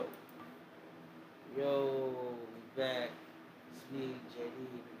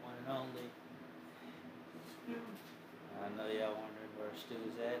Mr.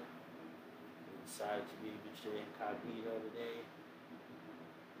 is at. He decided to be Mr. Incognito today.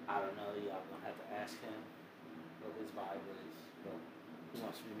 I don't know. Y'all gonna have to ask him what his vibe is. But he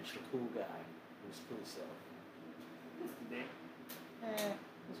wants to be Mr. Cool Guy with his cool self. Just today.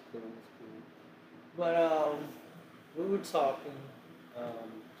 It's cool. It's cool. But we were talking,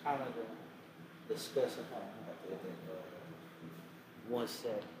 kind of discussing how one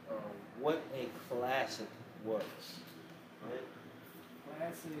said what a classic was. Right?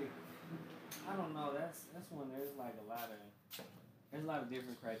 Classic. I don't know. That's one. There's a lot of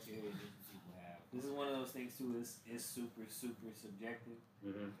different criteria different people have. This is one of those things too. It's super subjective.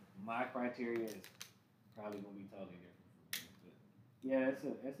 Mm-hmm. My criteria is probably gonna be totally different from yours. But yeah, that's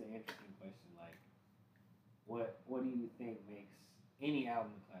an interesting question. Like, what do you think makes any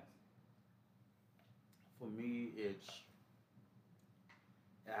album a classic? For me, it's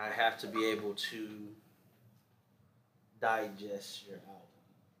I have to be able to digest your album.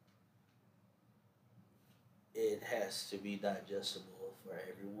 It has to be digestible for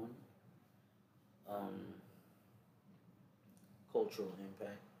everyone. Um, Cultural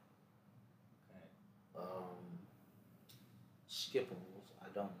impact. Okay. Um, Skippables. I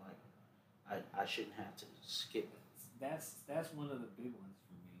don't like. I shouldn't have to skip. That's one of the big ones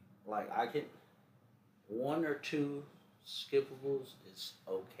for me. Like I can one or two skippables is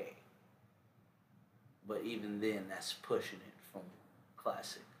okay, but even then, that's pushing it from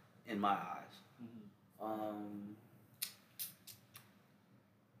classic in my eyes. Mm-hmm.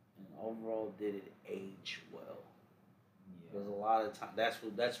 And overall, did it age well? Yeah. There's a lot of time.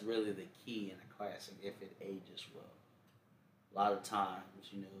 That's really the key in a classic. If it ages well, a lot of times,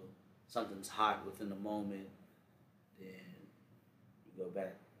 something's hot within the moment, then you go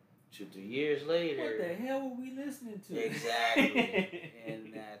back 2 3 years later. What the hell were we listening to? Exactly,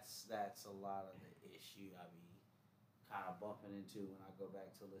 and that's a lot of the issue I be kind of bumping into when I go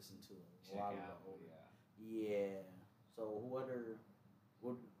back to listen to a lot of the older. Yeah. So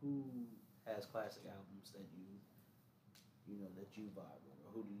who has classic albums that that you vibe with,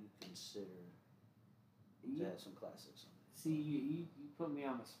 or who do you consider to have some classics on it? See, you put me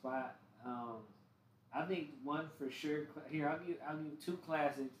on the spot. I think one for sure. Here, I'll give two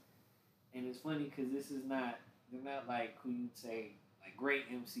classics, and it's funny because they're not like who you'd say like great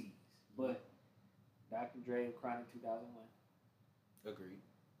MCs, but Dr. Dre Chronic 2001. Agreed.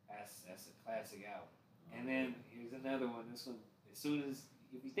 That's a classic album. And then here's another one. This one, as soon as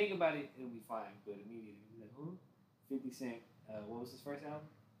if you think about it, it'll be fine. But immediately, you'll be like, who? 50 Cent. What was his first album?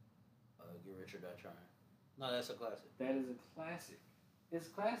 Get Rich or Die Trying. No, that's a classic. That is a classic. It's a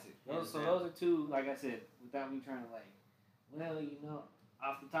classic. Yeah, So those are two, like I said, without me trying to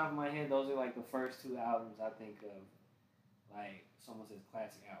off the top of my head, those are like the first two albums I think of, like someone says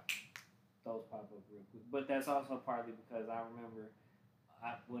classic album. Those pop up real quick. But that's also partly because I remember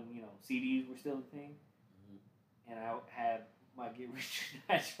when CDs were still a thing, and I had my Get Rich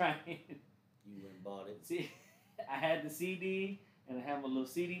or Die Trying. You went and bought it. See, I had the CD and I had my little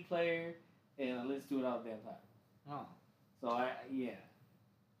CD player, and I listened to it all the damn time. Oh. So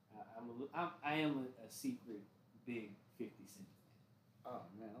I am a secret big 50 Cent fan. Oh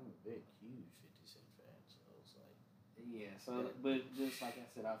man, I'm a big huge 50 Cent fan. So it's like yeah. So but just like I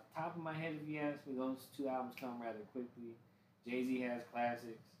said, off the top of my head, if you ask me, those two albums come rather quickly. Jay-Z has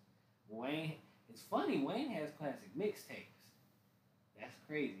classics. Wayne, it's funny. Wayne has classic mixtapes. That's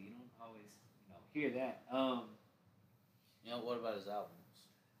crazy. You don't always hear that. what about his albums?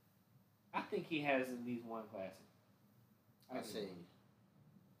 I think he has at least one classic. I say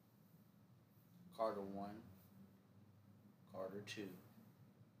Carter 1, Carter 2.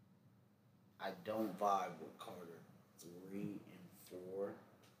 I don't vibe with Carter 3 and 4.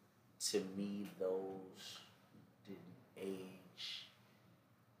 To me, those didn't age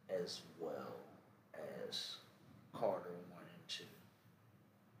as well as Carter 1 and 2.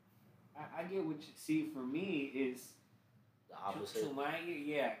 I get what you see. For me, is The opposite. to my ear,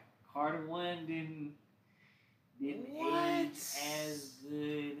 yeah. Carter 1 didn't What? age as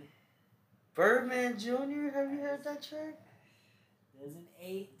good. Birdman Jr., have you heard that track? Doesn't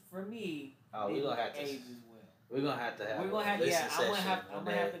age for me. Oh, we're gonna have to. Age as well. We're gonna have to have. We're gonna have. listen Yeah, I'm session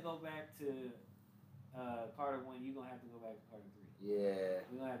gonna have to go back to Carter 1. You're gonna have to go back to Carter 3. Yeah.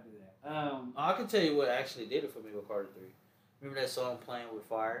 We're gonna have to do that. I can tell you what actually did it for me with Carter 3. Remember that song Playing with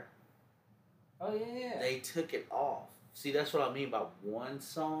Fire? Oh yeah. They took it off. See, that's what I mean by one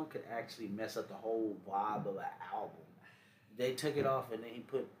song could actually mess up the whole vibe of an album. They took it off and then he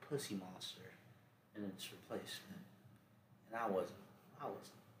put Pussy Monster in its replacement. And I wasn't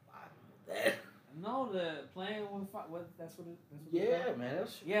vibing with that. No, the Playing with Fire. That's what Yeah, man.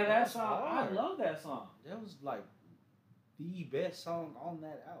 That song. I love that song. That was like the best song on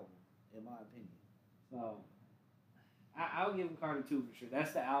that album, in my opinion. So, I'll give him Carter 2 for sure.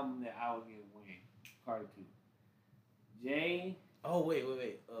 That's the album that I would give Wayne. Carter 2. Jay. Oh, wait.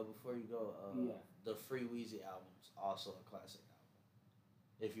 Before you go, yeah. The Free Weezy album's also a classic album.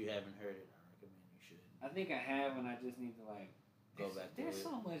 If you haven't heard it, I recommend you should. I think I have, and I just need to, like, go back to it. There's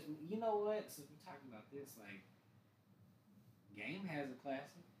so much. You know what? Since we're talking about this, like, Game has a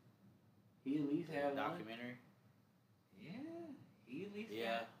classic. He at least had one. Documentary? Yeah. He at least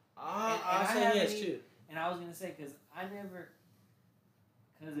had one. I'll say yes, too. And I was going to say, because I never,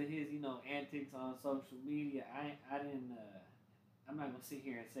 because of his, antics on social media, I didn't, I'm not going to sit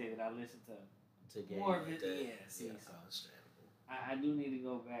here and say that I listened to more of it. I do need to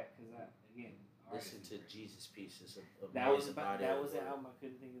go back, because again, listen to Jesus Pieces. That was the album. I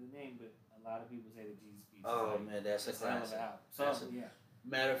couldn't think of the name, but a lot of people say the Jesus Pieces. Oh, man, that's a classic. Yeah.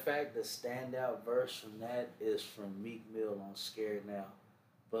 Matter of fact, the standout verse from that is from Meek Mill on Scared Now.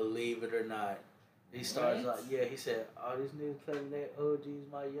 Believe it or not. He starts out, he said, all these niggas claiming they OGs,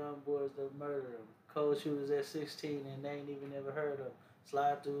 my young boys that murder them. Cold shooters at 16 and they ain't even never heard of. I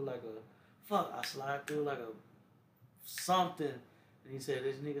slide through like a something. And he said,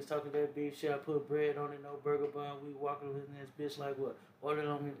 this niggas talking that beef shit, I put bread on it, no burger bun, we walking in this bitch like what? 40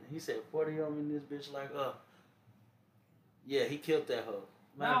 on me, he said 40 on me in this bitch like, yeah, he killed that hoe.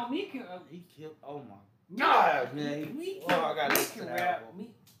 No, Meek he killed, oh my God, man. I gotta listen to that album.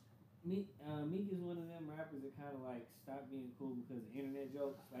 Meek is one of them rappers that kind of like stopped being cool because of internet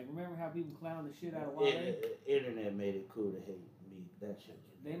jokes. Like, remember how people clown the shit out of Wale? Internet made it cool to hate Meek. That shit.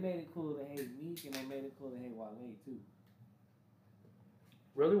 They made it cool to hate Meek, and they made it cool to hate Wale too.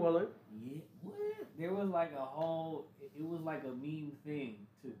 Really, Wale? Yeah. What? There was like a whole. It was like a meme thing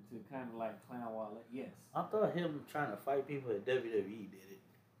to kind of like clown Wale. Yes. I thought him trying to fight people at WWE did it.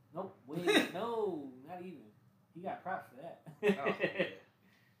 Nope. Wait. No, not even. He got props for that. Oh, okay.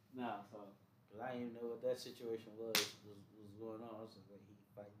 No, so. Cause I didn't even know what that situation was going on. I was like, he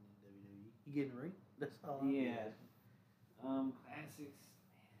fighting in WWE. He getting ring? That's all. Yeah. Classics.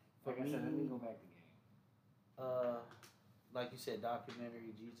 Like I said, let me go back to Game. Like you said,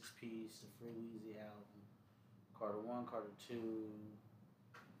 documentary, Jesus Piece, the Free Weezy album, Carter 1, Carter 2,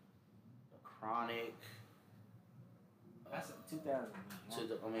 The Chronic. That's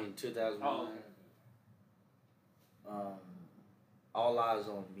 2001. 2001. Oh, okay. All Eyes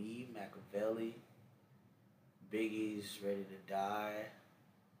on Me, Machiavelli, Biggie's Ready to Die,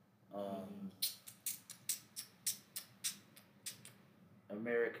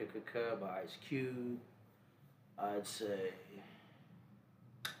 America Kaka by Ice Cube. I'd say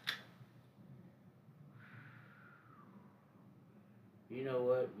you know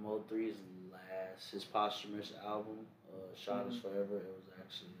what? Mo3's last, his posthumous album, Shot Is Forever, it was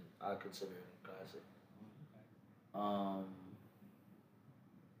actually, I consider it a classic.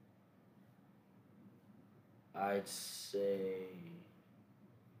 I'd say,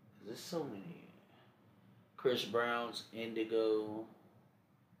 there's so many. Chris Brown's Indigo,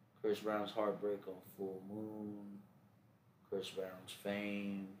 Chris Brown's Heartbreak on Full Moon, Chris Brown's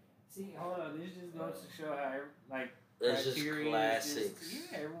Fame. See, hold on, this just goes to show how, like, that's just classics.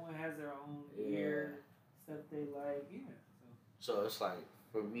 Everyone has their own ear, stuff they like, So it's like,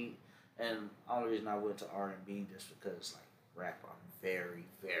 for me, and the only reason I went to R&B just because, like, rap, I'm very,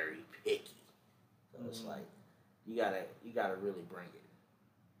 very picky. So it's like, you gotta really bring it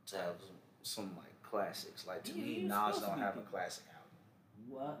to have some like classics. Like, to me, Nas don't have a classic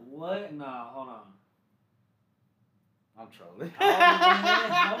album. What? Nah, hold on. I'm trolling. Hold on.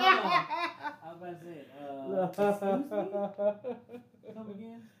 I was about to say, excuse me? Come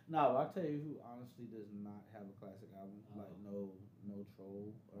again? No, I'll tell you who honestly does not have a classic album. Like, no troll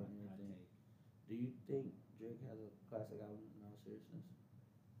or anything. Do you think Drake has a classic album? In all seriousness?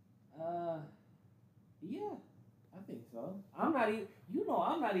 Yeah, I think so. I'm not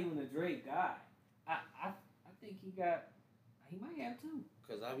even a Drake guy. I think he might have two.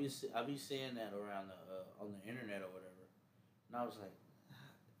 Cause I be seeing that around on the internet or whatever, and I was like,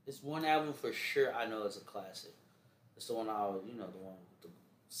 it's one album for sure. I know it's a classic. It's the one the one with the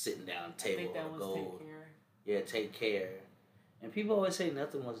sitting down table. I think that was gold. Take Care. Yeah, Take Care. And people always say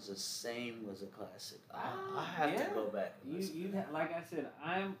nothing was the same as a classic. I have to go back. You like I said,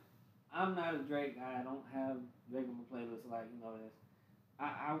 I'm not a Drake guy. I don't have Drake on my playlist like this.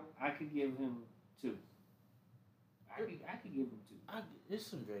 I could give him two. I could give him two. There's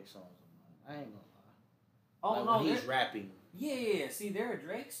some Drake songs on mine. I ain't gonna lie. Oh like, no, when he's rapping. Yeah. See, there are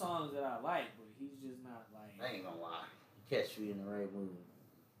Drake songs that I like, but he's just not like. I ain't gonna lie. Catch me in the right mood.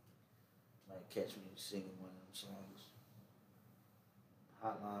 Like, catch me singing one of them songs.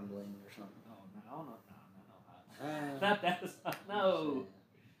 Hotline Bling or something. Oh, no, I don't know. Not that song. No.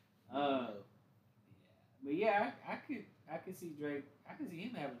 Yeah. But yeah, I could see Drake. I could see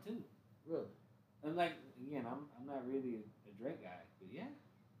him having two. Really? And like again, I'm not really a Drake guy, but yeah,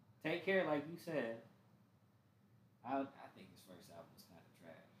 Take Care, like you said. I think his first album was kind of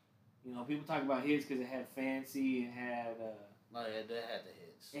trash. You know, people talk about hits because it had Fancy, it had. No, yeah, they had the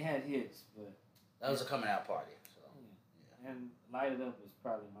hits. It had hits, but that was a coming out party. So yeah. And Light It Up was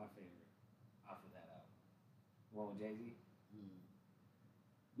probably my favorite off of that album. One with Jay-Z.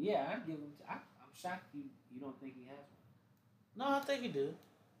 Yeah, I'd give him. I'm shocked you don't think he has one. No, I think he do.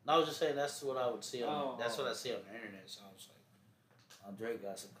 No, I was just saying that's what I would see on. That's what I see on the internet. So I was like, Drake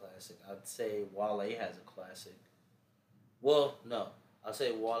got some classic. I'd say Wale has a classic. Well, no, I'd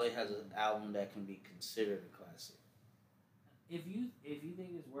say Wale has an album that can be considered a classic. If you think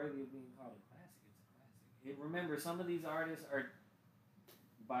it's worthy of being called a classic, it's a classic. Remember, some of these artists are,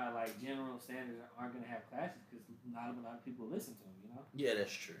 by like general standards, aren't going to have classics because not a lot of people listen to them. You know. Yeah,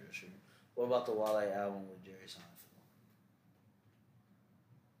 that's true. That's true. What about the Wale album with Jerry Seinfeld?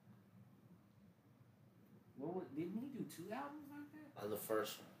 Didn't he do two albums like that? The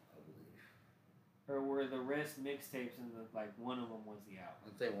first one, I believe. Or were the rest mixtapes and like one of them was the album?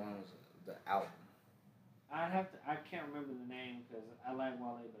 I think one was the album. I can't remember the name because I like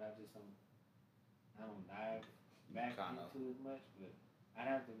Wale, but I don't dive back into it as much. But I'd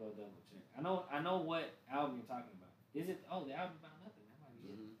have to go double check. I know what album you're talking about. Is it? Oh, the album about nothing. That might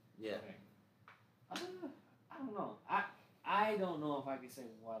be it. Yeah. Okay. I don't know. I don't know if I can say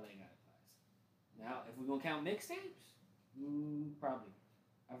Wale got a classic. Now, if we're gonna count mixtapes, probably.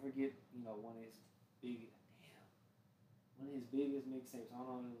 I forget. One of his biggest mixtapes. I don't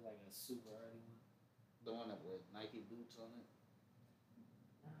know if it was like a super early one. The one that with Nike boots on it.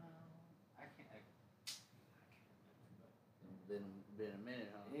 I can't remember. Been a minute,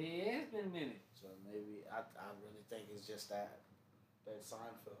 huh? Yeah, it's been a minute. So maybe I really think it's just that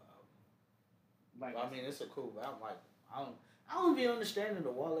Seinfeld album. Like, I mean, it's a cool album. Like, I don't be understanding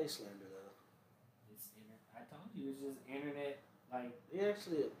the Wale slander though. I told you, it's just internet. Like, he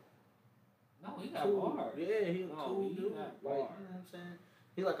actually. No, he got cool. bars. Yeah, he a cool dude. Like, you know what I'm saying?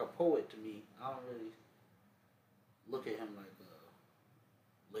 He's like a poet to me. I don't really look at him like a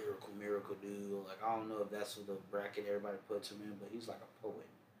lyrical miracle dude. Like, I don't know if that's what the bracket everybody puts him in, but he's like a poet.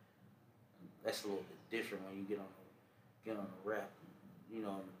 And that's a little bit different when you get on a rap, on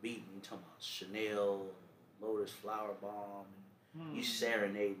the beat, and you talking about Chanel, Lotus Flower Bomb, and you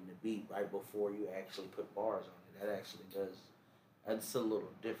serenading the beat right before you actually put bars on it. That actually does. That's a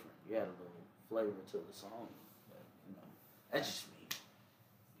little different. You add a little flavor to the song, but that's just me.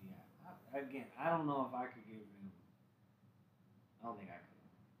 Yeah. Again, I don't know if I could give him. I don't think I could.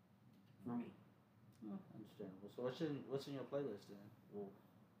 For me. Understandable. So what's in your playlist then? Well,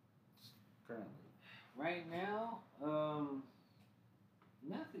 currently. Right now,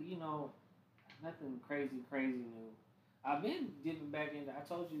 nothing. Nothing crazy new. I've been dipping back into. I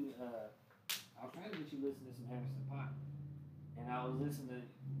told you. I was trying to get you to listen to some Anderson .Paak, and I was listening to.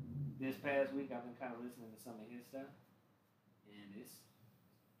 This past week, I've been kind of listening to some of his stuff, and it's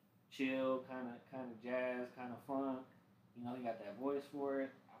chill, kind of jazz, kind of funk. He got that voice for it.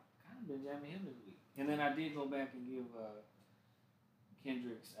 I've kind of been jamming him this week, and then I did go back and give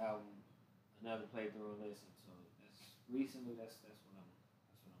Kendrick's album another playthrough and listen. So that's what I'm doing.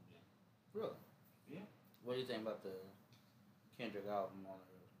 Really? Yeah. What do you think about the Kendrick album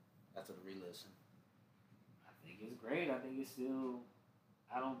after the re-listen? I think it's great. I think it's still.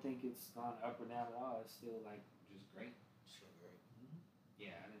 I don't think it's gone up or down at all. It's still just great. Still great. Mm-hmm.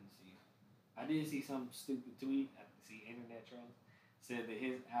 Yeah, I did see some stupid tweet. I see internet trolls said that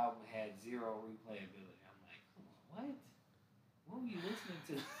his album had 0 replayability. I'm like, come on, what? What were you listening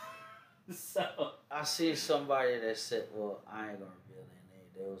to? So I see somebody that said, well, I ain't gonna reveal their name.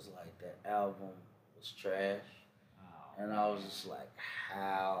 They was like, that album was trash. Oh, and I was just like,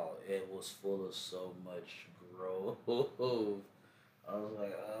 how it was full of so much growth. I was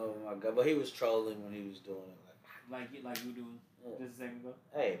like, oh my god! But he was trolling when he was doing it, like you doing just a second ago.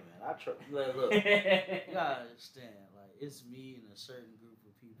 Hey man, look, you gotta understand, like it's me and a certain group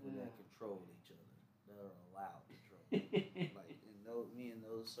of people that control each other, that are allowed to troll. Like, me and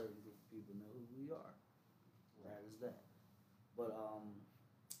those certain group of people know who we are. Right as that. But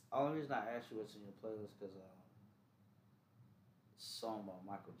only reason I asked you what's in your playlist because a song by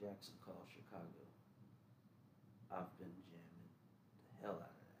Michael Jackson called Chicago. I've been jamming the hell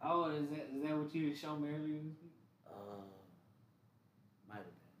out of that. Oh, is that what you showed me earlier this week? Might have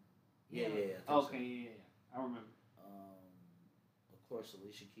been. Yeah. Okay, so. Yeah. I remember. Of course,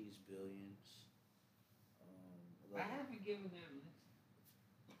 Alicia Keys' Billions. I haven't given that a listen.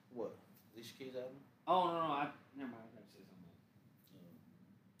 What? Alicia Keys album? Oh no, never mind. I gotta say something else.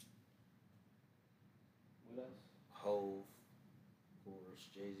 What else? Hove, of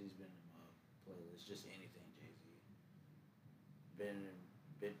course. Jay-Z's been in my playlist. Just anything Jay-Z.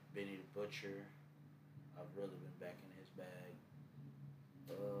 Benny the Butcher. I've really been back in his bag.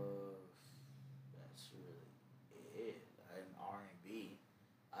 That's really it. In R&B,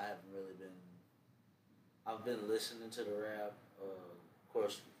 I haven't really been. I've been listening to the rap, of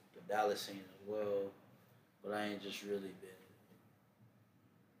course, the Dallas scene as well, but I ain't just really been.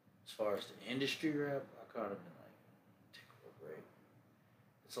 As far as the industry rap, I kind of been like, take a little break.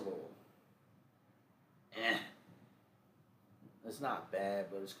 It's a little, eh. It's not bad,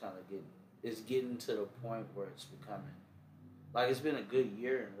 but it's getting to the point where it's becoming, like it's been a good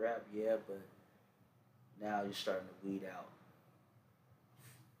year in rap, yeah, but now you're starting to weed out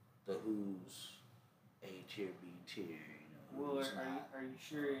the who's A tier, B tier, Well, are you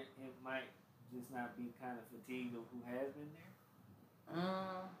sure it might just not be kind of fatigued of who has been there?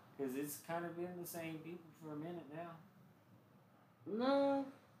 Because it's kind of been the same people for a minute now. No,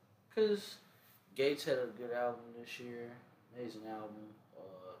 because Gates had a good album this year, amazing album.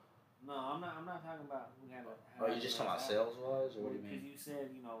 No, I'm not talking about who had a. Are you just talking about sales wise, or what do you mean? Because you said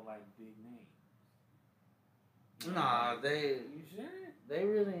like big names. Nah, You sure? They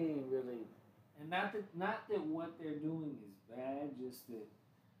really. And not that what they're doing is bad, just that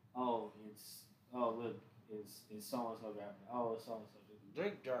it's so and so dropping. Oh, it's so and so.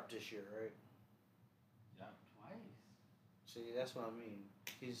 Drake dropped this year, right? Dropped twice. See, that's what I mean.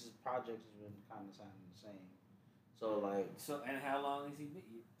 His project has been kind of sounding the same. So and how long has he been?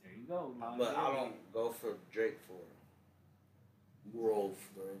 There you go. But I don't go for Drake for growth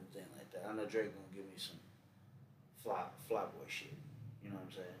or anything like that. I know Drake gonna give me some fly boy shit. You know what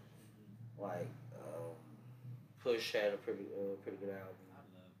I'm saying? Mm-hmm. Like Push had a pretty good album. I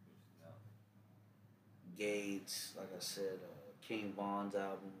love Push's album. Gates, like I said, King Von's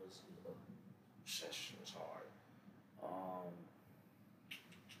album was hard.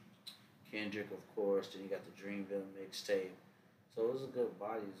 Kendrick, of course. Then you got the Dreamville mixtape. So it was a good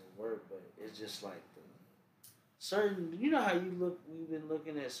bodies of work, but it's just like the certain. You know how you look. We've been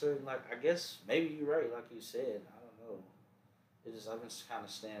looking at certain. Like I guess maybe you're right. Like you said, I don't know. It's just I've been kind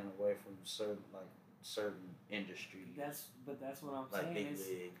of staying away from certain industries. That's what I'm like saying. Big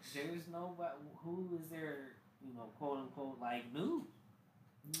wigs. There's nobody who is there. Quote unquote, like new.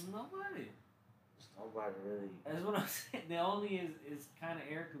 Nobody. There's nobody really. That's what I'm saying. The only is kind of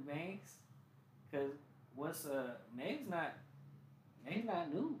Erica Banks, because Meg's not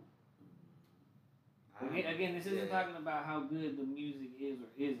new. Again, this isn't talking about how good the music is or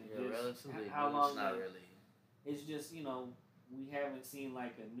isn't. Yeah, relatively. How long? It's not really. It's just we haven't seen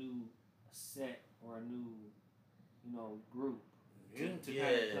like a new set or a new group to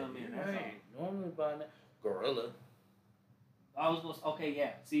kind of come in. Right. Normally by now, Gorilla. I was supposed. Okay,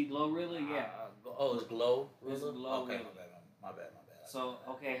 yeah. See, Glorilla, yeah. It's Glow. It's Glow. Okay, my bad. So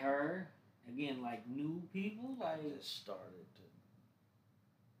okay, her again, like new people, like I just started to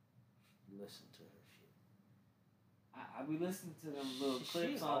listen to her shit. I be listening to them little clips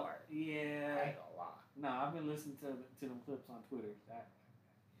she's on. Hard. Yeah. I ain't gonna lie. No, I've been listening to them clips on Twitter.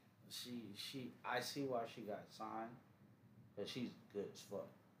 She. I see why she got signed, but she's good as fuck.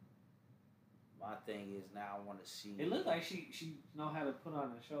 My thing is now I want to see. It looks like she know how to put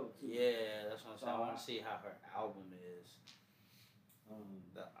on a show too. Yeah, that's what I'm saying. I want to see how her album is.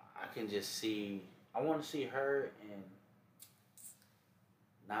 I can just see. I want to see her and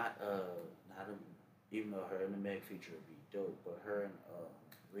not even though her and the Meg feature would be dope, but her and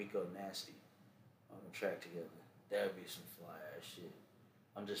Rico Nasty on a track together. That would be some fly ass shit.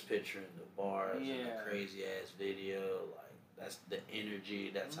 I'm just picturing the bars and the crazy ass video, like. That's the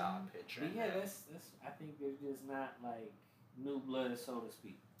energy. That's how I'm picturing. Yeah, that's. I think there's just not like new blood, so to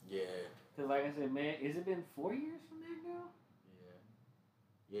speak. Yeah. Cause like I said, man, has it been 4 years from that girl?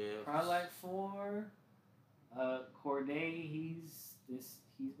 Yeah. Probably like 4. Corday, he's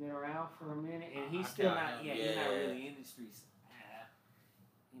been around for a minute, and he's still not. Yeah, he's not really in the streets.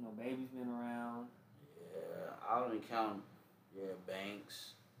 Baby's been around. Yeah, I only count. Yeah,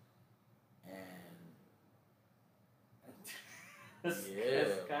 Banks and. That's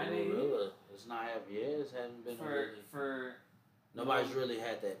kind of it. It's not. It hasn't been for. Nobody's really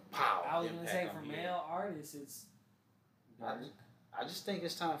had that power. I was gonna say for male artists, it's. I just think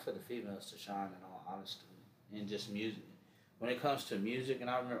it's time for the females to shine. In all honesty, and just music. When it comes to music, and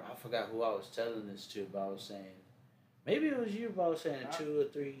I forgot who I was telling this to, but I was saying, maybe it was you, but I was saying in 2 or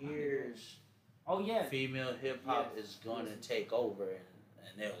 3 years. Oh yeah. Female hip hop is going to take over,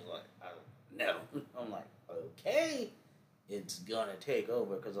 and it was like, no. I'm like, okay. It's gonna take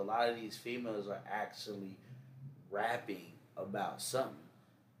over because a lot of these females are actually rapping about something.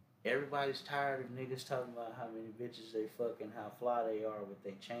 Everybody's tired of niggas talking about how many bitches they fuck and how fly they are with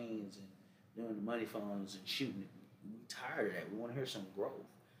their chains and doing the money phones and shooting. We tired of that. We want to hear some growth.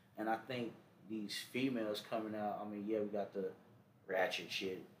 And I think these females coming out. I mean, yeah, we got the ratchet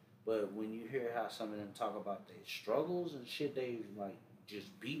shit, but when you hear how some of them talk about their struggles and shit they like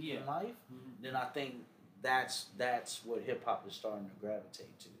just beat in life, then I think that's what hip hop is starting to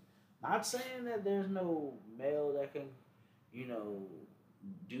gravitate to. Not saying that there's no male that can, you know,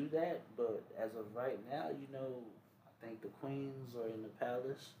 do that, but as of right now, you know, I think the queens are in the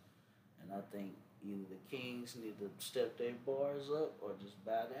palace, and I think either the kings need to step their bars up or just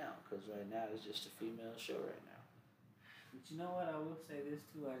bow down, because right now it's just a female show right now. But you know what? I will say this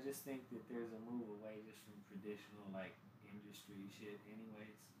too. I just think that there's a move away just from traditional like industry shit,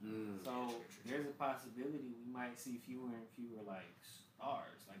 anyways. So there's a possibility we might see fewer and fewer like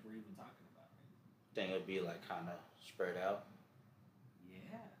stars, like we're even talking about. Right? Think it'd be like kind of spread out.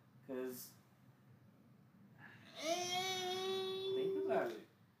 Yeah, cause think about it.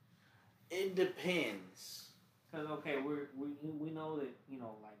 It depends. Cause okay, we know that you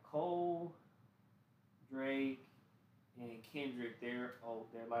know like Cole, Drake, and Kendrick. They're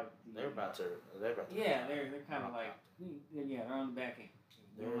like they're about to yeah they're kind of like yeah they're on the back end.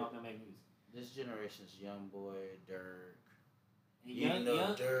 They don't know if they make music. This generation's young boy Dirk. And Even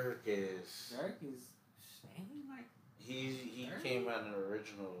though Dirk is ain't he like he came out in the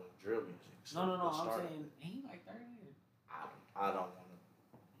original drill music. So no. I'm saying ain't he like 30? I don't want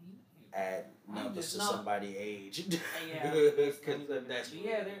to add numbers to somebody's age. Yeah, that's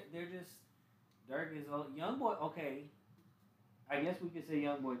yeah. They're just Dirk is old. Young boy. Okay, I guess we could say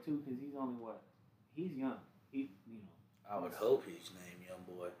young boy too because he's only what he's young. He I would hope he's named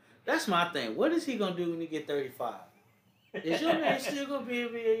Young Boy. That's my thing. What is he gonna do when he get 35? Is your name still gonna be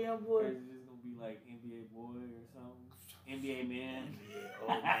NBA Young Boy? Or is it just gonna be like NBA Boy or something? NBA Man. NBA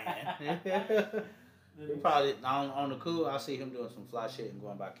Old Man. He probably on the cool. I see him doing some fly shit and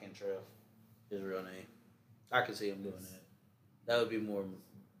going by Kentrell, his real name. I can see him doing that. That would be more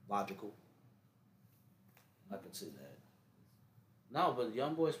logical. I could see that. No, but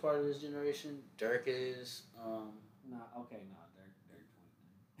Young Boy's part of this generation. Dirk is. Dirk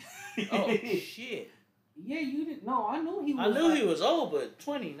 29. Oh shit! Yeah, you didn't. No, I knew he was. I knew he was old, but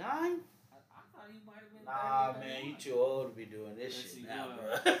 29. I thought he might have been. Nah, man, you too old to be doing this shit now,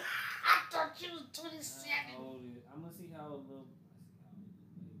 bro. I thought you was 27. I'm gonna see how old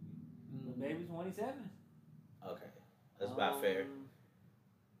the baby's 27. Okay, that's about fair.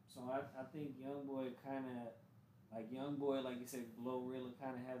 So I think Young Boy kind of. Like Young Boy, like you said, Glorilla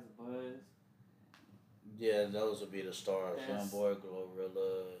kind of has a buzz. Yeah, those would be the stars. Young Boy,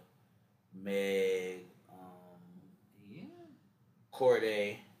 Glorilla, Meg, yeah,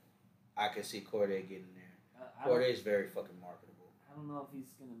 Corday. I can see Corday getting there. Corday's very fucking marketable. I don't know if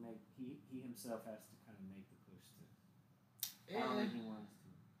he's gonna make. He himself has to kind of make the push to. I don't think he wants to.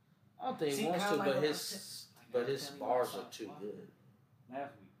 I don't think he wants to, but his bars are too good.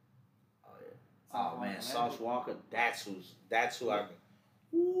 Last week. Oh man, Sauce Walka, that's who I.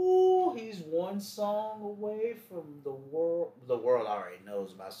 Ooh, he's one song away from the world. The world already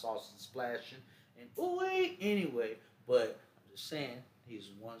knows about Sauce and Splashing, and anyway. But I'm just saying,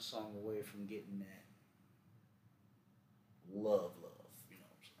 he's one song away from getting that love. You know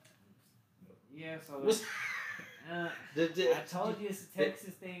what I'm saying? Yeah. So I told you it's a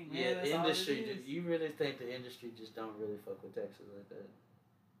Texas thing, man. Yeah, that's industry. You really think the industry just don't really fuck with Texas like that?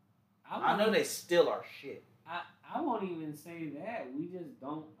 I know they still are shit. I won't even say that. We just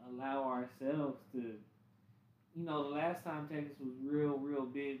don't allow ourselves to. You know, the last time Texas was real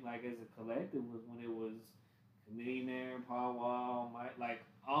big, like as a collective, was when it was Millionaire, Paul Wall, Mike, like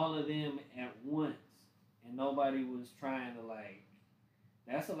all of them at once, and nobody was trying to like.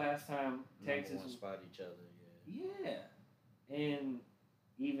 That's the last time Texas was spot each other. Yeah, and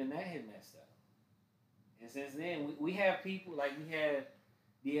even that had messed up. And since then, we have people like we had.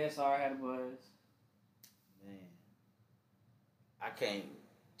 DSR had a buzz. Man, I can't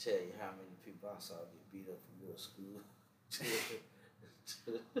tell you how many people I saw get beat up from middle school.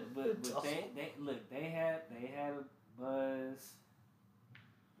 but they had a buzz.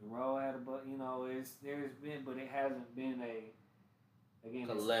 The road had a buzz. You know, there's been, but it hasn't been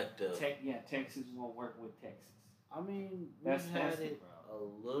collective. Texas won't work with Texas. I mean, we've had it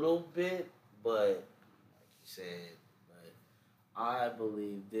a little bit, but like you said. I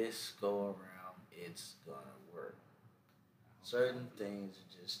believe this go around, it's gonna work. Certain things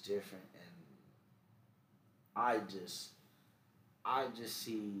are just different, and I just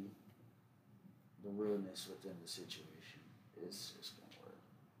see the realness within the situation. it's gonna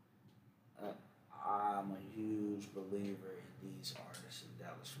work. I'm a huge believer in these artists in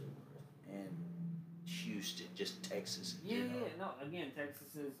Dallas Fort Worth and Houston, just Texas. Yeah, no. Again,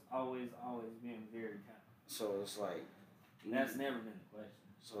 Texas has always been very kind. So it's like that's never been the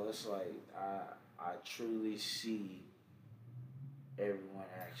question. So it's like I truly see everyone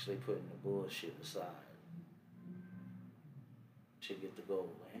actually putting the bullshit aside to get the goal.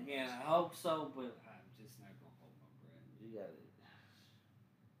 Again, I hope so, but I'm just not gonna hold my breath. You gotta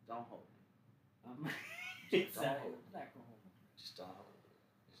don't hold it. It's not gonna hold my breath. Just don't hold it.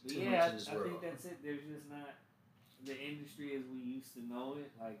 But yeah, I think that's it. There's just not the industry as we used to know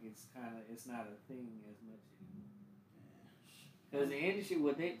it. Like it's not a thing as much anymore. Because the industry,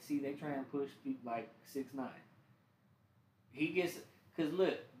 they try and push people like 6ix9ine. He gets, because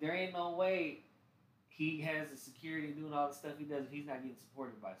look, there ain't no way he has the security doing all the stuff he does if he's not getting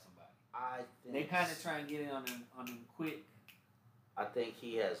supported by somebody. I think they kind of try and get it on them quick. I think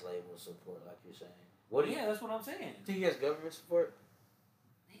he has label support, like you're saying. That's what I'm saying. You think he has government support?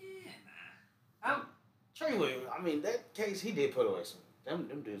 Yeah, nah. Trey Williams, I mean, that case, he did put away some.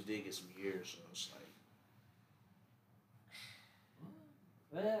 Them dudes did get some years, so it's like.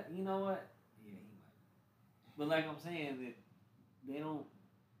 Well, you know what? Yeah, he might. But like I'm saying, that they don't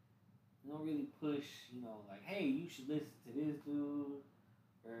really push, like, hey, you should listen to this dude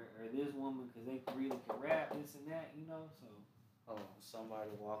or this woman because they really can rap, this and that, so. Oh, somebody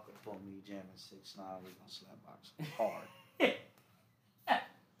walk up on me jamming 6ix9ine, we gonna slap box hard.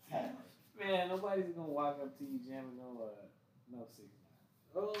 Man, nobody's gonna walk up to you jamming no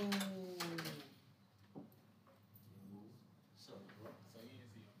 6ix9ine. Oh. So you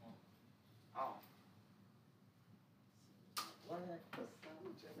didn't see your phone? Oh. What? I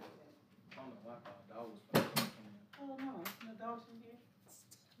don't know, I thought that was probably Oh no, no dogs in here.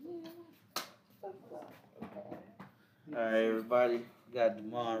 All right, everybody. We got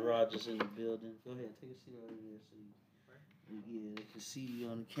Demond Rogers in the building. Go ahead, take a seat over there so they can see you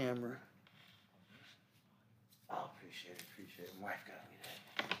on the camera. Oh, appreciate it. My wife got me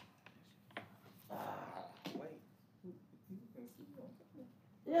that. Wait.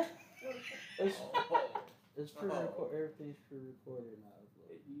 Yeah. It's pre-recorded. Everything's pre-recorded and I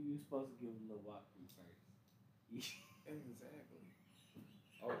upload. You supposed to give them a little walkthrough first. Exactly.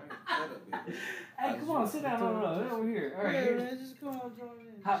 All right, hey, come on, sit down. No, over here. All right, yeah, man, just come on, join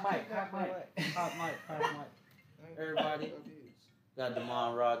in. Hot mic. Everybody, got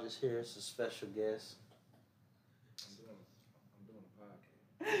Demond Rogers here. It's a special guest. I'm doing a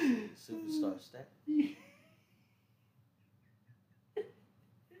podcast. Superstar stat.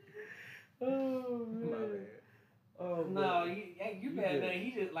 Oh man. My bad. Oh no, you bad man. He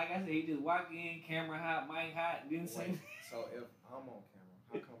just, like I said, he just walked in, camera hot, mic hot, didn't say. So if I'm on camera,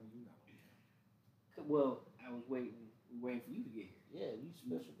 how come you not on camera? Well, I was waiting for you to get here. Yeah, you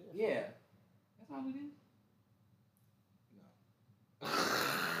special guest. Yeah, that's all it is. No.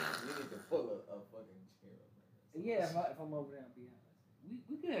 You need to pull a fucking chair up there. Yeah, if I'm over there, I'll be honest.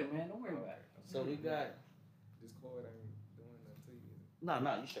 We good, man. Don't worry about it. So we got. This cord ain't doing nothing to you. No,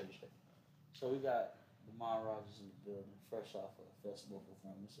 you straight. So we got Demond Rogers in the building, fresh off a festival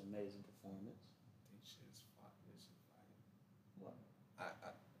performance, amazing performance. This shit's fire. What?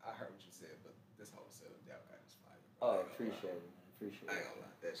 I heard what you said, but this whole set of Dow guy is fire. Oh, appreciate it, man. Appreciate it. I ain't gonna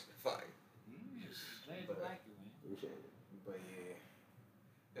lie, that shit fire. Glad you like it, man. Appreciate it. But yeah,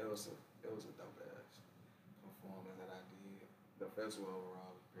 it was a dope ass performance that I did. The festival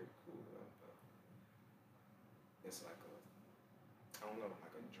overall was pretty cool. It's like I don't know,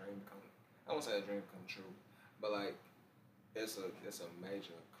 like a dream come. I won't say a dream come true, but like it's a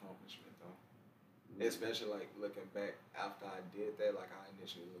major accomplishment though. Mm-hmm. Especially like looking back after I did that, like I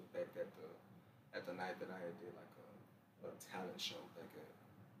initially looked back at the night that I had did like a talent show back at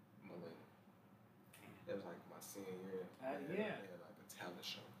Millennium. It was like my senior year. We had like a talent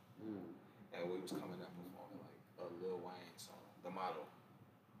show, and we was coming up performing like a Lil Wayne song, The Model.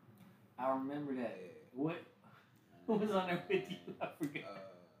 I remember that. Yeah. Who was on there with you? I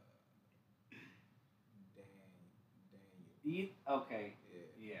forgot. Okay.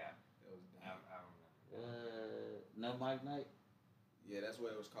 Yeah. It was Dan. I remember. No Mike Night. Yeah, that's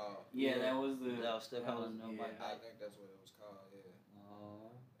what it was called. Yeah, that was the. That was still calling No Mike I Night. think that's what it was called. Yeah.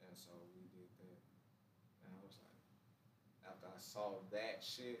 Oh. And so we did that, and I was like, after I saw that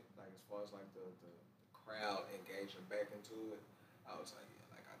shit, like as far as like the crowd engaging back into it, I was like, yeah,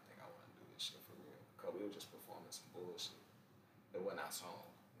 like I think I want to do this shit for real. Cause we were just performing some bullshit. It wasn't our song.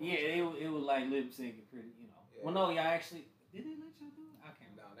 Yeah, it was like lip syncing, pretty, Yeah. Well, no, y'all actually did they let y'all do it? I I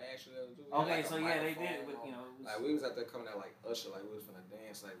can't remember. No, they actually let us do it. Okay, like so yeah, they did it, but you know, it was like we was out there coming out like Usher, like we was finna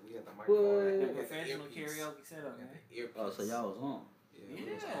dance, like we had the microphone, the like, professional karaoke setup, man. Oh, so y'all was on?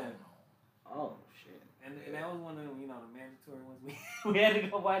 Yeah. Oh shit. And that was one of them, you know, the mandatory ones we had to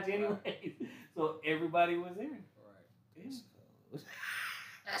go watch anyways. Right. So everybody was there. Right. Yeah.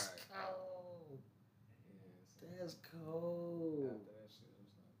 That's cold. That's cold. After that shit, it was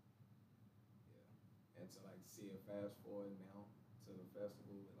like, yeah. And to like see it fast forward now to the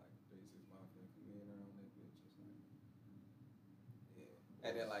festival with like 3 6 Mafia Comedian on that bitch, it's like, yeah.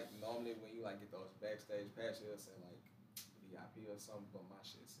 And then like normally when you like get those backstage passes, it'll say like VIP or something, but my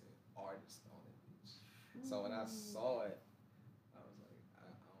shit said artist on it, bitch. So when I saw it, I was like, I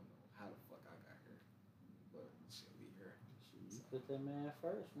don't know how the fuck I got here, but shit, we here. You put that man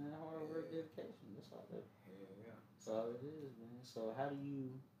first, man. Hard work, dedication. That's all that. Yeah. That's all it is, man. So how do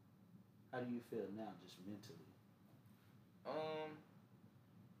you feel now, just mentally?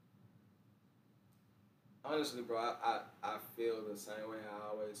 Honestly, bro, I feel the same way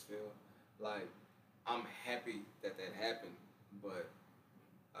I always feel. Like, I'm happy that happened, but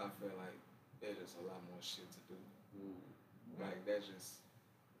I feel like there's just a lot more shit to do. Like,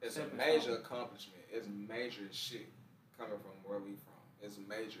 it's a major accomplishment. It's major as shit coming from where we from. It's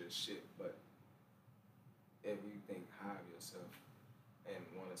major as shit, but if you think high of yourself and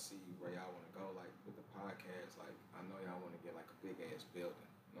want to see where y'all want to go, like with the podcast, like I know y'all want to get like a big ass building.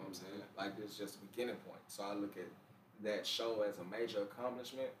 You know what I'm saying? Like it's just a beginning point. So I look at that show as a major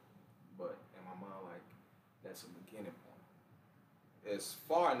accomplishment, but in my mind, like that's a beginning point. It's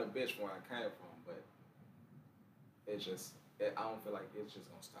far in the bitch from where I came from, but it's just I don't feel like it's just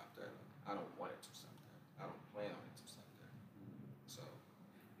gonna stop there. Like, I don't want it to stop there. I don't plan on it to stop there. So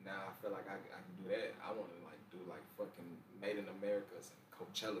now I feel like I can do that. I want to like do like fucking Made in Americas and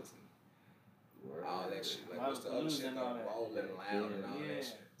Coachellas and all that shit. Like what's the other shit? Like Rolling Loud and all that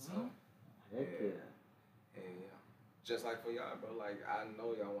shit. So yeah. Just like for y'all, bro. Like I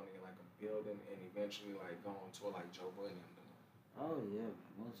know y'all want to get like a building and eventually like go on tour like Joe Budden and them. Oh yeah,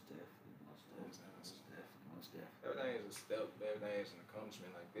 most definitely. Everything is a step. Everything is an accomplishment.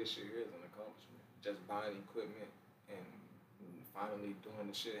 Like this shit here is an accomplishment. Just buying equipment and finally doing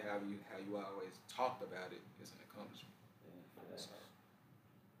the shit how you always talked about it is an accomplishment. Yeah, so,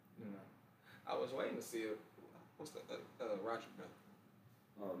 you know, I was waiting to see what's the Roger brother.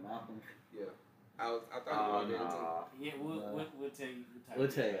 Oh, Malcolm. Yeah, I thought you were there too. Yeah, we'll tell you. We'll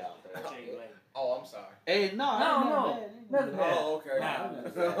tell you out there. We'll tell you later. Oh, I'm sorry. Hey, no. Nothing bad. Oh, okay.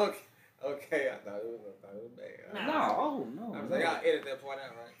 Nah. Okay, I thought it was bad. No. I was like, I'll edit that part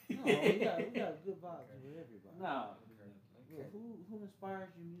out, right? No, we got good vibes with everybody. No. Okay. Who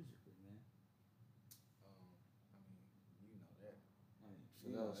inspires you musically, man? I mean,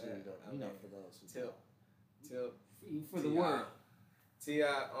 you know that. For those who Tip. For the world. T.I.,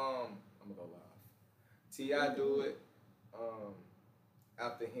 I'm gonna go live. T.I. do it.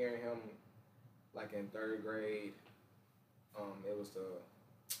 After hearing him, like in 3rd grade, it was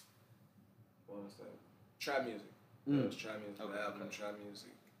Trap Music. It was Trap Music, the album Trap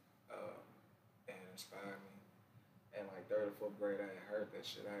Music, and it inspired me. And like 3rd or 4th grade, I had heard that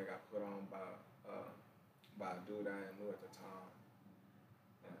shit. I got put on by a dude I knew at the time.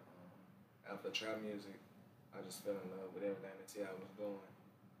 And after Trap Music, I just fell in love with everything that T.I. was doing.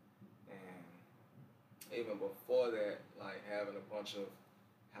 And even before that, like having a bunch of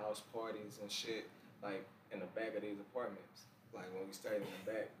house parties and shit, like in the back of these apartments. Like when we stayed in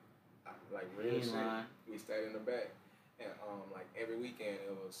the back, like real shit, we stayed in the back, and like every weekend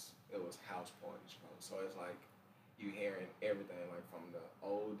it was house parties, bro. So it's like you hearing everything, like from the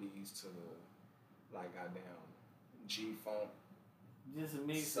oldies to the like goddamn G-funk. Just a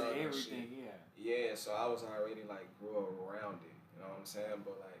mix of everything, shit. Yeah, so I was already like grew around it, you know what I'm saying?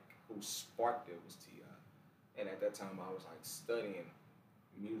 But like who sparked it was T.I. And at that time I was like studying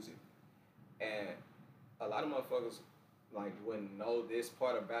music, and a lot of motherfuckers like wouldn't know this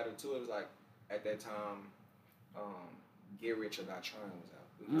part about it too. It was like at that time, Get Rich or Die Trying was out.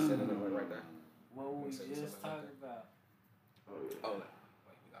 We can set it right there. What we just talked about. Oh, wait,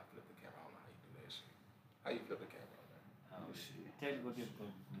 we gotta flip the camera. I don't know how you do that shit. How you flip the camera on there? Oh shit. Technical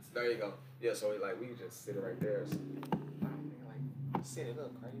difficulties. There you go. Yeah, so like we can just sit it right there. So, like set it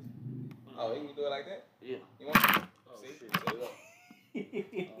up crazy. Oh, you can do it like that? Yeah. You want to? Oh, see? shit. Set it up. Set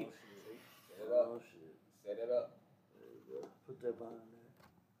it up. Oh shit. Set it up. There you go. Put that behind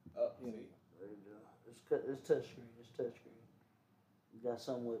there. Up. See? There you go. It's touchscreen. You got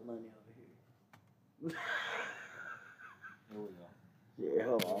something with money over here. Here we go. Yeah,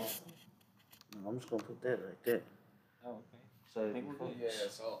 hold on. No, I'm just gonna put that like that. Oh, okay. So yeah.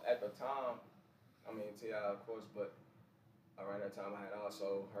 So at the time, I mean T.I. of course, but around that time I had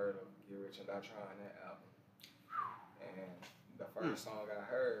also heard of Get Rich and Die Trying, that album. And the first song I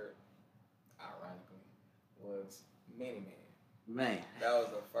heard, ironically, was Many Man. Man. That was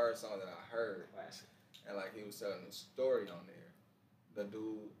the first song that I heard. Classic. And like he was telling a story on there. The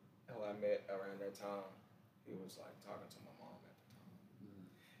dude who I met around that time, he was like talking to my mom at the time.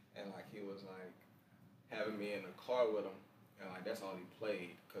 And like he was like having me in the car with him. And like that's all he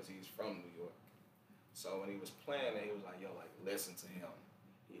played because he's from New York. So when he was playing it, he was like, yo, like listen to him.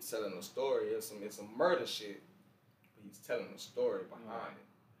 He's telling a story. It's some murder shit. But he's telling a story behind it.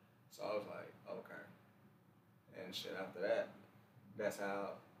 So I was like, okay. And shit after that, that's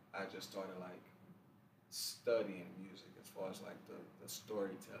how I just started like studying music as far as like the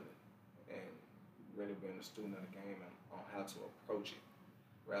storytelling and really being a student of the game and on how to approach it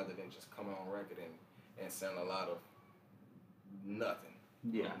rather than just coming on record and saying a lot of nothing.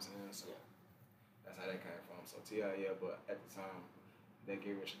 You know what I'm saying? So that's how that came from. So T.I., yeah, but at the time, that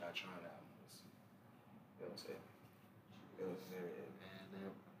Get Rich and Die Trying album was it. It was very heavy.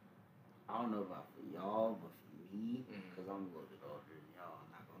 Man, I don't know about for y'all, but for me, because I'm a little bit older than y'all,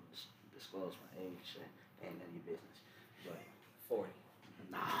 I'm not going to disclose my age. Ain't none of your business. But 40.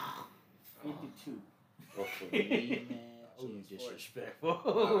 Nah. 52. But for me, man, oh, you disrespectful.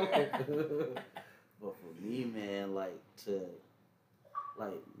 But for me, man, like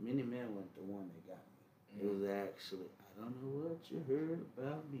Many Men wasn't the one that got me. It was actually, I don't know what you heard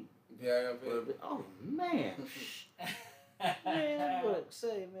about me. Yeah, oh man. Man, look,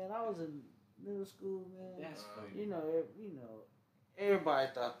 man, I was in middle school, man. That's funny. You know, everybody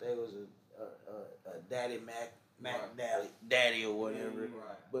thought they was a Daddy Mac Daddy or whatever.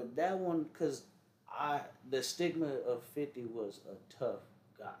 Right. But that one, cause the stigma of 50 was a tough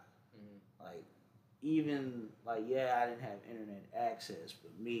guy. Like even like I didn't have internet access,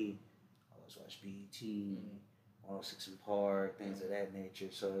 but me, I always watched BET, 106 and Park, things of that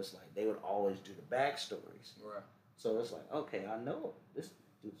nature. So it's like they would always do the backstories. Right. So it's like, okay, I know this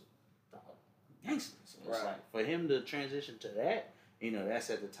dude's a gangster. So it's Right. like for him to transition to that, that's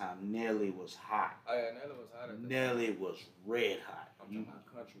at the time Nelly was hot. Oh yeah, Nelly was hot. Nelly was red hot. I'm talking about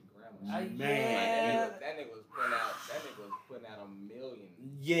country grammar. Man, that nigga was putting out a million.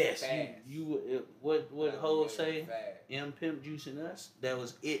 Yes, fast. what Ho say? Fast. M Pimp Juicing Us. That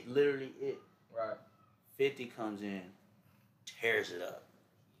was it. Literally it. Right. 50 comes in, tears it up,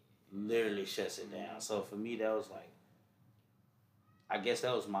 literally shuts it down. So for me, that was like, I guess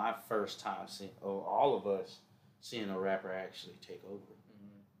that was my first time seeing, or all of us seeing a rapper actually take over.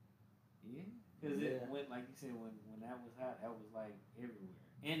 Yeah, because it went, like you said, when that was hot, that was like everywhere.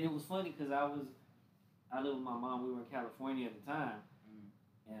 And it was funny because I lived with my mom. We were in California at the time,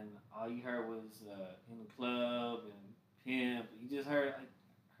 and all you heard was In the Club and Pimp. You just heard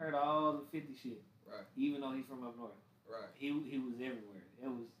all the 50 shit. Right. Even though he's from up north. Right. He was everywhere. It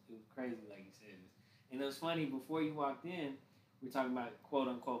was crazy, like you said. And it was funny, before you walked in, we were talking about quote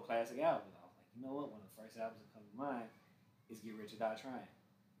unquote classic albums. I was like, you know what? One of the first albums that comes to mind is Get Rich or Die Trying.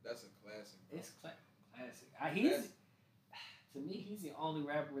 That's a classic. Bro. It's classic. To me, he's the only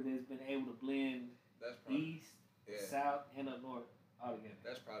rapper that's been able to blend East, South, and up North all together.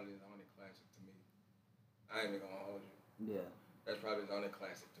 That's probably his only classic to me. I ain't even gonna hold you. Yeah. That's probably his only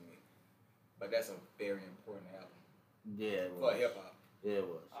classic to me. But that's a very important album. Yeah, it was. For hip hop. Yeah, it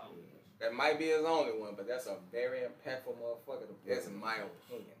was. Oh, that might be his only one, but that's a very impactful motherfucker. That's in my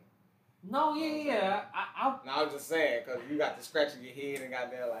opinion. No, yeah. No, I'm just saying, because you got the scratch of your head and got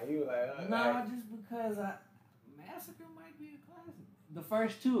there, like, you like, no, just because Massacre might be a classic. The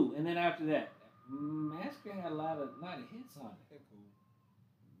first two, and then after that, Massacre had a lot of hits on it. Cool.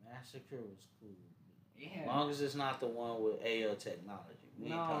 Massacre was cool. Yeah. As long as it's not the one with AL Technology.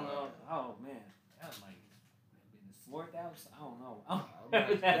 No. Oh, man. That might have been his fourth album. I don't know.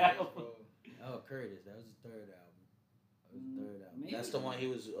 Oh, Curtis. That was his third album. Maybe. That's the one he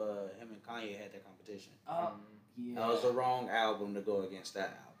was, him and Kanye had that competition. Yeah. That was the wrong album to go against that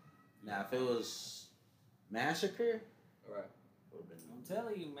album. Now, if it was Massacre, right. I'm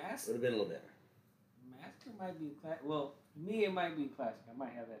telling you, Massacre would have been a little better. Massacre might be a classic. Well, to me, it might be a classic. I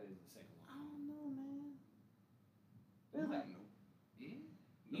might have that as the second one. I don't know, man. Really? Yeah.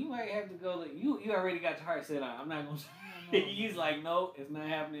 You might have to go. You already got your heart set on. I'm not gonna. He's like, no, it's not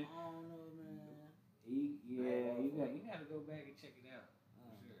happening. I don't know, man. You got to go back and check it out.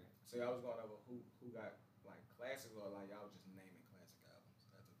 Sure. So y'all was going over who got like classics, or like y'all was just naming classic albums.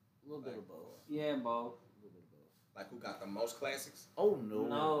 That's A little bit of both. Yeah, both. A little bit of both. Like who got the most classics? Oh no.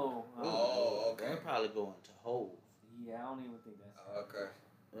 No. Oh, okay. They're probably going to Hove. Yeah, I don't even think that's. Okay.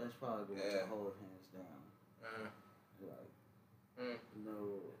 That's probably going to Hove hands down. Like,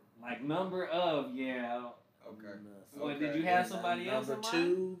 no. Like number of, Okay. Well, did you have somebody else in Number mind?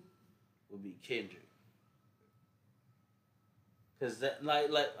 2 would be Kendrick. Cause that all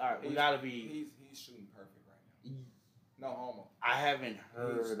right, we gotta be. He's shooting perfect right now. No homo. I haven't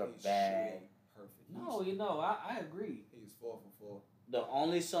heard a bad. Perfect. No, I agree. He's 4 for 4. The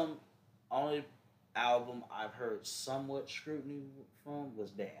only album I've heard somewhat scrutiny from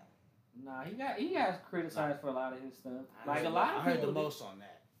was Damn. Nah, he got criticized for a lot of his stuff. Like a lot of I heard people the most on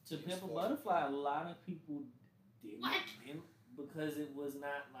that. To Pimp a Butterfly, a lot of people didn't because it was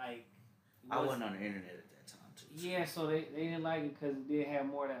not like. I wasn't on the internet at that time too. Yeah, so they didn't like it because it did have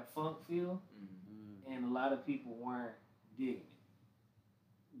more of that funk feel, and a lot of people weren't digging it.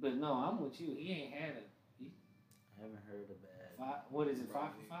 But no, I'm with you. He ain't had I haven't heard a bad. what is it, 5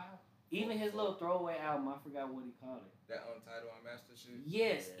 for 5? Even his little throwaway album, I forgot what he called it. That Untitled Unmastered shit?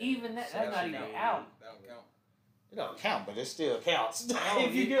 Yes, Yeah. even that's not even out. That don't count. It don't count, but it still counts. Oh,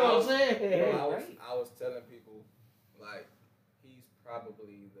 if you get what I'm saying. I was telling people, like, he's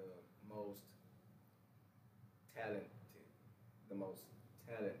probably the most talented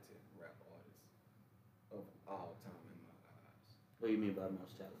rap artist of all time in my eyes. What do you mean by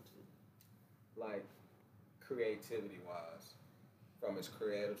most talented? Like, creativity wise, from his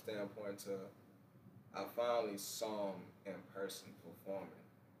creative standpoint to, I finally saw him in person performing,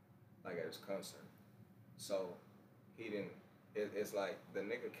 like at his concert. So he didn't. It's like the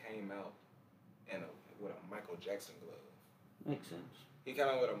nigga came out with a Michael Jackson glove. Makes sense. He came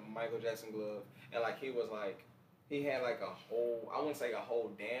out with a Michael Jackson glove, and like he had like a whole, I wouldn't say a whole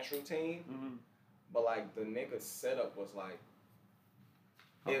dance routine, but like the nigga's setup was like.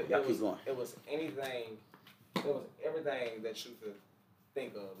 It was anything. It was everything that you could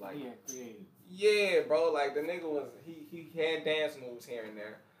think of, like creative. Yeah, bro. Like the nigga was he had dance moves here and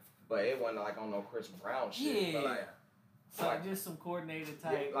there, but it wasn't like on no Chris Brown shit. Yeah. But like just some coordinated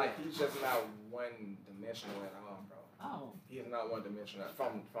type. Yeah, like he's just not one dimensional at all, bro. Oh. He is not one dimensional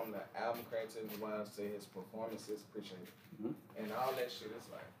from the album creativity wise to his performances, appreciate it, and all that shit. It's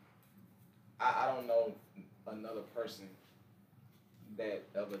like I don't know another person that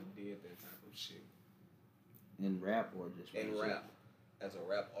ever did that type of shit. In rap or just in music? rap, as a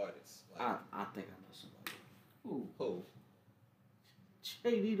rap artist. Like, I think I know somebody. Who?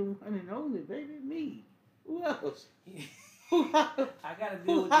 JD, the one and only, baby, me. Who else? I gotta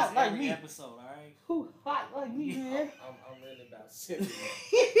deal with this every episode, all right? Who hot like me, man? I'm really about sick. See,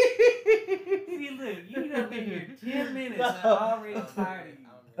 look, you done been here 10 minutes and I'm already tired of you.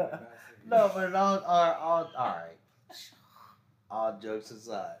 I'm really about sick. No, but all right. All jokes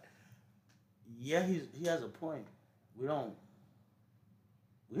aside, yeah, he has a point. We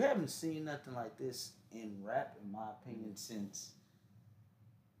haven't seen nothing like this in rap, in my opinion, since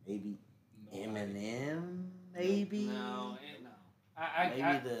maybe Eminem. Maybe no.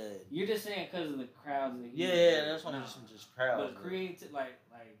 You're just saying because of the crowds that that's what I'm just crowds. But creative, like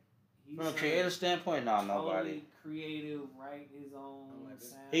from a creative standpoint, nobody. Creative, write his own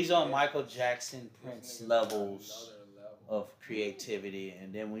sound. He's on Michael Jackson, Prince levels of creativity,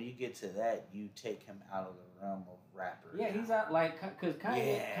 and then when you get to that, you take him out of the realm of rapper. Yeah, he's out because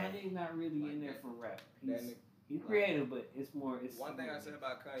Kanye's not really in there for rap. He's creative, but it's more. It's one thing I said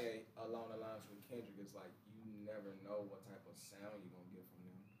about Kanye along the lines with Kendrick is like you never know what type of sound you're gonna get from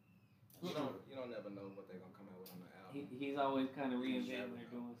them. You don't never know what they're gonna come out with on the album. He's always kind of reinventing or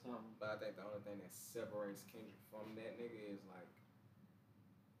doing something. But I think the only thing that separates Kendrick from that nigga is like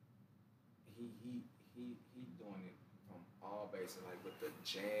he doing it from all bases, like with the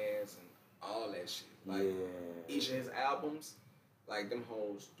jazz and all that shit. Like each of his albums, like them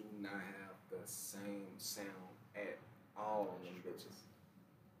hoes do not have the same sound at all on them bitches.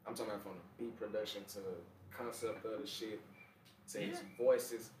 I'm talking about from the beat production to the concept of the shit to his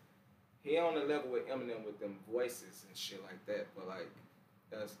voices. He on the level with Eminem with them voices and shit like that. But like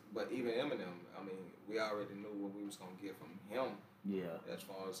but even Eminem, I mean, we already knew what we was gonna get from him. Yeah. As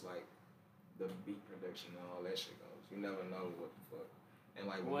far as like the beat production and all that shit goes. You never know what the fuck. And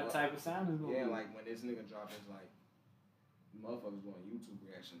like what type of sound is going on? Yeah, like when this nigga dropped his like motherfuckers doing YouTube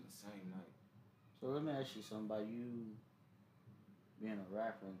reaction the same night. So let me ask you something about you being a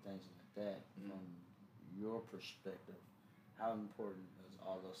rapper and things like that. From your perspective, how important is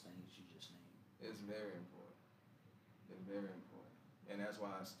all those things you just named? It's very important. It's very important, and that's why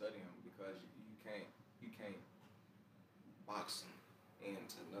I study them, because you can't box them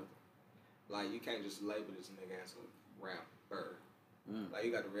into nothing. Like you can't just label this nigga as a rapper. Like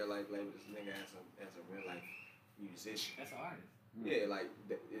you got to real life label this nigga as a real life musician. That's an artist. Yeah, like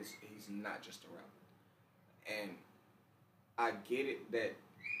he's not just a rapper. And I get it that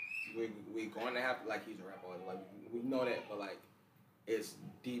we're going to have to, like, he's a rapper, like we know that, but like it's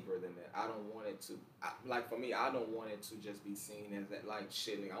deeper than that. I don't want it to like for me. I don't want it to just be seen as that like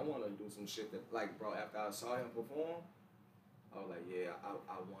shit. Nigga, I want to do some shit that like, bro. After I saw him perform, I was like, yeah, I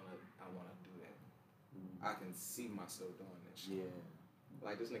wanna do that. I can see myself doing that shit. Yeah.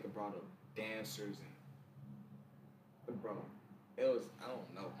 Like this nigga brought up dancers and bro, it was I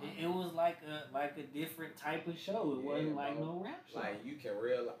don't know. It was like a different type of show. It wasn't like bro. no rap show. Like you can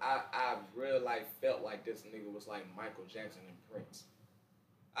I real life felt like this nigga was like Michael Jackson and Prince.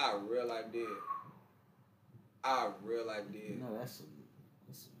 I real life did. No, that's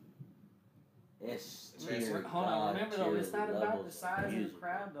hold on, remember though, it's not about the size of the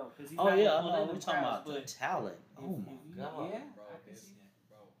crowd though. Cause he's oh not yeah, pulling in we're the talking crowds, about the talent. Oh my god, yeah, bro, I can see that.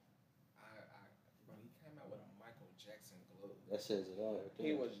 bro, bro, he came out with a Michael Jackson glove. that says it all. Right there.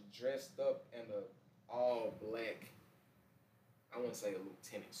 He was dressed up in a all black. I wouldn't say a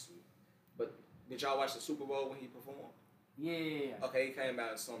lieutenant suit, but did y'all watch the Super Bowl when he performed? Yeah. Okay, he came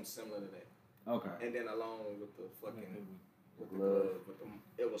out in something similar to that. Okay. And then along with the fucking with the glove,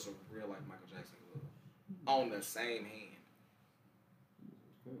 it was a real like Michael Jackson glove on the same hand.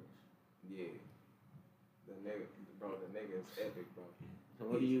 Yeah, the nigga is epic, bro.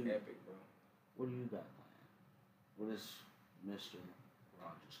 So what do you epic, bro? What do you got planned? What is Mr.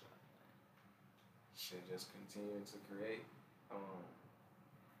 Roger Scott playing? Shit, just continuing to create,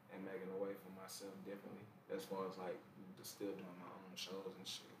 and making a way for myself differently. As far as like still doing my own shows and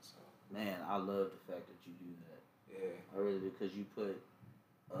shit. So man, I love the fact that you do that. Yeah. I really because you put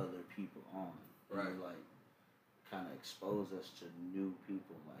other people on. Right. You like kind of expose us to new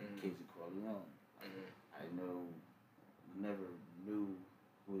people like Casey Corleone. I never knew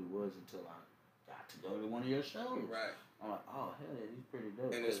who he was until I got to go to one of your shows. Right. I'm like, oh hell yeah, he's pretty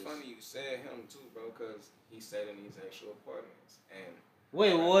dope. And it's funny you said him too, bro, because he stayed in these actual apartments. And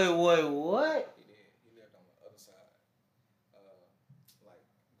wait, what? He did. He lived on the other side, like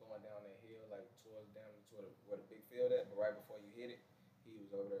going down that hill, like towards where the big field at. But right before you hit it, he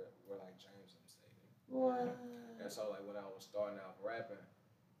was over there where like James and stayed. What? And so like when I was starting out rapping,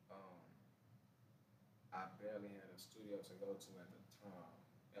 I barely had a studio to go to at the time,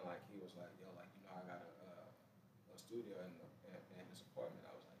 and like he was like, yo, like I got a studio in his apartment.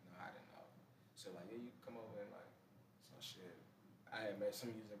 I was like, no, I didn't know. So like, yeah, you can come over and like, so shit. I had made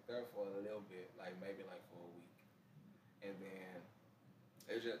some music there for a little bit, like maybe like for a week, and then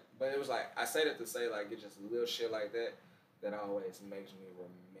but it was like I say that to say like it's just little shit like that that always makes me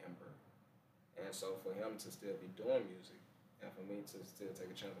remember, and so for him to still be doing music, and for me to still take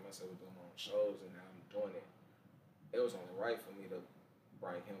a chance on myself with doing my own shows and how I'm doing it, it was only right for me to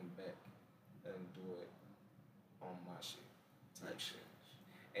bring him back and do it on my shit, type shit.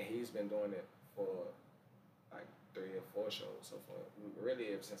 And he's been doing it for like 3 or 4 shows so far.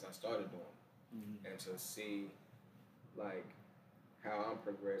 Really, ever since I started doing it. And to see like how I'm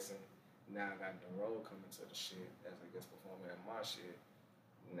progressing, now I got the role coming to the shit as I guess performing at my shit.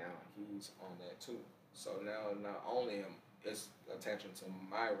 Now he's on that too. So now not only it's attaching to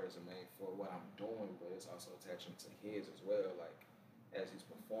my resume for what I'm doing, but it's also attaching to his as well. Like as he's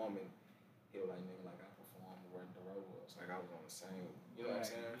performing, he'll like nigga like I performed where the road was. Like I was on the same, you know what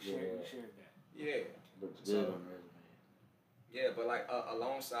I'm saying? You shared that. Yeah. Looks good on the resume. Yeah, but like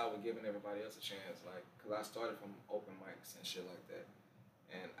alongside with giving everybody else a chance, like, cause I started from open mics and shit like that,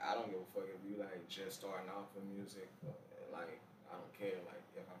 and I don't give a fuck if you like just starting off with music, like I don't care. Like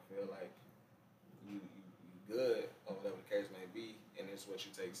if I feel like you good or whatever the case may be, and it's what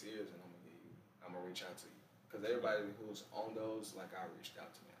you take serious, and I'm gonna reach out to you, cause everybody who's on those, like I reached out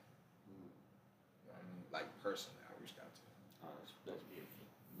to them. You know what I mean? Like personally, I reached out to them. Oh, that's beautiful.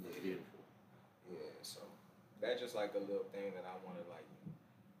 That's beautiful. Yeah, so that's just like a little thing that I want to like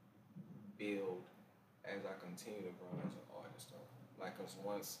build as I continue to grow as an artist. Though, like, cause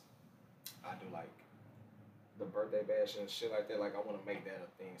once I do like the birthday bash and shit like that, like I want to make that a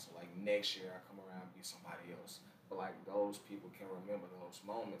thing. So like next year I come around and be somebody else, but like those people can remember those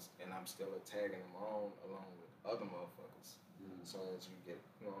moments, and I'm still tagging them on along with other motherfuckers. So as you get,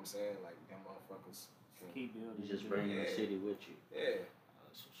 you know what I'm saying, like them motherfuckers can keep building. You just bring the city with you. Yeah. Oh,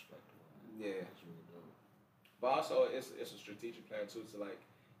 that's respectable. Man. Yeah. That's really dope. But also, it's a strategic plan too. To like,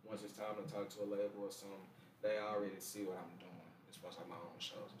 once it's time to talk to a label or something, they already see what I'm doing as far as like my own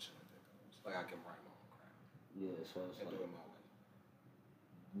shows and shit like that goes. Like I can write my own crowd. Yeah, so it's and like do it my way.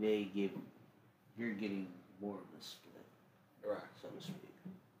 you're getting more of a split, Right. so to speak.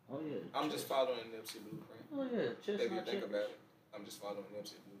 Oh yeah. I'm just following Nipsey blueprint. Oh yeah, If you think about it, I'm just following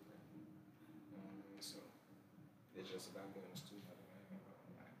Nipsey blueprint. You know what I mean? So it's just about being a student.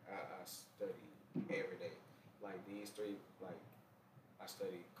 I study every day. Like these 3, like I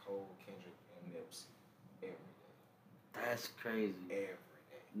study Cole, Kendrick, and Nipsey every day. That's crazy. Every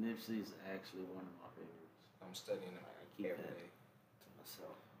day. Nipsey's actually one of my favorites. I'm studying him every day. To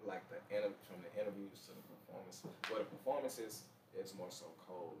myself. Like from the interviews to the performance. Well, the performances is more so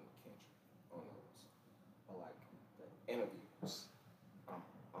Cole and Kendrick on those. But like the interviews, I'm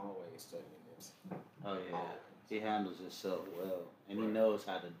always studying Nipsey. Oh yeah, always. He handles himself well, and he knows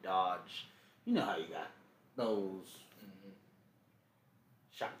how to dodge. You know how you got those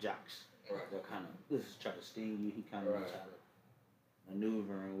shock jocks. Right. They'll kind of try to sting you. He kind of knows how to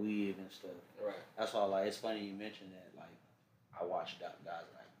maneuver and weave and stuff. Right. That's why, like, it's funny you mentioned that. Like, I watch guys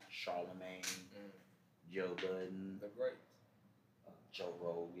like Charlemagne, Joe Budden, the great, Joe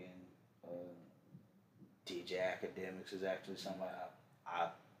Rogan, DJ Academics is actually somebody I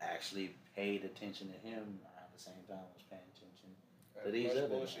actually paid attention to him around the same time I was paying attention to these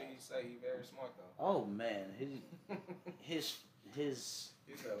other guys. He say he very smart though. Oh man, his business.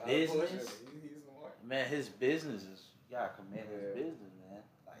 He's smart. Man, his business is you gotta commend his business, man.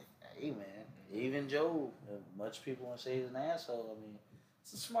 Like, hey man, even Joe, much people want to say he's an asshole. I mean,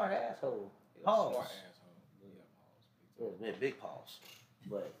 it's a smart asshole. Pause. Smart asshole. Yeah, pause. Yeah, big pause.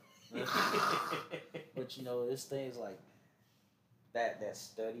 But but you know, it's things like that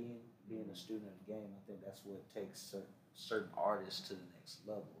studying, being a student of the game. I think that's what takes certain artists to the next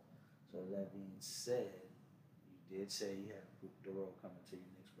level. So that being said, you did say you have Hoop Doro coming to your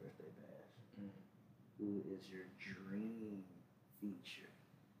next birthday bash. Who is your dream feature?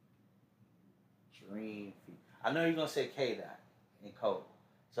 I know you're gonna say K-Dot and Cole,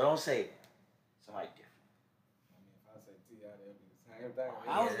 so don't say that. Somebody different. I mean, if I say T.I., that'd be the same thing.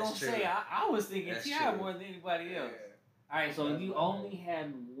 I was gonna say I was thinking T.I. more than anybody else. All right, so if you only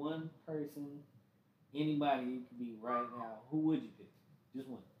had one person, anybody you could be right now, who would you pick? Just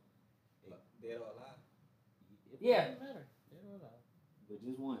one. Dead or alive? Yeah. Doesn't matter. Dead or alive. But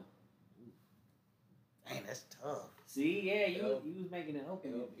just one. Dang, that's tough. See, yeah, you was making it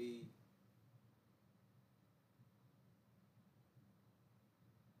open. It'll be.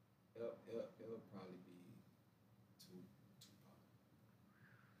 It'll probably be Tupac.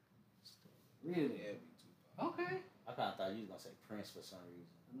 Really? Yeah, it'll be Tupac. Okay. I kind of thought you was gonna say Prince for some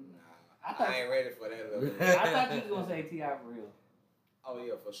reason. Nah, I ain't ready for that. I thought you was gonna say T.I. for real. Oh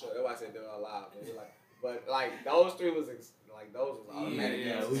yeah, for sure. That's why I said they're alive. But like those three was those was automatic.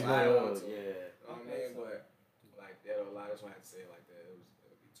 Yeah, we yeah. know what I Okay, mean, but like Dead or Alive, that's why I had to say it like that. It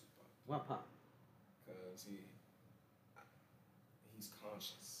would be Tupac. Why Pop? Cause he's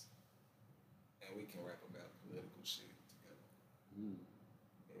conscious, and we can rap about political shit together. Yeah.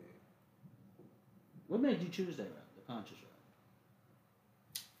 What made you choose that rap, the conscious rap?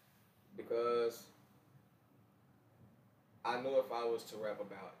 Because I knew if I was to rap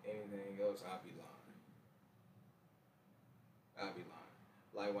about anything else, I'd be lying.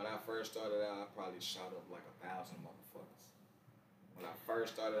 Like when I first started out, I probably shot up like 1,000 motherfuckers. When I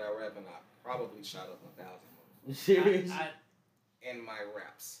first started out rapping, I probably shot up 1,000 motherfuckers. Serious? In my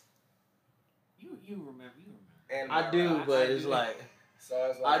raps. You remember. And I do, raps. but it's like, so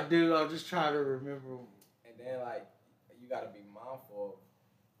it's like I do. I'm just trying to remember. And then like you gotta be mindful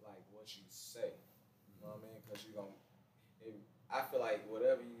of like what you say. You know what I mean? Because I feel like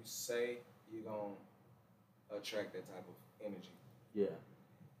whatever you say, you're gonna attract that type of energy. Yeah.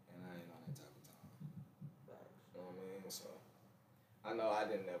 And I ain't on that type of time. You know what I mean? So I know I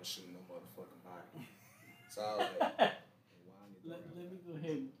didn't ever shoot no motherfucking body. So I was like, let me go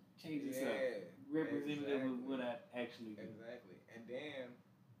ahead and change this up. Representative of what I actually do. Exactly. And then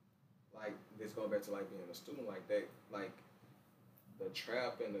like this goes back to like being a student like that, like the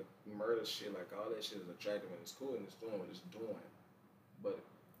trap and the murder shit, like all that shit is attractive and it's cool and it's doing what it's doing. But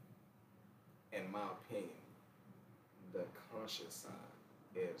in my opinion, the conscious side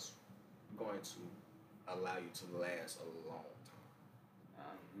is going to allow you to last a long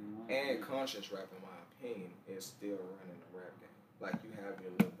time. And conscious rap, in my opinion, is still running the rap game. Like you have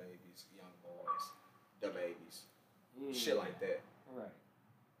your little babies, young boys, the babies, shit like that. Right.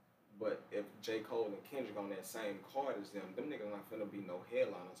 But if J. Cole and Kendrick on that same card as them niggas not finna be no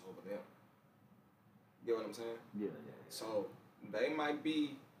headliners over them. Get what I'm saying? Yeah. So they might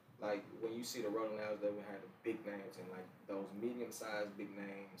be like when you see the Rolling Loud, they would have the big names and like those medium-sized big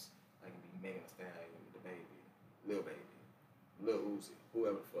names, like it'd be Megan Thee Stallion, the Baby, Lil Baby, Lil Uzi,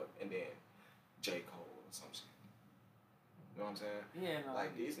 whoever the fuck, and then J. Cole or some shit. You know what I'm saying? Yeah. No,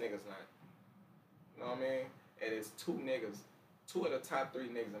 like these niggas not. You know what I mean? And it's two of the top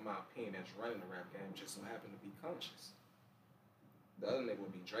 3 niggas in my opinion that's running the rap game just so happen to be conscious. The other nigga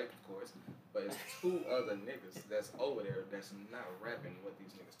would be Drake, of course, but it's 2 other niggas that's over there that's not rapping what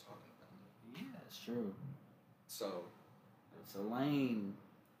these niggas talking about. Yeah, that's true. So it's a lane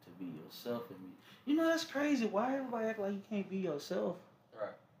to be yourself in me. You know that's crazy. Why everybody act like you can't be yourself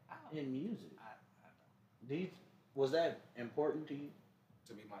Right. in music? I Did was that important to you?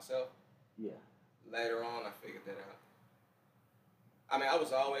 To be myself. Yeah. Later on, I figured that out. I mean, I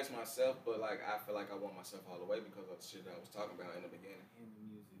was always myself, but like I feel like I want myself all the way because of the shit that I was talking about in the beginning. in the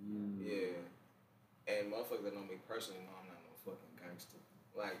music. Yeah. And motherfuckers that know me personally know I'm not no fucking gangster.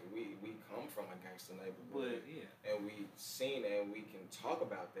 Like we come from a gangster neighborhood. But yeah. And we seen it and we can talk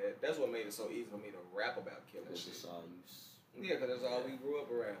about that. That's what made it so easy for me to rap about killing shit. It's all you. Yeah, because that's all we grew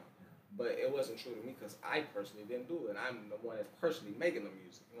up around. But it wasn't true to me because I personally didn't do it. I'm the one that's personally making the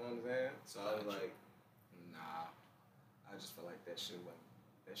music. You know what I'm saying? So I was like, nah. I just feel like that should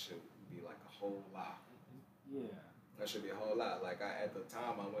be like a whole lot. Yeah. That should be a whole lot. Like at the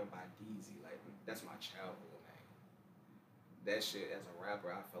time I went by DZ. Like that's my childhood name. That shit as a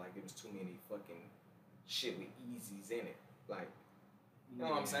rapper, I feel like it was too many fucking shit with Eazy's in it. Like, you know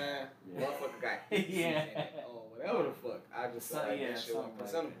what I'm saying? Yeah. Motherfucker got Easy in it or whatever the fuck. I just felt like that shit wasn't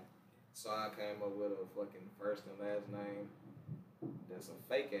presentable. So I came up with a fucking first and last name that's a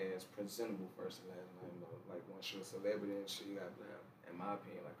fake ass presentable first and last name though. Like once you're a celebrity and shit, you gotta have, in my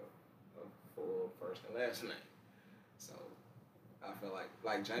opinion, like a full first and last name. So I feel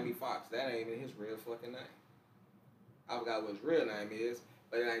like Jamie Foxx, that ain't even his real fucking name. I forgot what his real name is,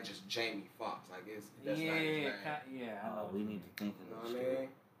 but it ain't just Jamie Foxx. Like that's not his name. I know. We need to think of You know that what I mean? shit.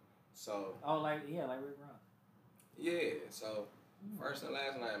 So like Rick Ross. yeah, so first and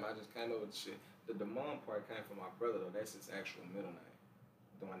last name, I just came up with the shit. The Damon part came from my brother though. That's his actual middle name,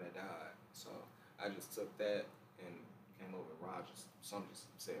 the one that died. So I just took that and came up with Rogers. Some just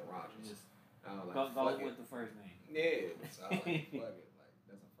said Rogers. Just I was like, go fuck with it. the first name. Yeah, so I was like, fuck it. Like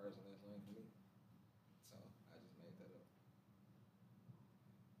that's a first and last name for me. So I just made that up.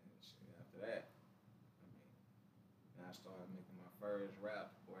 And shit, after that, I mean, and I started making my first rap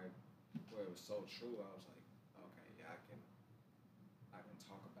where it was so true. I was like, okay, yeah, I can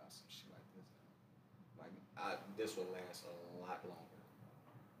talk about some shit like this now. Like this will last a lot longer.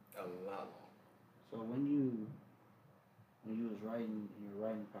 A lot longer. So when you was writing in your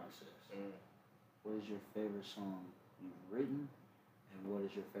writing process, what is your favorite song you've written, and what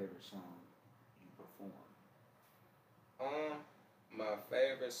is your favorite song you perform? My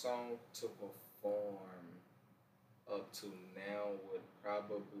favorite song to perform up to now would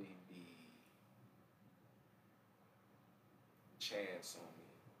probably be Chance on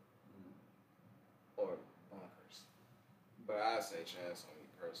Me or Bunkers. But I say Chance on Me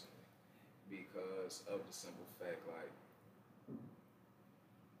personally because of the simple fact, like,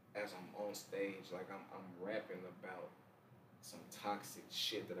 as I'm on stage, like I'm rapping about some toxic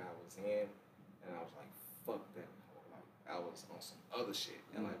shit that I was in, and I was like, fuck that. Like I was on some other shit,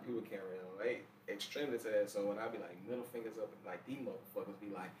 and like people can't relate extremely to that. So when I be like middle fingers up, and like these motherfuckers be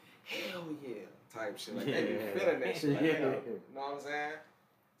like, hell yeah, type shit. Like they be feeling that shit. Like, you know what I'm saying?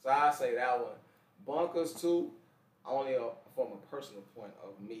 So I say that one. Bunkers too, only from a personal point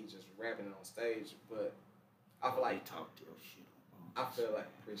of me just rapping on stage, but I feel like talk to your shit. I feel like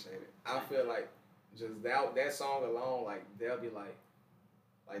appreciate it. I feel like just that song alone, like they'll be like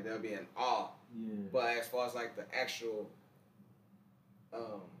they'll be in awe. Yeah. But as far as like the actual,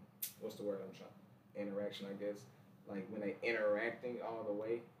 what's the word I'm trying? Interaction, I guess. Like when they interacting all the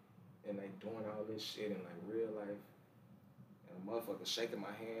way, and they doing all this shit in like real life, and a motherfucker shaking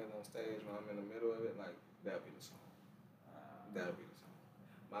my hand on stage when I'm in the middle of it, like that'll be the song. That'll be the song.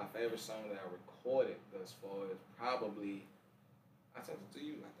 My favorite song that I recorded thus far is probably. I sent it to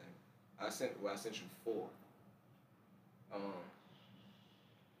you, I think. I sent you 4.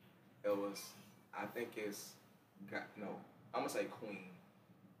 It was, I think it's, I'm gonna say Queen.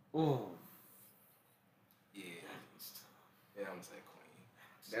 Oh. Yeah. Yeah, I'm gonna say Queen.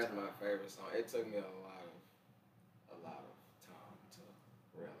 That's my favorite song. It took me a lot of time to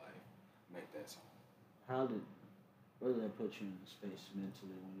real life make that song. Where did that put you in the space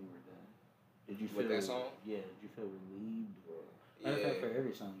mentally when you were done? Did you feel with that song? Yeah, did you feel relieved or? Yeah. For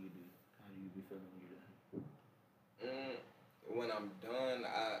every song you do, how do you be feeling when you're done? When I'm done,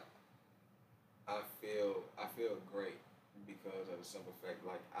 I feel great because of the simple fact,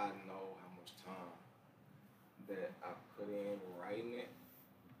 like I know how much time that I put in writing it,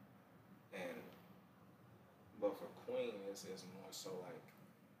 but for Queen, it's more so like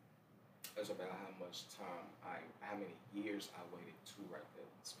it's about how much time how many years I waited to write that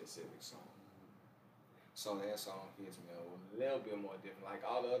specific song. So that song hits me a little bit more different. Like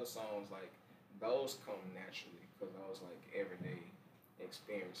all the other songs, like those come naturally because those like everyday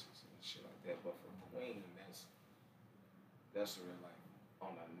experiences and shit like that. But for Queen, that's real like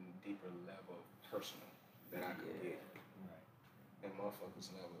on a deeper level, personal that I could get. Right. And motherfuckers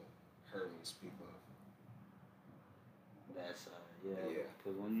never heard me speak of. That's yeah.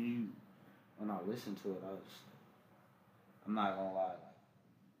 Because when I listen to it, I'm not gonna lie. Like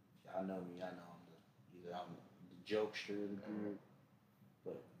y'all know me, I know I'm the jokester of the group,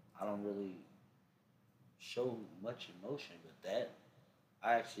 but I don't really show much emotion. But that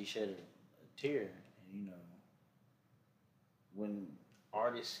I actually shed a tear, and when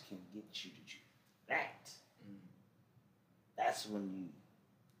artists can get you to do that, that's when you.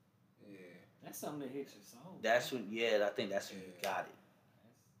 Yeah. That's something that hits your soul. That's when, I think that's when you got it.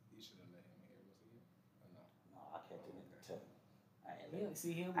 You should have let him hear. Was it you? Or no? No, I kept it in the tub.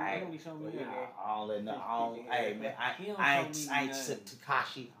 See him. I He only show me. I don't let no. Hey man, I ain't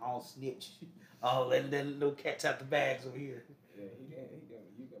Takashi. I don't snitch. I don't let no cats out the bags over here. Yeah,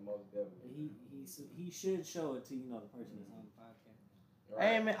 you can most definitely. He should show it to the person that's on the podcast. Right.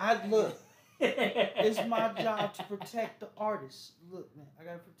 Hey man, I look. It's my job to protect the artists. Look, man, I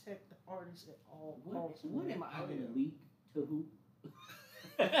gotta protect the artists at all costs. What am I gonna leak to who?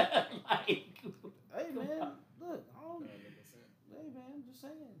 Like, hey man, look, hey man, I'm just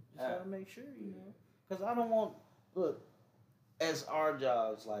saying. Just gotta make sure, because I don't want as our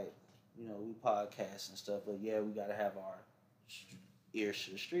jobs, like we podcast and stuff, but yeah, we gotta have our ears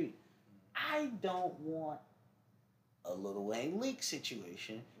to the street. I don't want a Lil Wayne leak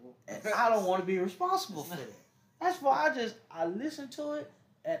situation, and I don't want to be responsible for that. That's why I listen to it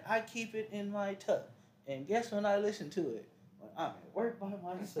and I keep it in my tub. And guess when I listen to it? When I'm at work by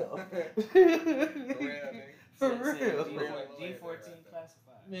myself. For real. G14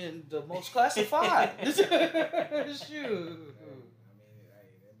 classified. Man, the most classified. Shoot. I mean,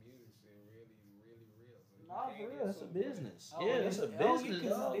 that music shit really real. So nah, for real, it's a business. Oh, it's a business.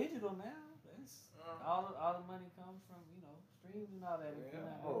 It's digital now. All the money comes from streams and all that.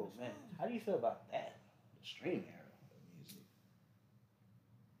 Yeah. Oh man, how do you feel about that? The stream era of music.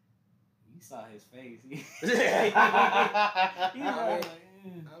 You saw his face. I mean, it's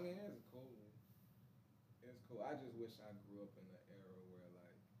cool. It's cool. I just wish I grew up in an era where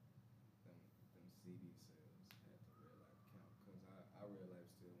like them CD sales had to real life count, because I real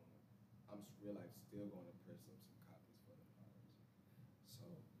life still going to press up some copies for them artists. So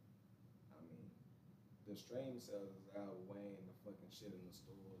I mean, the stream sales is outweighing the fucking shit in the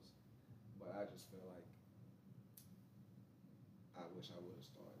stores, but I just feel like I wish I would have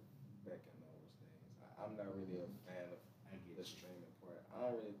started back in those days. I'm not really a fan of the streaming part. I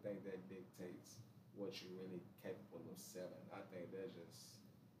don't really think that dictates what you're really capable of selling. I think that's just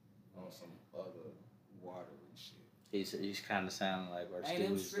on some other watery shit. He's kind of sounding like where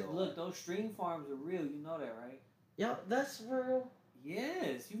look, those stream farms are real. You know that, right? Yeah, that's real.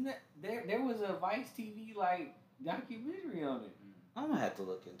 Yes, there was a Vice TV documentary on it. I'm gonna have to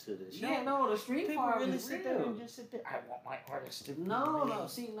look into this. Yeah, no, the stream people farm really is sit real. there and just sit there. I want my artist to be No. big.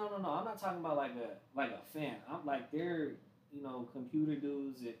 See, no. I'm not talking about like a fan. I'm like they're computer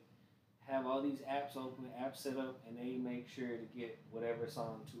dudes that have all these apps open, apps set up, and they make sure to get whatever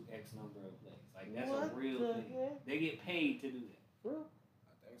song to X number of plays. Like that's a real thing. Heck? They get paid to do that. Real?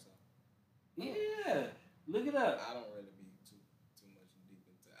 I think so. Yeah, look it up. I don't really be too much deep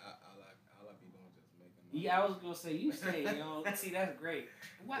into. All I be doing just making money. Yeah, I was gonna say you say see that's great.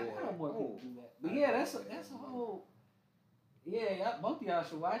 Why don't more people do that? But yeah, that's a whole. Yeah, both of y'all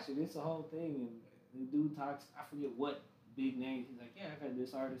should watch it. It's a whole thing, and the dude talks. I forget what big name. He's like, yeah, I've had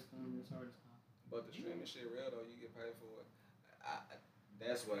this artist come, this artist come. But the streaming shit real though. You get paid for it.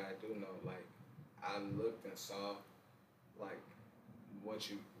 That's what I do know. Like I looked and saw, like what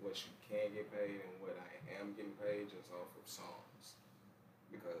you can get paid and what I am getting paid just off of songs,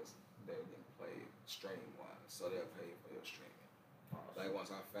 because they're getting played stream wise, so they'll pay for your streaming. Like once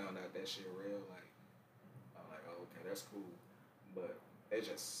I found out that shit real, like I'm like, oh, okay, that's cool. But there's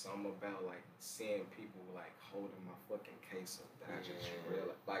just something about like seeing people like holding my fucking case up that I just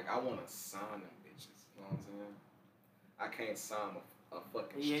realize. Like I want to sign them bitches. You know what I'm saying? I can't sign a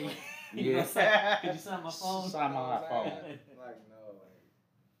fucking stream. Yeah. Could you sign my phone? Sign my phone. Like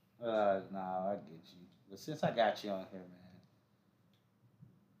no, I get you. But since I got you on here, man,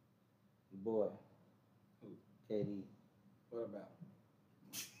 your boy, who? KD. What about?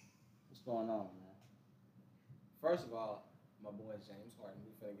 What's going on, man? First of all, my boy James Harden.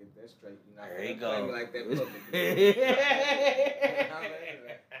 We finna get that straight. You know, there you go. Me like that publicly.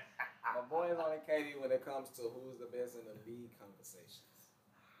 My boy is on KD when it comes to who's the best in the league conversations.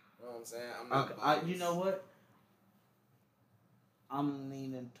 You know what I'm saying? I'm not biased. You know what? I'm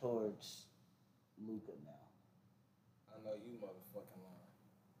leaning towards Luka now. I know you motherfucking lying.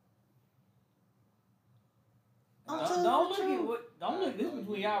 Don't look. This is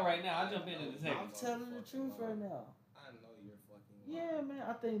between y'all right now. I'll jump into the second. I'm telling the truth right now. I know you're fucking lying. Yeah, man.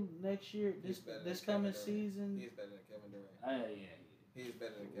 I think next year, this coming season, he's better than Kevin Durant. Yeah. He's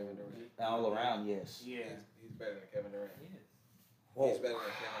better than Kevin Durant. all around, yes. Yeah. He's better than Kevin Durant. Yes. He's better than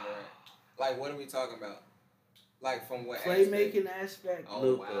Kevin Durant. Like, what are we talking about? Like, from what playmaking aspect? Oh,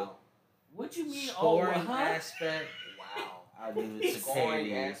 Luka. wow. What you mean? Scoring aspect? Wow. I'll give it to Scoring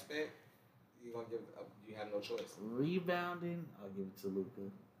KD. aspect? You gonna give? You have no choice. Rebounding? I'll give it to Luka.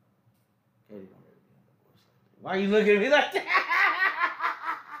 KD don't really be on the boards like that. Why are you looking at me like that?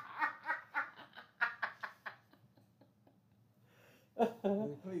 Please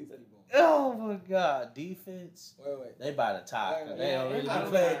keep going. Oh my God! Defense. Wait. They by the top. Wait, They don't really I don't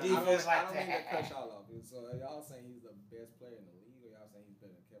play know. defense I like don't mean to cut that. y'all off. So are y'all saying he's the best player in the league, or y'all saying he's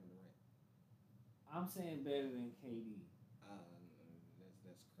better than Kevin Durant? I'm saying better than KD.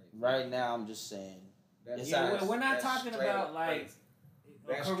 That's crazy. Right now, I'm just saying. That's, Yeah, we're not that's talking straight about up like crazy.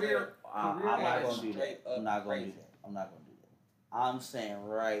 That's career. I'm Career not wise, gonna do that. straight up I'm not gonna do crazy. that. I'm not gonna do that. I'm saying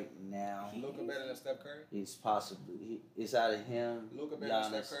right now, Luka better than Steph Curry? it's possibly it's out of him. Luka better than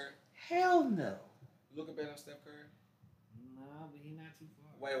Giannis. Steph Curry? Hell no. Luka better than Steph Curry? Nah, but he's not too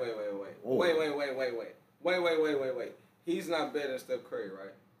far. Wait. He's not better than Steph Curry,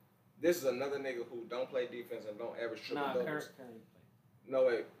 right? This is another nigga who don't play defense and don't average triple Nah, doubles. Curry play. No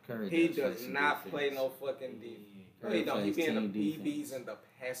way. Curry He play does some not defense. play no fucking defense. No, Curry he don't. He plays be in the team BBs defense. in the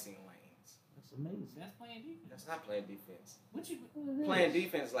passing lanes. That's amazing. That's playing defense. That's not playing defense. What you Playing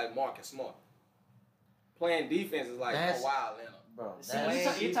defense is like Marcus Smart. Playing defense is like That's- Kawhi Leonard. Bro, See, that's, Playing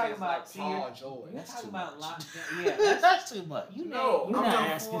you're defense talking about- like see, Paul you're- George. You're That's talking too about much. Yeah, that's too much. you No, you're I'm not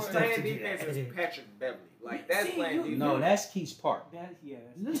talking asking for stuff playing to do defense that. is Patrick Beverly. Like that's See, playing you- defense. No, that's Keith's Park. That yeah.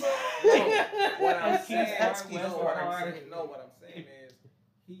 No, what I'm That's saying, Keith That's Park, Keith West Park. Park. what I'm saying is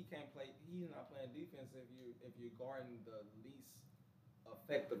he can't play. He's not playing defense if you're guarding the least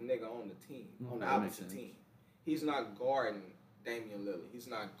effective nigga on the team, on the that makes opposite sense. team. He's not guarding Damian Lillard. He's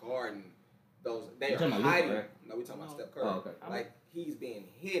not guarding those. They You are talking about hiding. Luka, right? No, we talking about No. Steph Curry. Oh, okay. Like he's being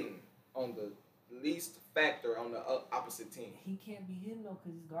hidden on the least factor on the opposite team. He can't be hitting though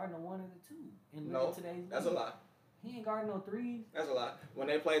because he's guarding a one and a two. And No, look at today's That's a league. lie. He ain't guarding no threes. That's a lie. When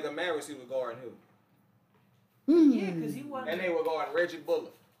they played the Mavericks, he was guarding who? Yeah, because he wasn't. And they were guarding Reggie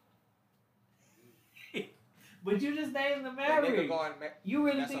Bullock. But you just named the That nigga Mavericks. guarding You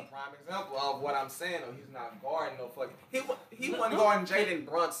really That's a think? prime example of what I'm saying. Though he's not guarding no fucking. He wasn't guarding Jalen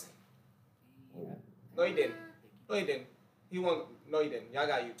Brunson. No, he didn't. No, he didn't. He wasn't. No, he didn't. Y'all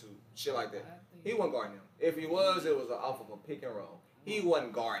got YouTube shit like that. He wasn't guarding him. If he was, it was off of a pick and roll. He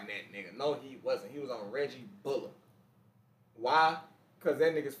wasn't guarding that nigga. No, he wasn't. He was on Reggie Bullock. Why? Cause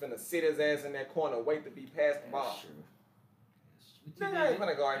that nigga's finna sit his ass in that corner, wait to be passed the ball. Nigga ain't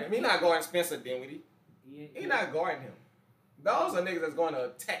finna guard him. He not guarding Spencer Dinwiddie. He not guarding him. Those are niggas that's going to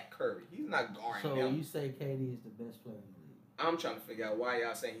attack Curry. He's not guarding So him. you say KD is the best player in the league? I'm trying to figure out why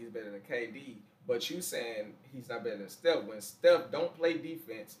y'all saying he's better than KD, but you saying he's not better than Steph when Steph don't play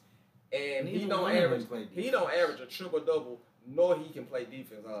defense and Neither he one don't of them average play he defense. don't average a triple double, nor he can play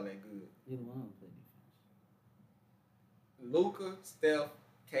defense all that good. Either one of them play defense. Luka, Steph,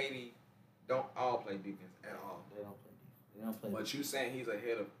 KD don't all play defense at all. They don't play defense. They don't play But you saying he's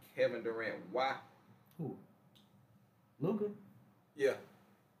ahead of Kevin Durant? Why? Who? Luka? Yeah,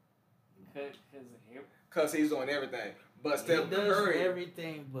 because he's doing everything. But Steph he does Curry.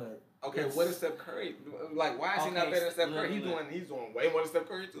 everything, but Okay, it's- what is Steph Curry? Like, why is he not Okay, better than Steph look, Curry? look. He's doing way more than Steph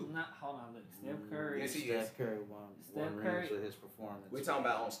Curry too. Not hold on, look. Steph Curry. Yes, he is. Steph Curry won Steph rings Curry- with his performance. We talking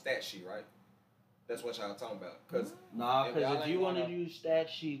about on stat sheet, right? That's what y'all talking about. Cause Nah, If because y'all if ain't you want to wanna- use stat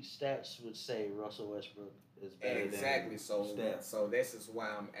sheets, stats would say Russell Westbrook is better exactly. than So Steph. this is why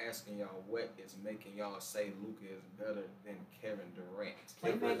I'm asking y'all what is making y'all say Luka is better than Kevin Durant.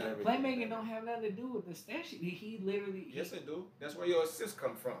 Playmaking don't have nothing to do with the stat sheet. He literally. Yes, it do. That's where your assists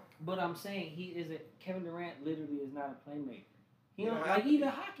come from. But I'm saying he isn't. Kevin Durant literally is not a playmaker. He You don't don't like have he to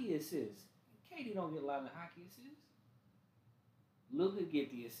the be. hockey assists. KD don't get a lot of hockey assists. Luka get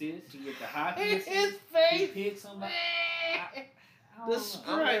the assists. He get the hockey His assists. He face. picks somebody. I The don't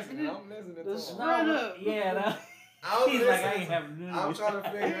spread. know. I'm listening to The him. spread No, up. yeah, no. I'm He's like, I listening ain't to- have none. I'm trying to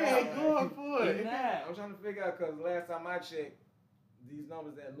figure He out. ain't going for He's it. not. I'm trying to figure out because last time I checked, these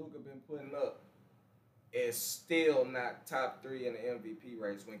numbers that Luka been putting up is still not top 3 in the MVP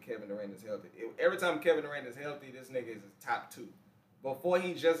race when Kevin Durant is healthy. Every time Kevin Durant is healthy, this nigga is top 2. Before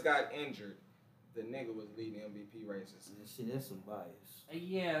he just got injured, the nigga was leading MVP races. Yeah, see, that's some bias.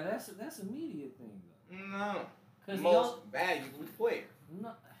 Yeah, that's a media thing though. No, Cause most valuable player,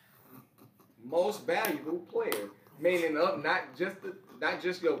 no, most valuable player, meaning of not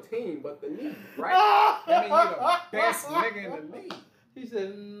just your team, but the league, right? I I mean, you're the best nigga in the league. He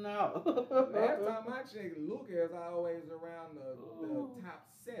said no. Last time I checked, Luka is always around the top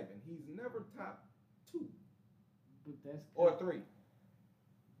 7. He's never top 2 But that's or 3.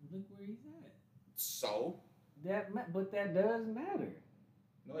 Look where he's at. So But that does matter.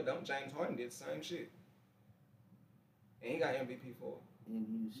 no, it don't. James Harden did the same shit, and he got MVP for it. In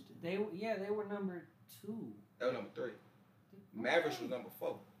Houston. They were number 2. That was number 3. Mavericks was number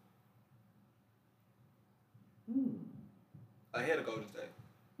 4, ahead of Golden State.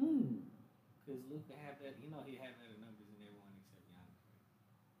 Because Luka had that, he had better numbers than everyone except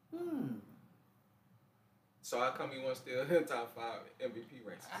Giannis. So how come he wasn't still in the top 5 MVP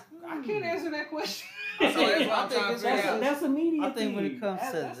races? I can't answer that question. So that's what I'm trying to figure out. That's immediate. I think when it comes to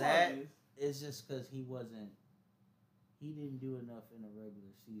that's all that, it is. it's just because he didn't do enough in the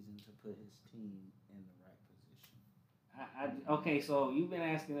regular season to put his team in the right position. Okay, so you've been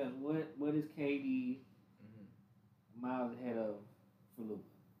asking us what is KD miles ahead of for Luka?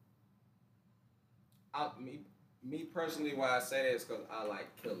 Me personally, why I say that is because I like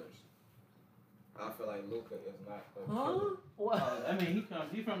killers. I feel like Luka is not a killer. What? I mean,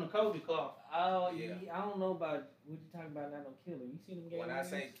 he from the Kobe Club. Oh, Yeah. I don't know about what you talking about. Not no killer. You seen them games? When I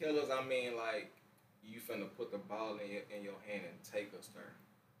say killers, I mean like you finna put the ball in your hand and take us there.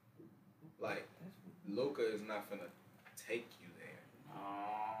 Like Luka is not finna take you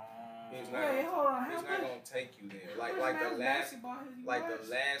there. He's not. Wait, hold on. He's not gonna take you there. Like the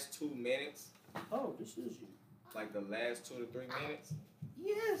last 2 minutes. Oh, this is you. Like the last 2 to 3 minutes.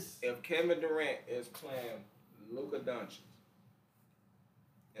 Yes. If Kevin Durant is playing Luka Doncic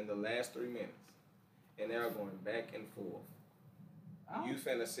in the last 3 minutes, and they're going back and forth, you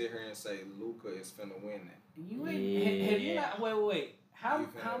finna sit here and say Luka is finna win that. You ain't. Have you not? Wait. How much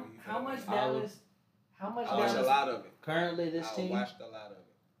win. Dallas? How much I watched a Dallas? lot of it. Currently, this I team. watched a lot of it.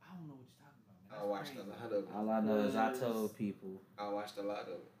 I don't know what you're talking about, man. I watched a lot of it. All I know is I told people. I watched a lot of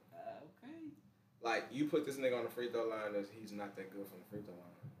it. Okay. Like, you put this nigga on the free throw line, he's not that good from the free throw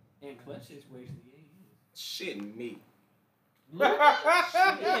line. In clutch situation, yeah, he is. Shitting me.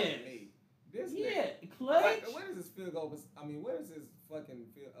 Shit. Me. This Yeah, nigga. clutch. Like, what is his field goal? What is his fucking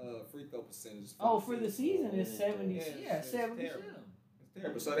free throw percentage? For the season, it's 70. Yeah, it's 77. terrible. It's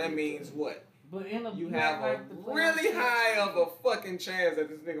terrible. So that means what? But in the You have a really high of a fucking chance that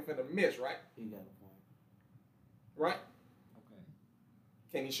this nigga finna miss, right? He got a point. Right? Okay.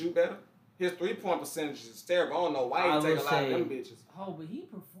 Can he shoot better? His 3-point percentage is terrible. I don't know why he take a lot of them bitches. Oh, but he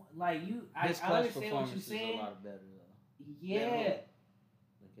perform like you. His I clutch understand what performance you're is saying. a lot better though. Yeah. Look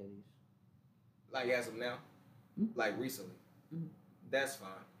at these. Like as of now, like recently. That's fine.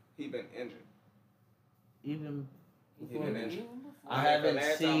 He been injured. Even He been injured. I haven't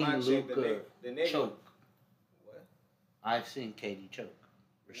last seen time I checked, Luka the nigga choke. What? I've seen KD choke.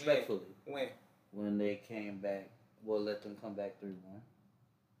 Respectfully. When they came back, we'll let them come back 3-1.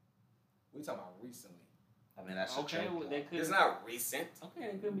 we talking about recently. I mean, that's Okay, a choke. well, they could. It's not recent. Okay,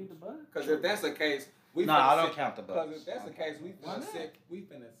 it could be the Bucks. Because if that's the case, I don't count the Bucks. Because if that's the case, we finna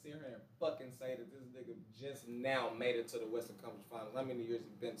sit here and fucking say that this nigga just now made it to the Western Conference Finals. How many years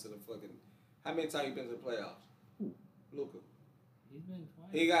he been to the fucking? How many times he been to the playoffs? Luka. He's been twice.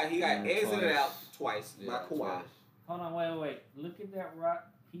 He got exited twice. out twice by Kawhi. Twice. Hold on, wait. Look at that rock.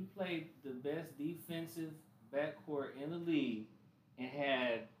 He played the best defensive backcourt in the league and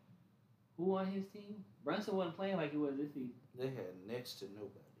had who on his team? Brunson wasn't playing like he was this season. They had next to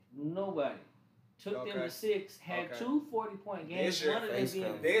nobody. Nobody. Took them to 6, had 2 40-point games. This year, one of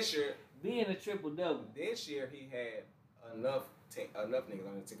them being a triple-double. This year he had enough niggas on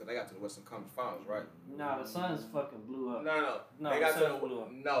the team because they got to the Western Conference Finals, right? Nah, the Suns fucking blew up. No. No, They got the Suns blew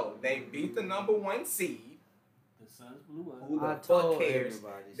up. No, they beat the number 1 seed. The Suns blew up. Who the I fuck told cares?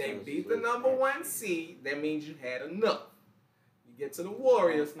 everybody They Suns beat was the number that 1 shit. seed. That means you had enough. You get to the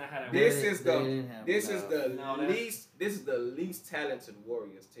Warriors. That's not how that This works. is They the didn't have this enough. is the No, that's- least this is the least talented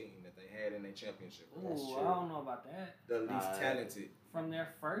Warriors team that they had in their championship. That's Ooh, true. I don't know about that. The least talented. From their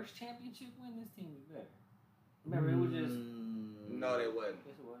first championship win, this team is better. Remember, it was just... No, they wasn't.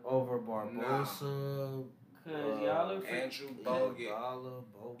 Yes, it was. Over Barbosa. Because y'all are... Andrew Bogut,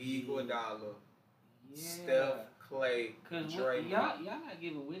 Bogut. Iguodala, Yeah. Steph, Clay, Because Draymond. y'all not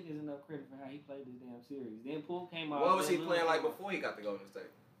giving Wiggins enough credit for how he played this damn series. Then Poole came out. What was he playing like before he got to Golden State?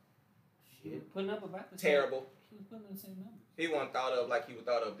 He was putting up about the Terrible. Same, he was putting up the same numbers. He wasn't thought of like he was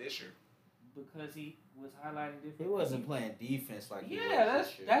thought of this year. Because he was highlighting different... He wasn't playing defense like he was Yeah,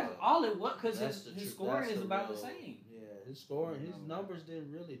 this year, that's though. all it was. Because That's his the scoring that's is the about the real- same. Yeah, his scoring, his numbers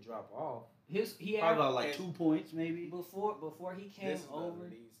didn't really drop off. He Probably had about like 2 points, maybe. before he came This is over,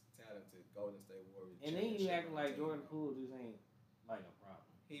 the least talented Golden State Warriors. and then you championship acting like team. Jordan Poole just ain't like a problem.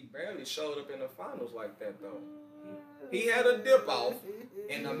 He barely showed up in the finals like that though. He had a dip off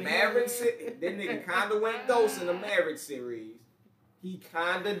in the Mavericks. That nigga kind of went ghost in the Mavericks series. He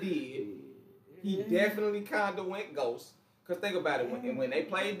kind of did. He definitely kind of went ghost. Cause think about it, when they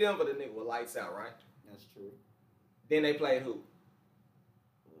played Denver, the nigga was lights out, right? That's true. Then they played who?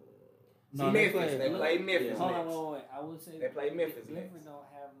 Memphis. They played Memphis. Hold on, wait. I would say they played Memphis. Denver don't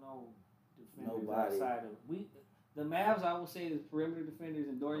have no defenders outside of the Mavs. I would say is perimeter defenders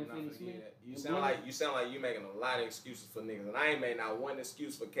and Dorian Finney-Smith. You sound like you making a lot of excuses for niggas, and I ain't made not one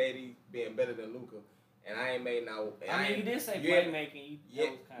excuse for KD being better than Luka, and I ain't made not. I mean, you did say playmaking.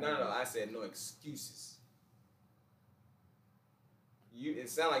 No. I said no excuses. It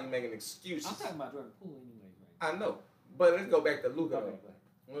sounds like you're making excuses. I'm talking about Jordan Poole anyways, right? I know, but let's go back to Luka. Okay,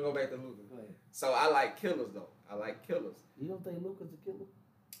 I'm gonna go back to Luka. Go ahead. So I like killers though. I like killers. You don't think Luka's a killer?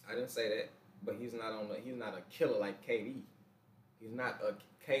 I didn't say that, but he's not a killer like KD. He's not a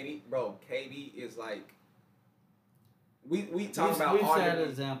KD, bro. KD is like we talking about. We've had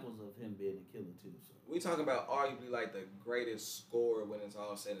examples of him being a killer too. So we talking about arguably like the greatest scorer when it's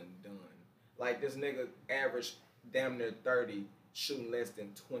all said and done. Like this nigga averaged damn near 30, shooting less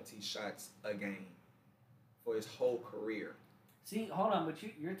than 20 shots a game for his whole career. See, hold on, but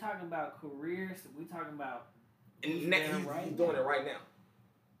you're talking about careers. We talking about and he's doing it right now.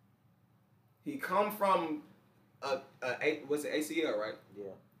 He come from was it ACL, right?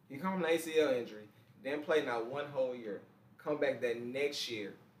 Yeah. He come from an ACL injury, then played now one whole year. Come back that next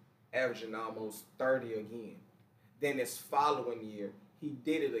year, averaging almost 30 again. Then this following year, he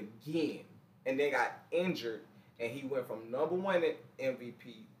did it again, and then got injured, and he went from number one at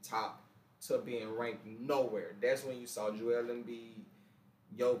MVP top to being ranked nowhere. That's when you saw Joel Embiid,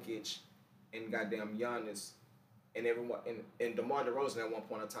 Jokic, and goddamn Giannis, and everyone, and DeMar DeRozan at one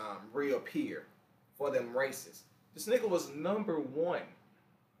point in time reappear for them races. This nigga was number one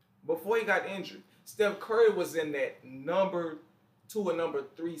before he got injured. Steph Curry was in that number 2 or number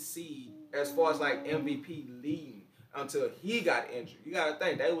 3 seed as far as like MVP leading until he got injured. You gotta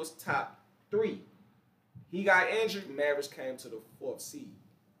think they was top 3. He got injured. Mavericks came to the 4th seed.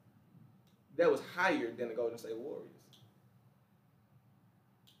 That was higher than the Golden State Warriors.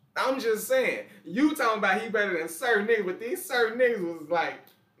 I'm just saying, you talking about he better than certain niggas, but these certain niggas was like,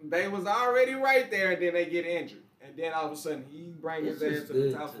 they was already right there, and then they get injured. And then all of a sudden, he bring his ass to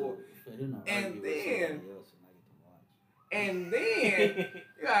the top 4. And then,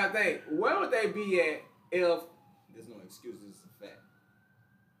 you gotta think, where would they be at if, there's no excuse, this is a fact.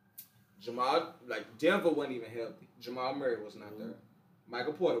 Denver wasn't even healthy. Jamal Murray was not there.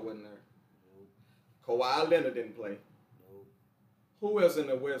 Michael Porter wasn't there. Kawhi Leonard didn't play. Who else in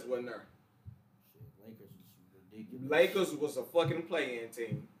the West wasn't there? Lakers was ridiculous. Lakers was a fucking play-in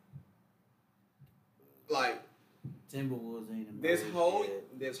team. Like Timberwolves ain't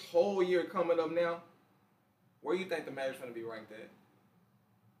this whole year coming up now. Where you think the Mavericks gonna be ranked at?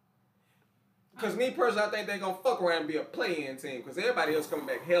 Because me personally, I think they're gonna fuck around and be a play-in team because everybody else coming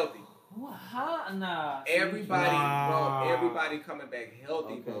back healthy. Nah. Everybody coming back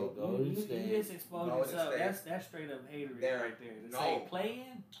healthy, okay, bro. You just exposed yourself. That's straight up hatery right there. To say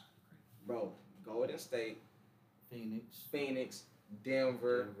play-in? Bro, Golden State, Phoenix,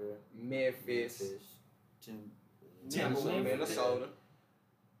 Denver, Memphis, Minnesota,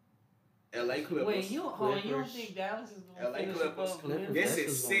 LA Clippers. Wait, you don't think Dallas is going to finish above Memphis?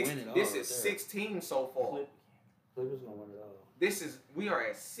 This is 16 so far. Clippers gonna win it all. We are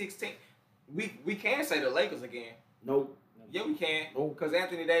at 16. We can say the Lakers again. Nope. Yeah, we can. Nope. Because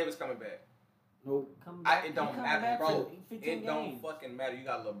Anthony Davis coming back. Nope. It don't matter, bro. It don't fucking matter. You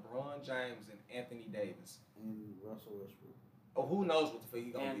got LeBron James and Anthony Davis. And Russell Westbrook. Oh, who knows what the fuck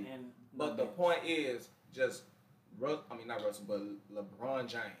he gonna be. But the point is just, not Russell, but LeBron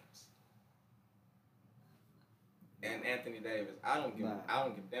James and Anthony Davis. I don't give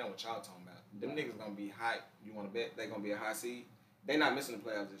damn what y'all talking about. Them niggas gonna be high. You want to bet they gonna be a high seed? They not missing the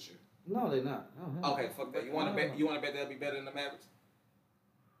playoffs this year. No, they're not. No, okay, fuck that. You want to bet? You want to bet they'll be better than the Mavericks?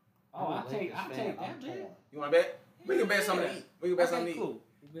 Oh, I take that bet. You want to bet? We can bet something to eat. We can bet something to eat. Cool.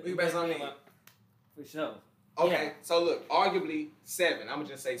 We can bet something to eat. For sure. Okay, so look, arguably 7. I'm gonna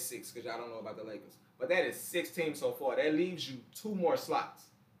just say 6 because y'all don't know about the Lakers. But that is 6 teams so far. That leaves you 2 more slots.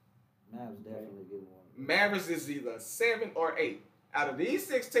 Mavs definitely get one. Mavericks is either 7 or 8. Out of these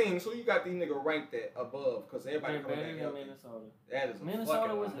 6 teams, who you got these niggas ranked at above? Because everybody coming back healthy. Minnesota. That is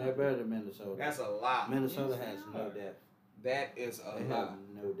They're better than Minnesota. That's a lot. Minnesota has no depth. That is a lot. They have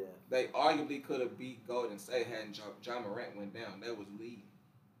no depth. They arguably could have beat Golden State had John Morant went down. That was leading.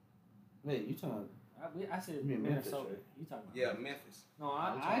 Wait, you talking? I said Minnesota. Memphis, right? You talking about? Yeah, Memphis. No,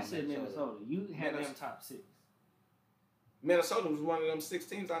 I said Minnesota. You had them top 6. Minnesota was one of them 6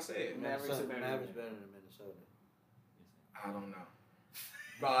 teams I said. Mavericks better than Minnesota. I don't know.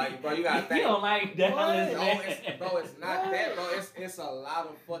 Bro, you gotta think. You don't like Dallas, bro, it's not that, bro. It's a lot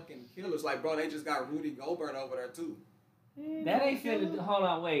of fucking killers. Like, bro, they just got Rudy Gobert over there too. That ain't finna. Hold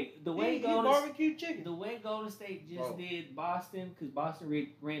on, wait. The way barbecue chicken. The way Golden State just did Boston, because Boston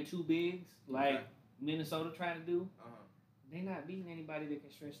ran 2 bigs, like Minnesota trying to do. They not beating anybody that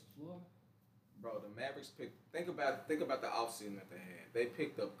can stretch the floor. Bro, the Mavericks picked. Think about the offseason that they had. They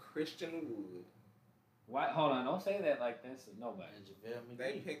picked up Christian Wood. Why? Hold on, don't say that like that's nobody.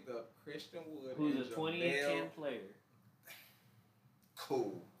 They picked up Christian Wood, who's a 20-10 player.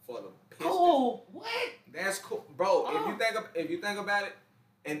 Cool for the Pistons. Cool. What? That's cool, bro. If you think about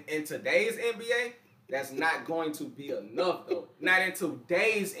it, in today's NBA, that's not going to be enough though. Not in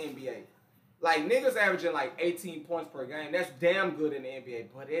today's NBA. Like, niggas averaging like 18 points per game. That's damn good in the NBA,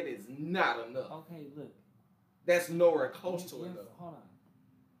 but it is not enough. Okay, look. That's nowhere close to enough. Hold on.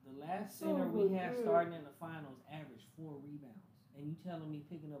 The last center we had starting in the finals averaged 4 rebounds. And you telling me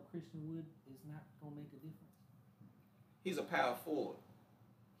picking up Christian Wood is not going to make a difference? He's a power forward.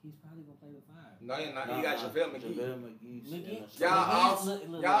 He's probably going to play the 5. No, you're not. You got JaVale McGee.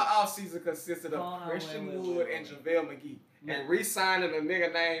 Y'all off season consisted of Christian Wood and JaVale McGee. And re-signing a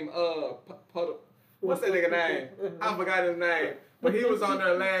nigga named what's that nigga name? I forgot his name. But he was on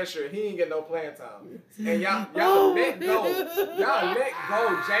there last year. He ain't get no playing time. And y'all let go. Y'all let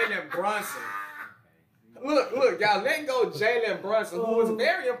go Jalen Brunson. Look, y'all let go Jalen Brunson, who was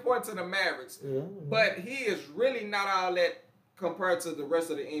very important to the Mavericks. But he is really not all that compared to the rest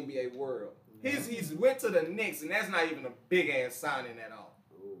of the NBA world. He's went to the Knicks, and that's not even a big ass signing at all.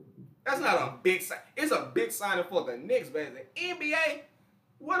 That's not a big sign. It's a big signing for the Knicks, but the NBA,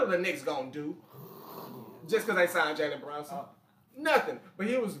 what are the Knicks gonna do? Just because they signed Jalen Brunson? Nothing. But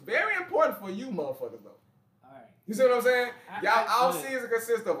he was very important for you motherfuckers, though. Alright. You see what I'm saying? Y'all all season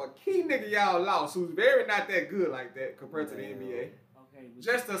consists of a key nigga y'all lost who's very not that good like that compared to the NBA. Okay.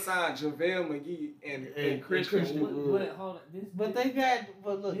 Just to sign JaVale McGee and Christian Wood. Hold on. But they got,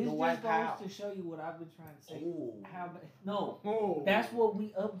 look, this the White House. to show you what I've been trying to say. Ooh. That's what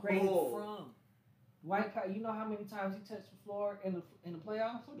we upgraded from. Dwight Powell, you know how many times he touched the floor in the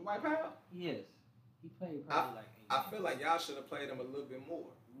playoffs? Dwight Powell? Yes. He played probably like 8 I feel like y'all should have played him a little bit more.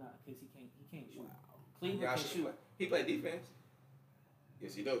 Nah, because he can't shoot. Cleveland can shoot. He played defense.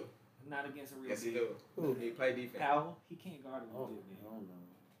 Yes, he do. Not against a real Yes, he do. He played defense. Powell, he can't guard a real big man.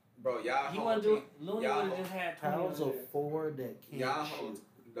 Bro, y'all he wouldn't do it. Looney would have just had 20. Powell's a forward that can't shoot.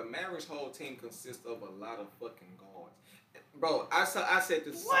 The Mavericks' whole team consists of a lot of fucking guards. Bro, I said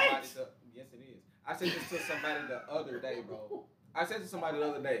this to somebody. Yes, it is. I said this to somebody the other day, bro. I said to somebody the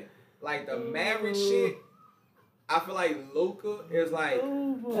other day, like the Mavericks shit. I feel like Luka is like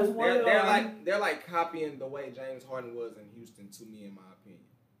they're like copying the way James Harden was in Houston to me, in my opinion.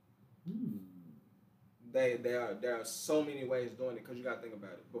 There are so many ways doing it because you gotta think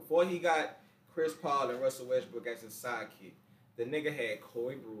about it. Before he got Chris Paul and Russell Westbrook as his sidekick, the nigga had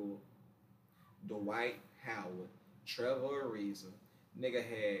Corey Brewer, Dwight Howard, Trevor Ariza. Nigga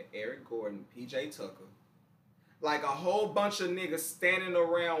had Eric Gordon, PJ Tucker. Like a whole bunch of niggas standing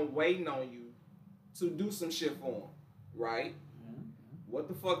around waiting on you to do some shit for them, right? Mm-hmm. What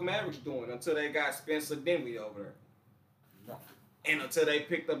the fuck Mavericks doing until they got Spencer Dinwiddie over there? Nothing. And until they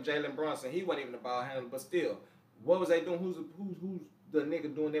picked up Jalen Brunson, he wasn't even a ball handler, but still, what was they doing? Who's the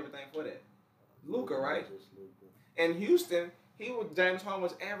nigga doing everything for that? Luka, right? In Houston, James Harden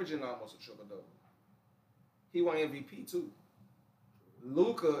was averaging almost a triple double. He won MVP too.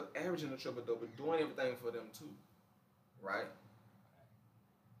 Luka averaging a triple double, doing everything for them too, right?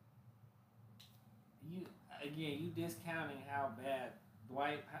 You discounting how bad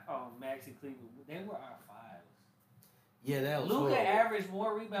Maxey Cleveland, they were our 5s. Yeah, that was Luka averaged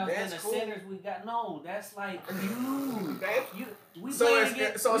more rebounds than the centers we got. No, that's like huge. So it's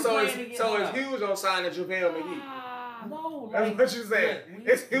huge on signing JaVale McGee. No, that's what you said.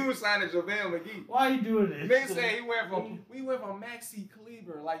 It's huge signing JaVale McGee. Why are you doing this? They say we went from Maxey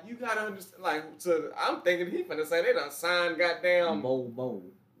Kleber. Like, you gotta understand. Like, I'm thinking he finna say they done signed goddamn Bo.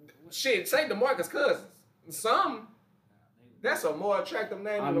 Shit, say DeMarcus Cousins. That's a more attractive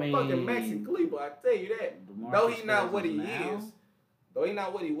name than the fucking Maxey Kleber. I tell you that. Though he not what he is. Though he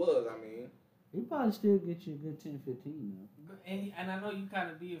not what he was. I mean, he probably still get you a good 10-15 now. And I know you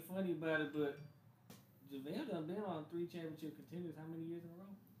kind of being funny about it, but JaVale done been on 3 championship contenders how many years in a row?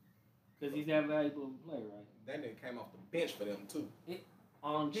 Because he's that valuable player, right? That nigga came off the bench for them too.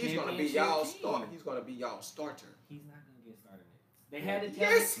 He's gonna be y'all starter. He's gonna be y'all starter. He's not gonna get started. They had to tell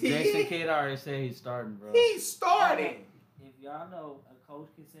Jason Kidd already said he's starting, bro. He's starting. If y'all know, a coach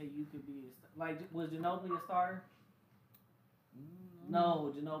can say you could be was Ginobili a starter?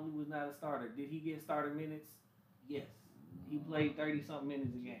 No, Ginobili was not a starter. Did he get starter minutes? Yes. He played 30-something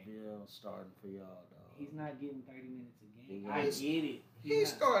minutes a game. Bill starting for y'all, dog. He's not getting 30 minutes a game. I get it. He's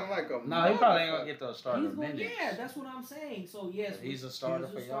starting like a... No, he probably ain't going to get those starter minutes. Yeah, that's what I'm saying. So, yes. But he's a starter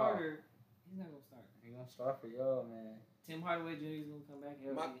for y'all. He's not going to start. He's going to start for y'all, man. Tim Hardaway Jr. is going to come back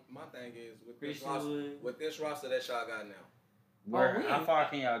healthy. My thing is, with this roster that y'all got now, how far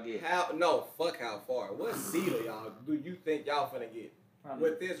can y'all get? Fuck how far. What seed y'all do you think y'all finna get?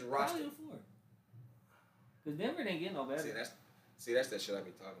 Probably, with this roster? Probably 4. Because Denver didn't get no better. That's that shit I be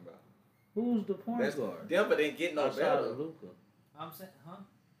talking about. Who's the point guard? Denver didn't get no better. Luka. I'm saying, huh?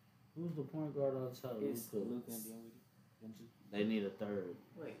 Who's the point guard outside of Luka? Luka and Dinwiddie. They need a third.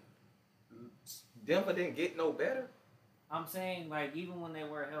 Wait. Denver didn't get no better? I'm saying, like, even when they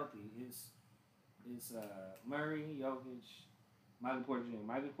were healthy, it's Murray, Jokic, Michael Porter Jr.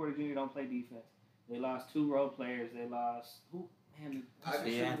 Michael Porter Jr. don't play defense. They lost 2 role players. They lost who? Man,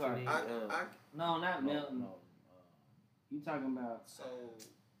 no, not Milton. No. You talking about?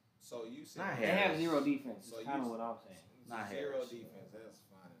 So you said they have 0 defense. That's kind of what I'm saying. Not 0 defense. That's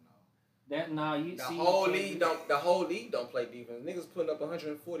fine That and all. no, you the see. The whole league don't play defense. Niggas putting up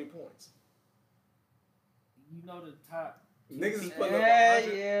 140 points. You know the top. Niggas is putting up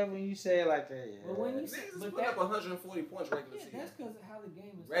 100. Yeah, when you say it like that, yeah. But when you niggas is putting up 140 points regular season. That's because of how the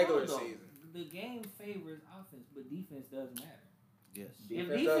game is regular called, season. The game favors offense, but defense doesn't matter. Yes. If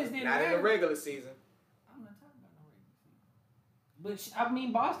defense didn't matter, in the regular season. I'm not talking about no regular season. But I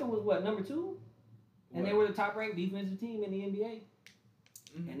mean, Boston was what, number 2, and they were the top-ranked defensive team in the NBA,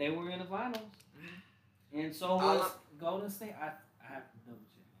 and they were in the finals. And so was Golden State. I have to double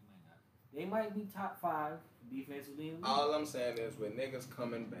check. They might be top 5 defensively in the league. All I'm saying is with niggas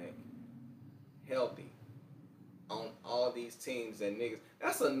coming back healthy on all these teams that niggas.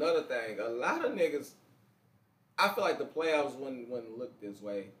 That's another thing. A lot of niggas. I feel like the playoffs wouldn't look this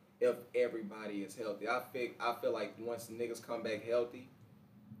way if everybody is healthy. I feel like once niggas come back healthy,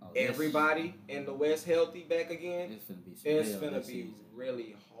 everybody in the West healthy back again, it's gonna be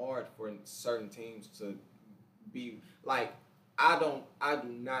really hard for certain teams to be like. I do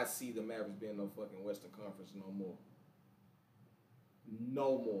not see the Mavericks being no fucking Western Conference no more.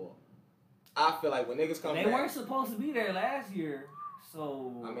 No more. I feel like when niggas come back, they weren't supposed to be there last year.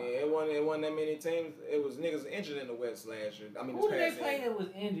 So I mean, it wasn't that many teams. It was niggas injured in the West last year. I mean, who did they play that was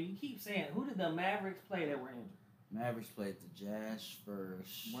injured? You keep saying who did the Mavericks play that were injured? Mavericks played the Jazz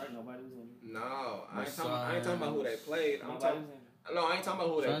first. Nobody was injured. No, I ain't talking about who they played. I ain't talking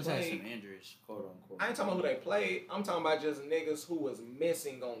about who they played. Had some injuries, quote unquote. I ain't talking about who they played. I'm talking about just niggas who was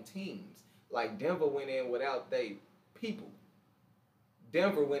missing on teams. Like Denver went in without they people.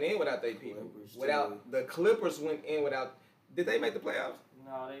 Denver went in without they people. The Clippers went in without. Did they make the playoffs?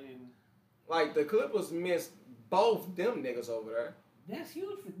 No, they didn't. Like the Clippers missed both them niggas over there. That's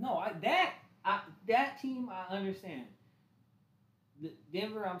huge. That team I understand.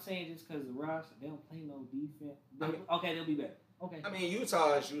 Denver, I'm saying just because the roster, they don't play no defense. Okay, they'll be better. Okay. I mean,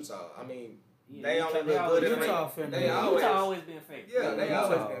 Utah is Utah. I mean, yeah, they only look good in the Utah always been fake. Yeah, they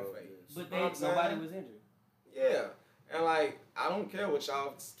always been fake. But nobody was injured. Yeah. And, like, I don't care what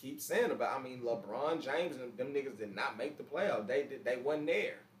y'all keep saying about. I mean, LeBron James and them niggas did not make the playoffs. They wasn't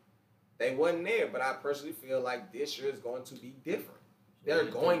there. They wasn't there. But I personally feel like this year is going to be different. They're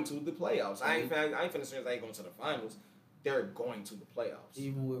going to the playoffs. I ain't finna say they ain't going to the finals. They're going to the playoffs.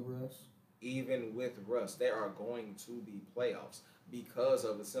 Even with Russ? Even with Russ. They are going to the playoffs because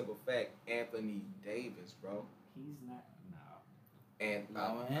of the simple fact Anthony Davis, bro. He's not. No. And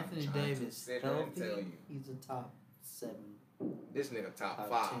Anthony Davis healthy, he's a top 7. This nigga top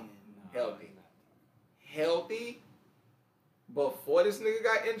 5. 10. No, healthy? Before this nigga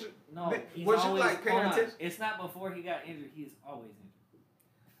got injured? No, he's was always, you like paying attention? It's not before he got injured. He's always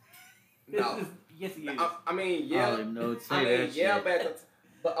injured. No. Yes, he is. I mean, yeah.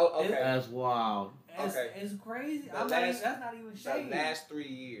 But okay. That's wild. It's crazy. That's not even shady. The last 3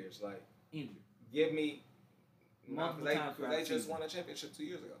 years, like injured. Give me multiple times. They just won a championship 2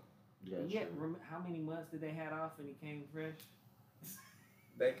 years ago. Yeah. How many months did they had off and he came fresh?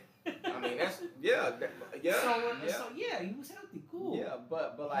 I mean, that's So he was healthy, cool. Yeah,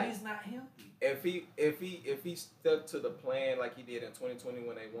 but like he's not healthy. If he stuck to the plan like he did in 2020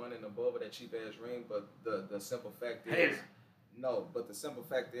 when they won in the bubble, that cheap ass ring, but the simple fact is the simple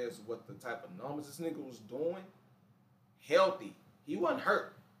fact is what the type of numbers this nigga was doing, healthy. He wasn't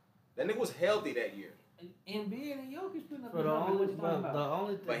hurt. That nigga was healthy that year. Embiid and Jokic putting up the only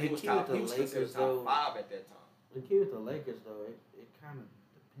thing, but he was top 5 at that time. The key with the Lakers though, it kind of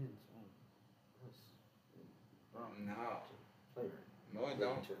depends on us. No, it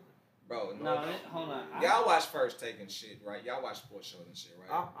don't. Bro, No, hold on. Y'all watch First Take and shit, right? Y'all watch sports shows and shit, right?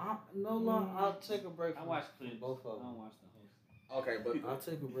 No long. I'll take a break. I watch clips. Both of them. I don't watch the whole. Okay, but I'll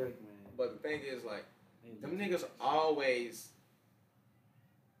take a break, man. But the thing is, like, them niggas always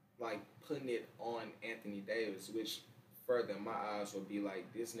like putting it on Anthony Davis, which further in my eyes would be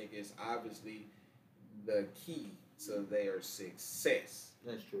like, this nigga is obviously the key to their success.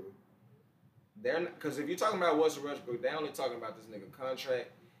 That's true. They're not, because if you're talking about Russell Westbrook, they're only talking about this nigga contract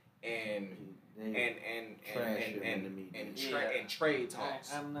and trade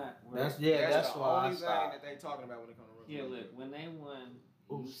talks. I'm not. That's the why only thing that they talking about when it comes to Russell. Yeah, look, when they won,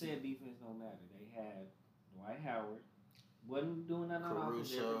 you said defense don't matter. They had Dwight Howard, wasn't doing nothing on offense,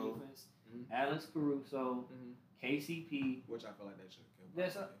 defense. Alex Caruso, KCP, which I feel like they should have kept.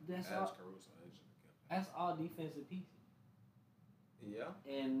 That's Alex all. Caruso, they should have kept. That's all defensive pieces. Yeah.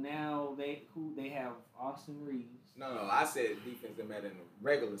 And now they have Austin Reeves. No, I said defense that matter in the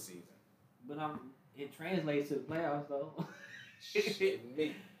regular season. But it translates to the playoffs though. Shit,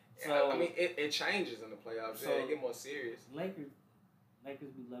 me. So I mean, it changes in the playoffs. So they get more serious. Lakers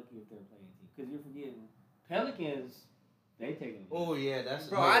be lucky if they're a playing team because you're forgetting Pelicans. They taking. Oh yeah, that's.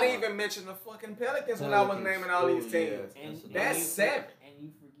 Bro, I didn't even mention the fucking Pelicans when I was naming all these teams. Yeah. That's 7. And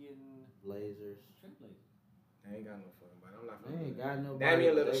you forgetting Blazers. They ain't got no fucking body. I'm not. They ain't got no.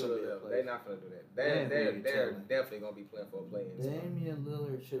 Damian Lillard should have left. They not gonna do that. They're definitely gonna be playing for a play-in. Damian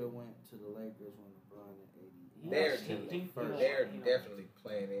Lillard should have went to the Lakers when LeBron and AD. They're definitely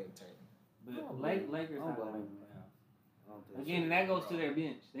playing in team. But Lakers not gonna make the playoffs. Again, and that goes to their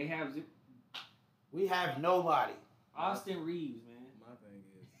bench. They have. We have nobody. Austin Reeves, man. My thing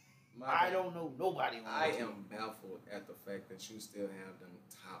is, I don't know nobody. I am baffled at the fact that you still have them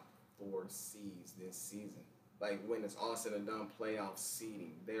top 4 seeds this season. Like when it's all said and done, playoff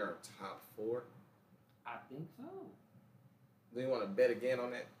seeding, they are top 4. I think so. Do you want to bet again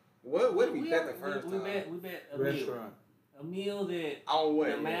on that? What did we bet the first time? We bet a meal that on what?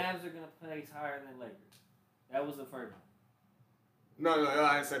 The Mavs are gonna place higher than Lakers. That was the first one. No,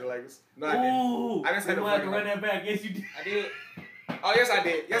 I didn't say the Lakers. No, I didn't. I didn't say the Lakers. Run that back. Yes, you did. I did. Oh, yes, I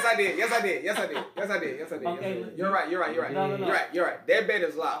did. Yes, I did. Okay, You're right. You're right. That bet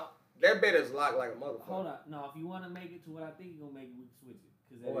is locked. That bet is locked like a motherfucker. Hold on. No, if you want to make it to what I think you're going to make it, we can switch it.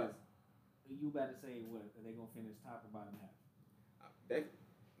 Because you about to say what? Are they going to finish top or bottom half?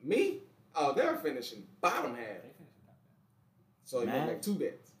 Me? Oh, they're finishing bottom half. They finishing top half. So you're going to make 2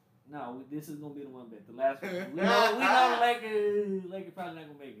 bets. No, this is going to be the one bet. The last one. We know the Lakers probably not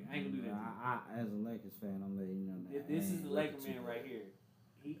going to make it. I ain't going to do that. As a Lakers fan, I'm letting you know that. This is the Lakers man right here.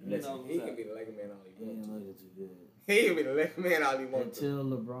 He knows what's he up. can be the Lakers man all he wants. He ain't looking too good. He can be the Lakers man all he wants. Until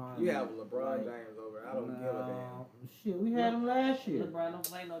LeBron. You have LeBron James over. I don't give a damn. Shit, we had him last year. LeBron don't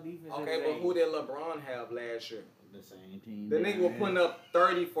play no defense. Okay, but who did LeBron have last year? The same team. The nigga was putting up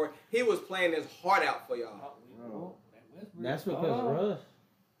 34. He was playing his heart out for y'all. Bro, that's because Russ.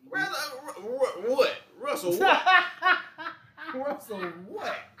 What? Russell what? Russell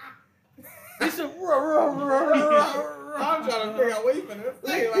what? It's a I'm trying to figure out what you finna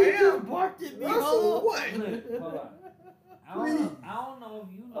say. He just barked at me. Russell what? Hold on. I don't know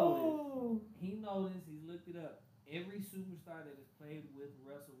if you know this. He knows this. He's looked it up. Every superstar that has played with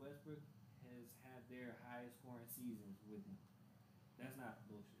Russell Westbrook has had their highest scoring seasons with him. That's not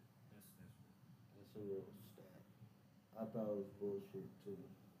bullshit. That's a real stat. I thought it was bullshit too.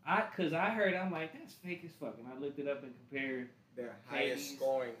 Cause I heard, I'm like, that's fake as fuck, and I looked it up and compared their highest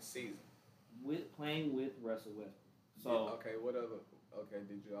scoring season with playing with Russell Westbrook. So okay, what other? Okay,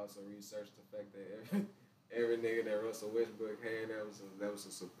 did you also research the fact that every nigga that Russell Westbrook had that was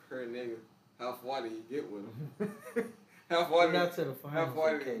a super nigga? How far did he get with him? How far did he got to the finals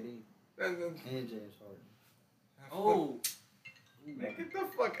with KD and James Harden? Oh. Man, get the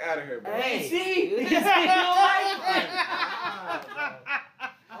fuck out of here, bro. Hey, see? He don't like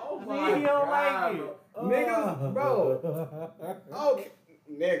it. Niggas, bro. Okay.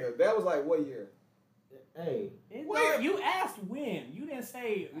 Nigga, that was like what year? Hey. You asked when. You didn't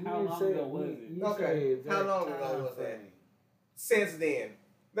say how long ago was it. Okay. How long ago was that? Since then.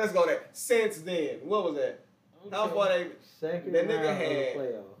 Let's go there. Since then. What was that? Okay. How far they... Second the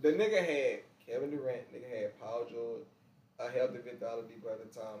nigga had Kevin Durant. Nigga had Paul George. I held the Victor Oladipo at the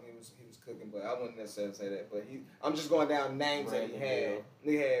time. He was cooking, but I wouldn't necessarily say that. But I'm just going down names Bradley that he had.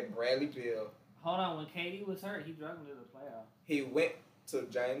 He had Bradley Beal. Hold on, when KD was hurt, he drug him to the playoffs. He went to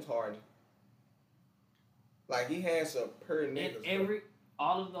James Harden. Like he had some per niggas. And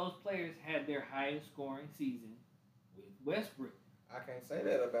all of those players had their highest scoring season with Westbrook. I can't say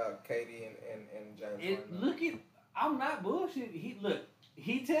that about KD and James Harden. I'm not bullshit. He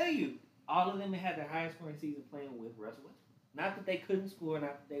tell you all of them had their highest scoring season playing with Russell Westbrook. Not that they couldn't score,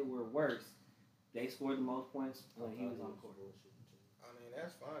 not that they were worse. They scored the most points when he was on court. I mean,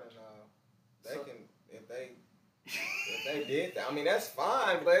 that's fine and they can if they did that. I mean, that's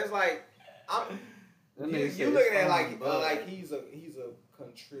fine, but it's like you looking at like he's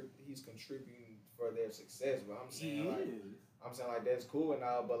contributing for their success. But I'm saying like that's cool and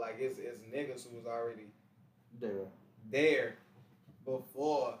all, but like it's niggas who was already there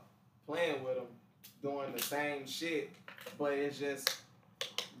before playing with him doing the same shit, but it's just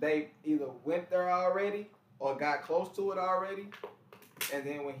they either went there already or got close to it already, and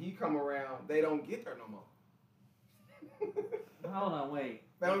then when he come around, they don't get there no more. Hold on, wait.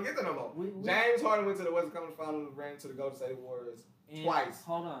 They don't get there no more. James Harden went to the Western Conference Finals and ran to the Golden State Warriors twice.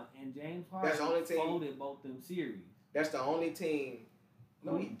 Hold on, and James Harden folded both them series. That's the only team.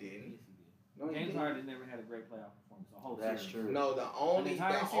 No, he didn't. Yes, he did. No, James Harden never had a great playoff performance. That's true. No, the only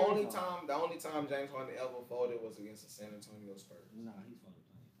time James Harden ever folded was against the San Antonio Spurs. No, he folded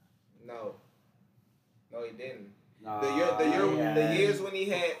plenty of times. No, he didn't. The years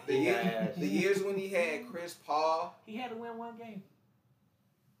when he had Chris Paul, he had to win one game.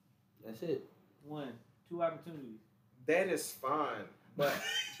 That's it. 2 opportunities. That is fine, but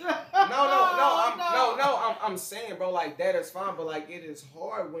I'm saying, bro, like that is fine, but like it is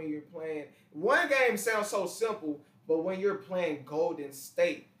hard when you're playing. One game sounds so simple, but when you're playing Golden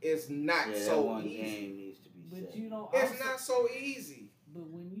State, it's not so one easy. Game needs to be but set. It's not so easy. But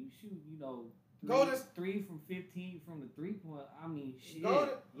when you shoot, 3 from 15 from the 3-point, I mean, shit.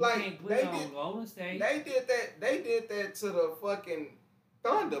 Can't put it on Golden State. They did that to the fucking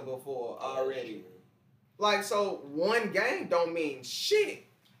Thunder before already. Like, so one game don't mean shit.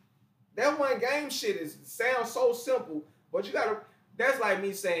 That one game shit sounds so simple, but you gotta. That's like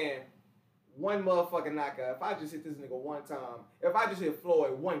me saying one motherfucking knockout. If I just hit this nigga one time, if I just hit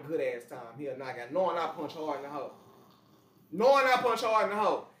Floyd one good ass time, he'll knock out. Knowing I punch hard in the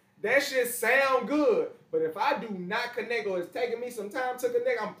hole. That shit sound good, but if I do not connect or it's taking me some time to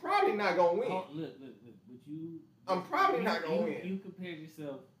connect, I'm probably not gonna win. Oh, look. But I'm probably not gonna win. You compared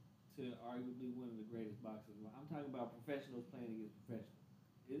yourself to arguably one of the greatest boxers. I'm talking about professionals playing against professionals.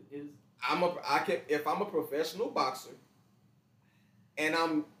 If I'm a professional boxer, and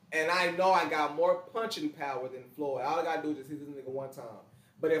I know I got more punching power than Floyd, all I gotta do is just hit this nigga one time.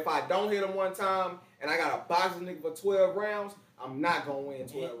 But if I don't hit him one time and I gotta box this nigga for 12 rounds, I'm not gonna win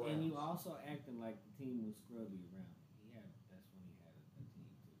 12 rounds. And you also acting like the team was scrubby around him. That's when he had a team too.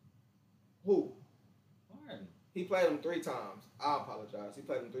 Who? Harden. He played him 3 times. I apologize. He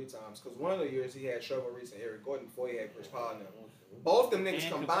played him 3 times because one of the years he had Trevor Reese and Eric Gordon before he had Chris Paul now. Both them niggas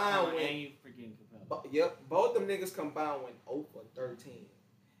combined went. Both them niggas combined went 0 for 13.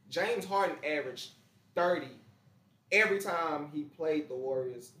 James Harden averaged 30 every time he played the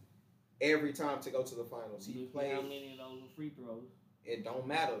Warriors. Every time to go to the finals, he played. How many of those were free throws? It don't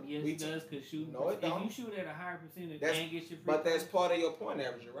matter. Yes, it does, because shooting. No, it don't. If you shoot at a higher percentage, and get your free but that's part of your point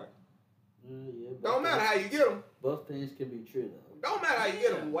average, right? Yeah, don't matter how you get them. Both things can be true, though. Don't matter how you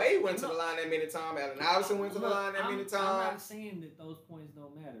get them. Wade went to the line that many times. Allen Iverson went to the line that many times. I'm not saying that those points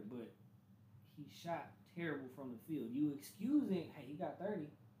don't matter, but he shot terrible from the field. You excusing, hey, he got 30,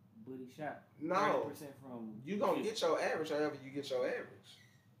 but he shot 30% from. You gonna get your average however you get your average.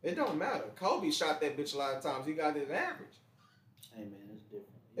 It don't matter. Kobe shot that bitch a lot of times. He got his average. Hey man, it's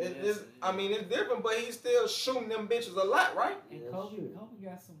different. It's different, but he's still shooting them bitches a lot, right? And Kobe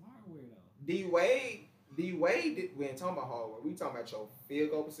got some hardware though. D Wade did. We ain't talking about hardware. We talking about your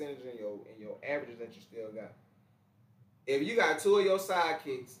field goal percentage and your averages that you still got. If you got 2 of your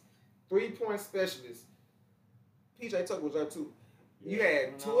sidekicks, 3-point specialists, PJ Tucker was there too. You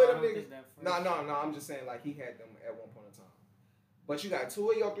had 2 of them niggas. No. I'm just saying like he had them at one point in time. But you got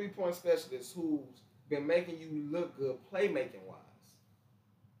 2 of your 3-point specialists who's been making you look good playmaking wise.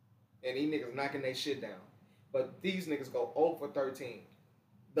 And these niggas knocking their shit down. But these niggas go 0 for 13.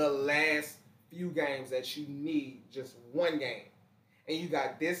 The last few games that you need just one game. And you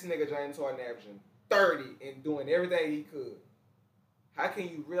got this nigga James Harden averaging 30 and doing everything he could. How can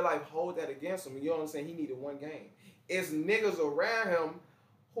you really hold that against him? You know what I'm saying? He needed one game. It's niggas around him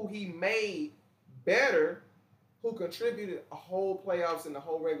who he made better, who contributed a whole playoffs and the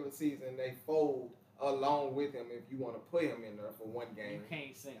whole regular season. They fold along with him if you want to put him in there for one game. You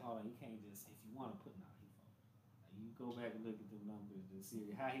can't say, hold on, you can't just, if you want to put him out, he folded. You go back and look at the numbers, the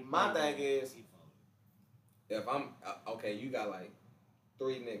series, how he My thing is, he folded. If I'm, okay, you got like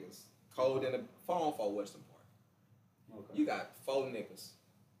 3 niggas, cold in the phone for Western Park. Okay. You got 4 niggas,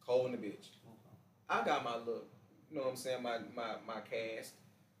 cold in the bitch. Okay. I got my look, you know what I'm saying, my cast.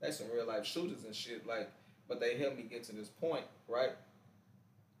 That's some real life shooters and shit, like, but they helped me get to this point, right?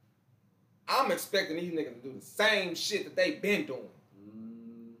 I'm expecting these niggas to do the same shit that they been doing.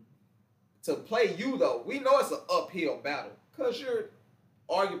 To play you though, we know it's an uphill battle because you're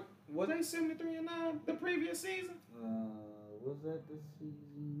arguing. Was they 73-9 the previous season? Was that the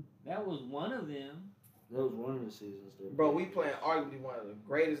season? That was one of them. That was one of the seasons. Bro, we playing arguably one of the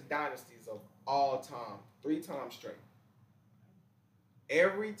greatest dynasties of all time, 3 times straight.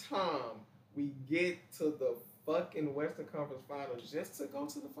 Every time we get to the fucking Western Conference Finals, just to go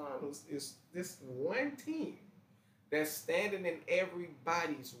to the finals, is this one team that's standing in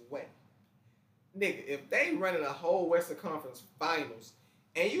everybody's way. Nigga, if they running a whole Western Conference Finals,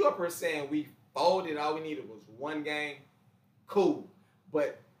 and you up here saying we folded, all we needed was one game, cool.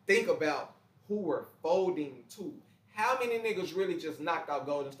 But think about who we're folding to. How many niggas really just knocked out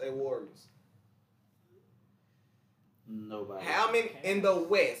Golden State Warriors? Nobody. How many in the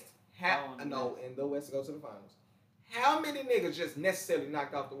West? In the West to go to the finals. How many niggas just necessarily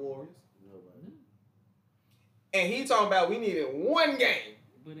knocked out the Warriors? Nobody. And he talking about we needed one game.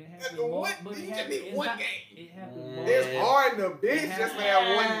 But it happened. One game. It happened. It's hard to bitch just for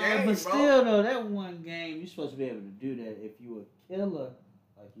that one game, but still, though, that one game, you're supposed to be able to do that if you a killer,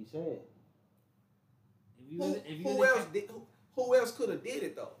 like you said. Who else could have did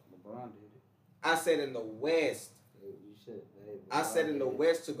it though? LeBron did it. I said in the West. You said. I said in the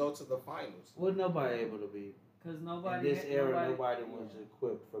West to go to the finals. Was nobody able to be? Because nobody. In this era, nobody was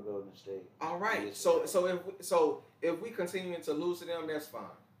equipped for Golden State. All right. So if we continue to lose to them, that's fine.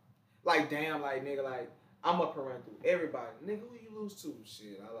 Like damn, like nigga, like I'm up and run through everybody. Nigga, who you lose to?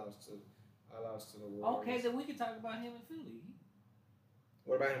 Shit, I lost to the Warriors. Okay, then we can talk about him in Philly.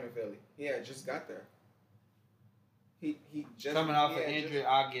 What about him in Philly? He had just got there. He just coming off an injury.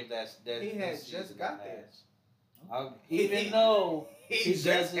 I'll give that. He had just got there. Even though he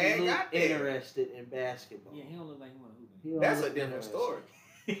doesn't look interested in basketball. Yeah, he don't look like he want to hoop. That's a different story.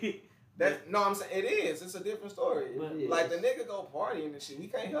 No, I'm saying it is. It's a different story. Like the nigga go partying and shit. We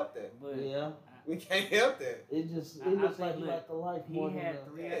can't help that. But we can't help that. It looks like the life. He had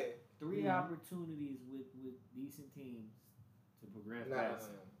three opportunities with decent teams to progress.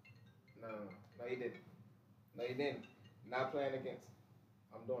 No, he didn't. No, he didn't. Not playing against.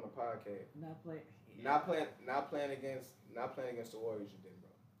 I'm doing a podcast. Not playing against the Warriors. You did, bro.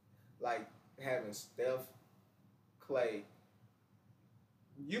 Like having Steph, Clay.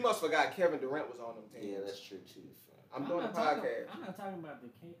 You must forgot Kevin Durant was on them teams. Yeah, that's true too. I'm doing a podcast. I'm not talking about the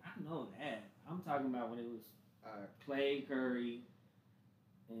K. I know that. I'm talking about when it was Clay, Curry,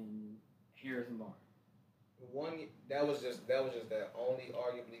 and Harrison Barnes. That was just that only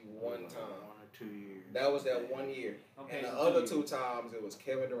arguably one time. 1 or 2 years. That was that 1 year. Okay, and the other 2 times it was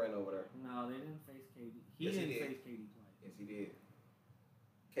Kevin Durant over there. No, they didn't face KD. He didn't face KD twice. Yes, he did.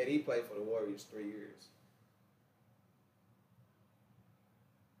 KD played for the Warriors 3 years.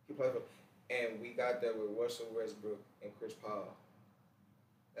 He played for, and we got there with Russell Westbrook and Chris Paul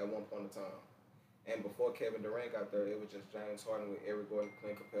at one point in time. And before Kevin Durant got there, it was just James Harden with Eric Gordon,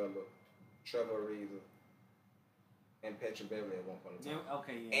 Clint Capella, Trevor Ariza, and Patrick Beverly at one point in time.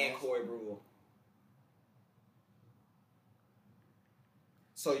 And Corey Brewer.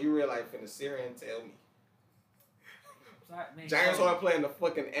 So you realize finna sit here and tell me James Harden playing the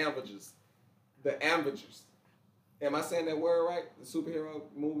fucking Avengers. The Avengers. Am I saying that word right? The superhero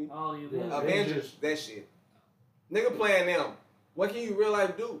movie? Oh, yeah. Avengers. That shit. Nigga playing them. What can you real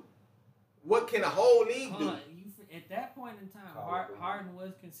life do? What can a whole league do? At that point in time, Harden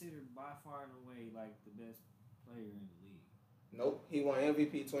was considered by far and away like the best player in the league. Nope. He won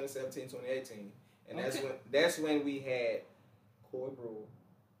MVP 2017, 2018. And that's when we had Corey Brewer,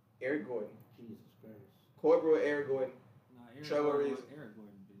 Eric Gordon. Jesus Christ. Corey Brewer, Eric Gordon. Trevor Ariza. Eric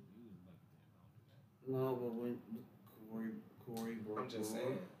Gordon, he was like that. No, but when Corey Brewer. I'm just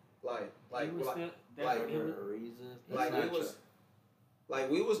saying.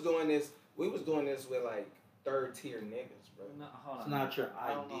 We was doing this with like third tier niggas, bro. No, hold on. It's not your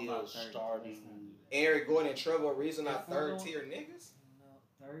ideal starting. Eric Gordon and Trevor Ariza not third tier niggas?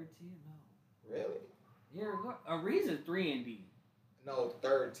 No, third tier, no. Really? Eric Gordon, Ariza 3 and D. No,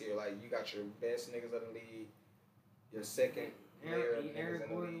 third tier. Like you got your best niggas of the league, your second layer of niggas Eric in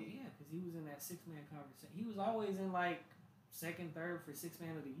the Gordon, league. yeah, because he was in that 6-man conversation. He was always in like second, third for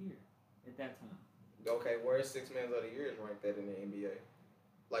 6-man of the year at that time. Okay, where's 6-man of the year is ranked at in the NBA?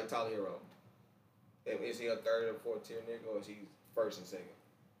 Like Tyler Hero. Is he a third or fourth tier nigga, or is he first and second?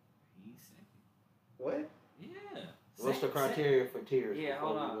 He's second. What? Yeah. What's the criteria for tiers? Yeah,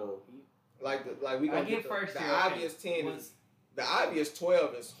 hold on. We gonna get first the tier. obvious 10 is the obvious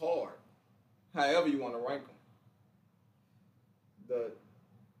 12 is hard. However you want to rank them.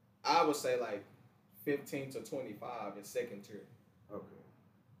 I would say like 15 to 25 is second tier. Okay.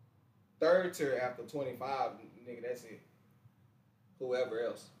 third tier after 25, nigga, that's it. Whoever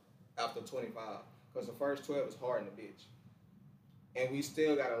else after 25. Because the first 12 is hard in the bitch. And we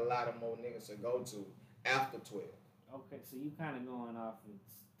still got a lot of more niggas to go to after 12. Okay, so you kind of going off of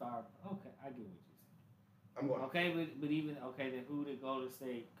star. Okay, I get what you're saying. I'm going. Okay, but even then who did Golden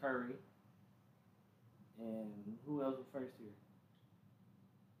State? Curry. And who else was first here?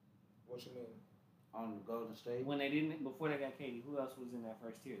 What you mean? On the Golden State? When they didn't, before they got KD, who else was in that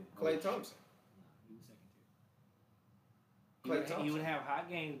first tier? Klay Thompson. No, he was second tier. Klay Thompson. He would have hot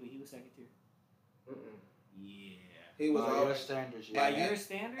games, but he was second tier. Yeah. He was by always your standards. By your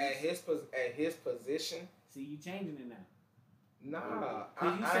standards? At his position. See, you changing it now. Nah.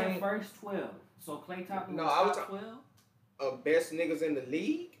 Because you said first 12. So Klay Thompson was top 12? Of best niggas in the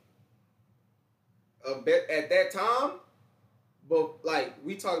league. At that time. But, like,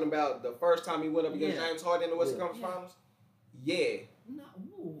 we talking about the first time he went up against James Harden in the Western Conference Finals? Yeah. No.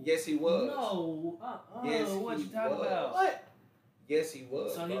 Yes, he was. No. Yes, what he you talking was. About? What? Yes, he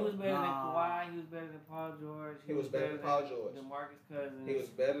was. So he was better than Kawhi. He was better than Paul George. He was better than Paul George. DeMarcus Cousins. He was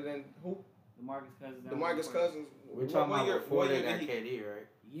better than who? DeMarcus Cousins. DeMarcus Cousins. We're talking about before they got KD, right?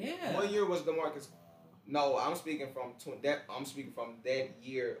 Yeah. What year was DeMarcus? No, I'm speaking from that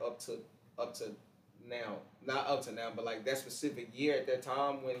year up to now. Not up to now, but like that specific year at that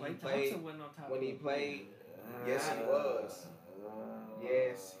time when he played. When he played, yes, he was.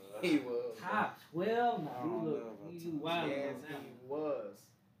 Yes, he was. Top 12? No, you wild. Yes, he was.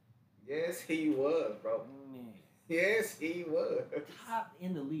 Yes, he was, bro. Man. Yes, he was. Top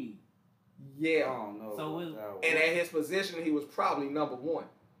in the league. Yeah. I don't know. So and at his position, he was probably number one.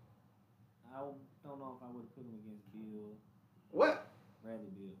 I don't know if I would have put him against Bill. What?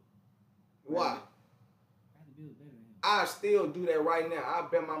 Bradley Bill. Why? Bradley Bill's better than him. I still do that right now. I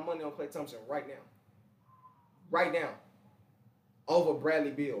bet my money on Klay Thompson right now. Right now. Over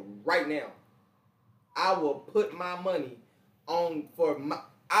Bradley Beal. Right now. I will put my money on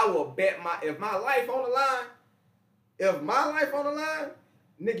I will bet if my life on the line,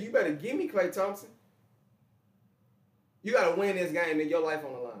 nigga, you better give me Klay Thompson. You gotta win this game, nigga, your life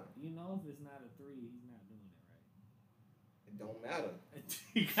on the line. You know if it's not a 3, he's not doing it right. It don't matter.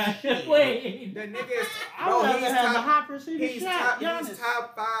 Wait. The nigga is he's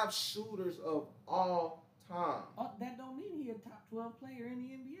top 5 shooters of all time. That don't mean he a top 12 player in the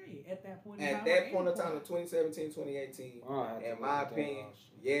NBA at that point. At that point in time, in 2017, 2018, in my opinion,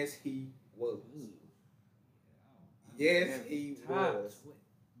 yes, he was. Yes, he was.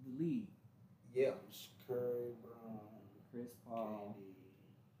 The league. Yeah. Curry, Brown, Chris Paul.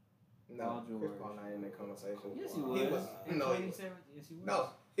 No, Chris Paul not in that conversation. Yes, he was. No, he was. No,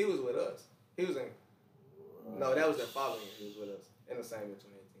 he was with us. He was in. No, that was the following year. He was with us in the same year,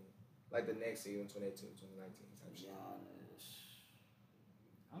 2018. Like the next season, 2018, 2019 type shit.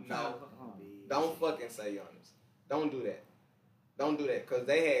 No, don't fucking say Giannis. Don't do that. Don't do that because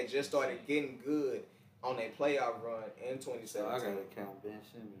they had just started getting good on their playoff run in 2017. So I gotta count Ben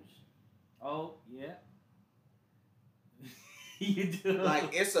Simmons. Oh yeah. You do.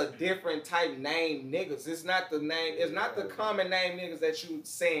 Like it's a different type name niggas. It's not the name. It's not the common name niggas that you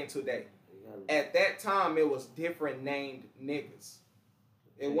saying today. At that time, it was different named niggas.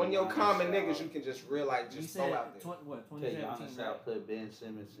 And when your common niggas, you can just realize just throw out there. What 2017? Right? Put Ben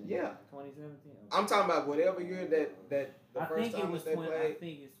Simmons in. Yeah. 2017. Okay. I'm talking about whatever year that the first time that they played. I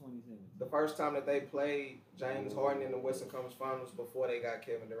think it's 2017. The first time that they played James Harden in the Western Conference Finals before they got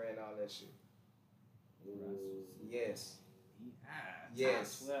Kevin Durant and all that shit. Yes.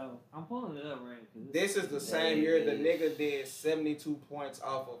 Yes. Well, I'm pulling it up right. This is the same year the nigga did 72 points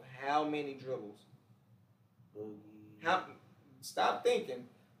off of how many dribbles? Stop thinking.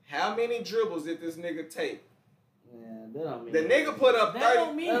 How many dribbles did this nigga take? Man, that don't mean the nigga put up 30. That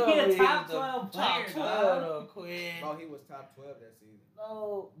don't mean he a top 12 player. Top 12 though, Quinn. No, he was top 12 that season.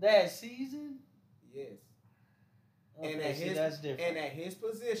 No, that season? Yes. Okay, and that's different. And at his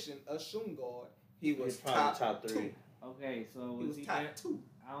position, a shooting guard, he was top 3. 2. Okay, so he was top 2.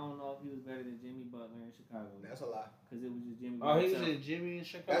 I don't know if he was better than Jimmy Butler in Chicago. That's a lie. Because it was just Jimmy. Oh, he was in Jimmy in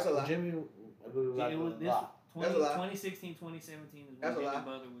Chicago. That's a lie. Jimmy. It was like this 2016, 2017 is when Jimmy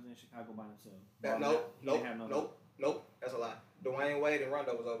Butler was in Chicago by himself. Nope. That's a lie. Dwayne Wade and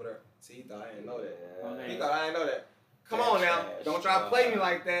Rondo was over there. See, he thought I didn't know that. Okay. He thought I didn't know that. Come on now. Don't try to play me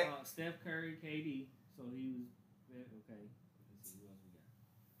like that. Steph Curry, KD. So he was okay. Let's see who else we got.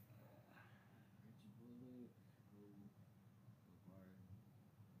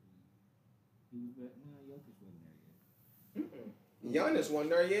 He was better. No, Jokic wasn't there yet. Giannis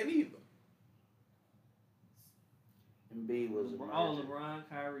wasn't there yet either. Embiid was LeBron,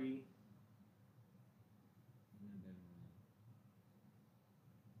 Kyrie.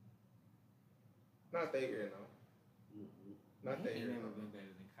 Not that year, no. Not that He year. never No. been better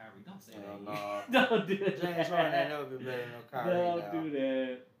than Kyrie. Don't say Hell that. no. Don't do that. James Harden ain't never been better than Kyrie. Don't do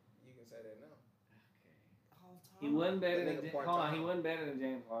that. You can say that now. He wasn't better That than. nigga Hold part-time. on, he wasn't better than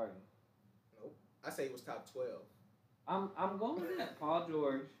James Harden. Nope. I say he was top 12. I'm going with that. Paul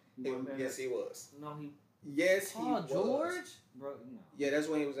George. He wasn't better. Yes, he was. No, he. Yes, Paul he was. George, bro. No. Yeah, that's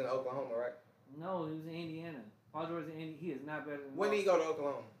when he was in Oklahoma, right? No, he was in Indiana. Paul George in Indiana. He is not better than. When did he go to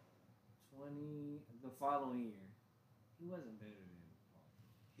Oklahoma? 20 the following year. He wasn't better than Paul.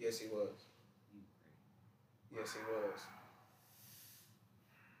 Yes, he was. You crazy. Yes, he was.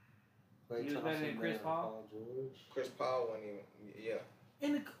 Klay He was better Thompson than Chris Paul? George. Chris Paul wasn't even. Yeah.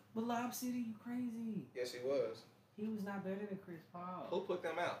 In the Lob City, you crazy. Yes, he was. He was not better than Chris Paul. Who put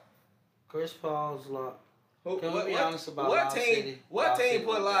them out? Chris Paul's lot. Who, Can we be honest about what Lob team? City? What Lob team City put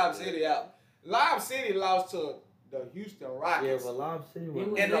was Lob that City good. out? Lob City lost to the Houston Yeah, Rockets. but Lob City It was.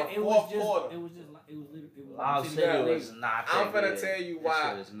 was, In the it was fourth just, quarter. It was just like, it was literally, it was Lob City City League. was not that I'm gonna good. tell you That why.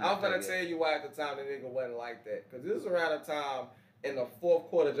 shit was not I'm gonna that tell good. you why at the time the nigga wasn't like that. Because this was around the time in the fourth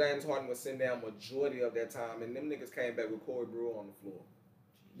quarter, James Harden was sitting down majority of that time, and them niggas came back with Corey Brewer on the floor.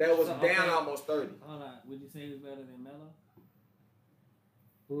 That was So, down okay. almost 30. Hold on. Would you say he was better than Melo?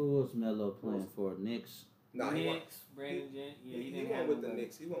 Who was Melo playing for? Knicks. No, he wasn't. Knicks, Brandon Jen. Yeah, He didn't went have with the nobody.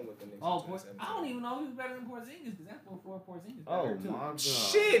 Knicks. He went with the Knicks. Oh, in 2017. I don't even know if he was better than Porzingis because that's before Porzingis got Oh hurt too. my god.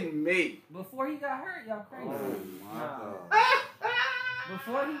 Shit me. Before he got hurt, y'all crazy. Oh my Nah. god.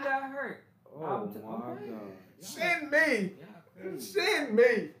 Before he got hurt. Oh I'm t- my okay. god. Shit me. Y'all crazy. Shit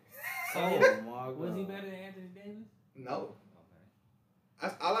me. So, Oh my god. was he better than Anthony Davis? No.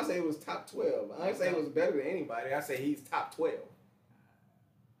 Okay. All I say was top 12. I didn't say he was better than anybody. I say he's top 12. I don't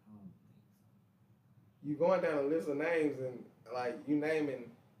think so. You going down a list of names and like you naming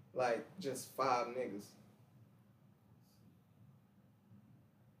like just 5 niggas.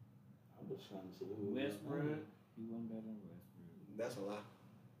 I was trying to see who. Westbrook, he wasn't better than Westbrook. That's a lie.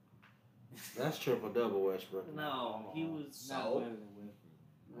 That's triple double Westbrook. No, he was not So? better than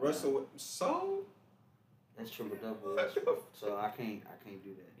Westbrook. Russell. So That's triple double Westbrook. So I can't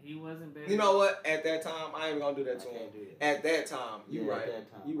do that. He wasn't better. you know what? At that time, I ain't even gonna do I that to him. can't do that. At that time, you Yeah, right. At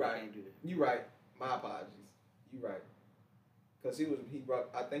that time, You I right. can't do that. You right. My apologies. You right. Cause I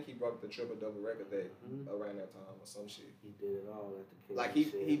think he broke the triple double record that Mhm. around that time or some shit. He did it all at the case. Like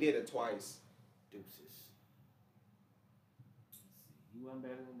he did it twice. Deuces. Let's see. He wasn't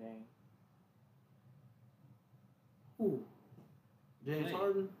better than Dame. Who? James Clay.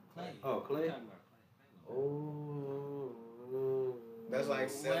 Harden? Clay. Oh, We're Clay? talking about Clay. Oh. That's like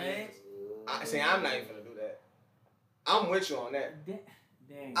 7. What? See, I'm not even gonna do that. I'm with you on that.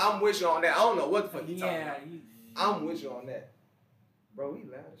 Dang. I'm with you on that. I don't know what the fuck you talking Yeah. about. I'm with you on that. Bro, we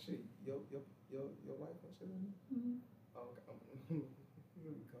loud as shit. Your wife and shit in there? Oh, okay. Let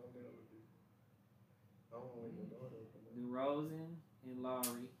me calm down a little bit. I don't want your daughter to come up. DeRozan and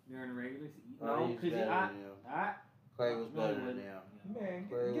Lowry during the regular season. Oh, No, he's because better I. than them. I. Clay was No, better he than wasn't. them. Man,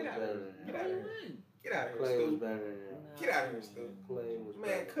 Clay was get out of better here. than Get them. out of here. Get out of here, Clay was Stu. better than them. Get out of here, Stu. Clay was Man,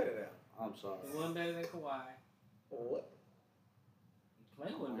 better. cut it out. I'm sorry. He wasn't better than Kawhi. What?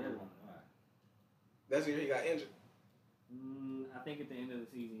 Clay wasn't better than Kawhi. That's the year he got injured. I think at the end of the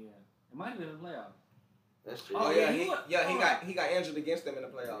season, yeah. It might have been a playoff. That's true. Oh, yeah, yeah, he wa- he got injured against them in the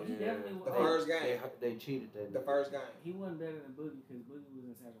playoffs. He definitely was. The first game. They cheated that. The first game. He wasn't better than Boogie because Boogie was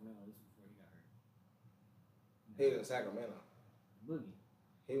in Sacramento. This was before he got hurt. He was in Sacramento. Boogie.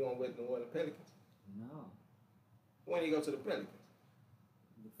 He went with the Pelicans. No. When did he go to the Pelicans?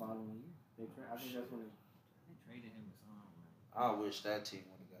 The following year. I think that's when they traded him or something. I wish that team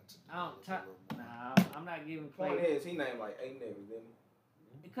would have got to. I don't. a little more. Nah, I'm not giving Point Clay. is, he named like 8 niggas, didn't he?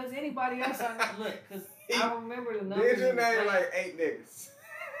 Because anybody else, look, because I remember the numbers. Did you in the name play- like 8 niggas?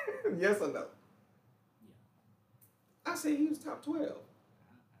 Yes or no? Yeah. I said he was top 12.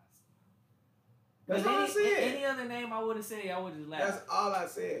 Because That's all I said. any other name I would have said, I would just laugh. That's all I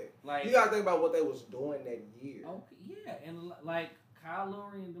said. Like, You gotta think about what they was doing that year. okay, yeah, and like Kyle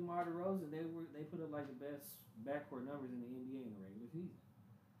Lowry and DeMar DeRozan, they put up like the best backcourt numbers in the NBA in the regular season.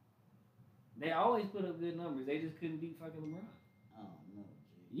 They always put up good numbers. They just couldn't beat fucking LeBron. I don't know.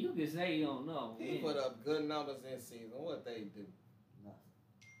 G. You can say you don't know. He yeah. put up good numbers in season. What they do? Nothing.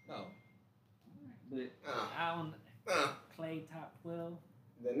 No. But I don't. Clay top 12.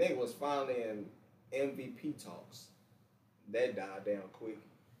 The nigga was finally in MVP talks. That died down quick.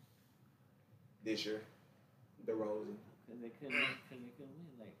 This year. DeRozan. Because they couldn't win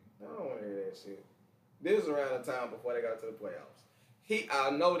later. I don't want to hear that shit. This was around the time before they got to the playoffs. I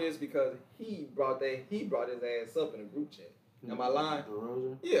know this because he brought his ass up in a group chat. Am I lying?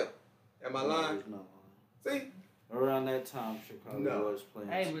 DeRozan? Yeah. Am I No, lying? he's not lying. See? Around that time, Chicago was playing.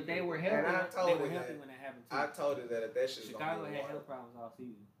 Hey, but they were healthy. And I told they were you healthy that. when that happened too. I told you that if that shit's Chicago gonna had be health problems all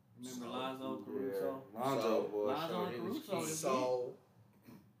season. Remember So, Lonzo, Caruso? Lonzo and Caruso. So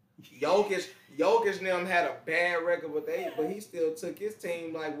Jokic and them had a bad record, but he still took his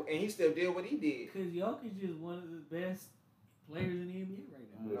team and he still did what he did. Because Jokic is one of the best players in the NBA right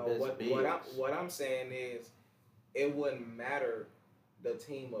now. No, what I'm saying is, it wouldn't matter the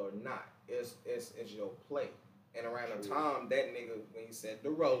team or not. It's your play. And around the time that nigga, when he said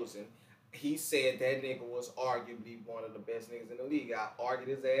DeRozan, he said that nigga was arguably one of the best niggas in the league. I argued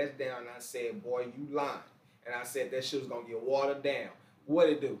his ass down and I said, boy, you lying. And I said that shit was gonna get watered down.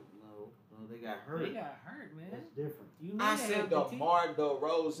 What'd it do? No, they got hurt. They got hurt, man. That's different. I said DeMar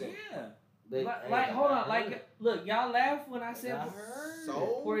DeRozan. Yeah. Hold on. Look, y'all laughed when I said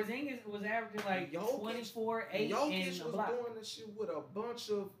so Porzingis was averaging like 24, 8, Jokic and was a block. doing the shit with a bunch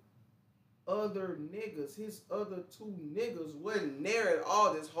of other niggas. His other two niggas wasn't there at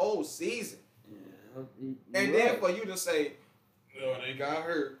all this whole season. Yeah. And then for you to say, no, they got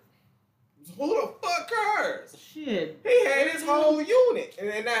hurt. Who the fuck cares? Shit. He had his whole unit. And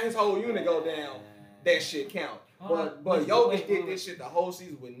then now his whole unit go down. That shit count. But Jokic did this shit the whole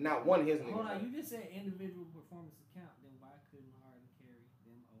season with not one of his niggas. Hold on, you just said individual performances count. Then why couldn't Harden carry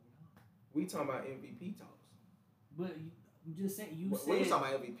them over the hump? We talking about MVP talks. But you just said We was talking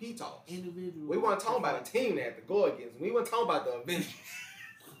about MVP talks. Individual. We weren't talking about a team that had to go against. We weren't talking about the Avengers.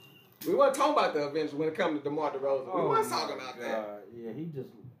 We weren't talking about the Avengers when it comes to DeMar DeRozan. We weren't talking about that. Yeah, he just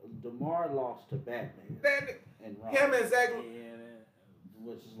DeMar lost to Batman. And him and Zach.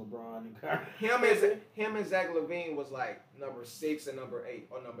 Which is LeBron and Kyrie. Him and Zach LaVine was like number 6 and number 8,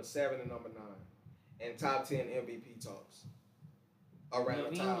 or number 7 and number 9, and top 10 MVP talks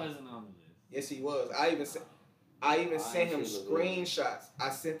around the time. LaVine wasn't on the list. Yes, he was. I even sent him screenshots.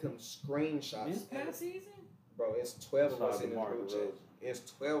 I sent him screenshots. This past season, bro, it's 12 of us in this group chat.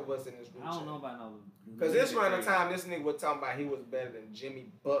 It's 12 of us in this group chat. I don't know about no. Because this around the time this nigga was talking about he was better than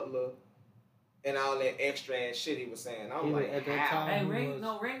Jimmy Butler. And all that extra ass shit he was saying. I'm like, at that time, hey,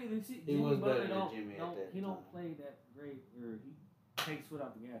 regular season. Jimmy Butler he don't play that great, or he takes foot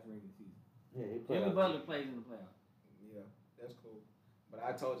off the gas regular season. Yeah, Jimmy Butler plays in the playoffs. Yeah, that's cool. But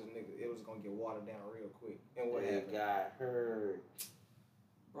I told you, nigga, it was gonna get watered down real quick. And what happened? Got hurt.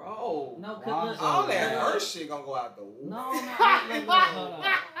 Bro, no, cause all that hurt shit gonna go out the window. No,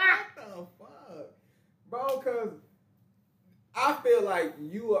 What the fuck, bro? Cause I feel like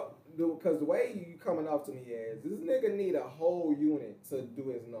you are. Because the way you coming off to me is, this nigga need a whole unit to do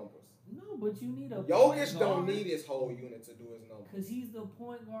his numbers. No, but you need a Jokic don't need his whole unit to do his numbers. Because he's the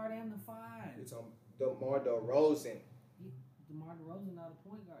point guard and the 5. It's DeMar DeRozan. DeMar DeRozan not a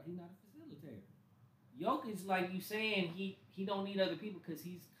point guard. He's not a facilitator. Jokic, like you saying, he don't need other people because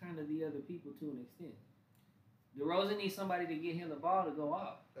he's kind of the other people to an extent. DeRozan needs somebody to get him the ball to go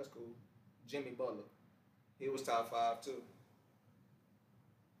off. That's cool. Jimmy Butler. He was top 5 too.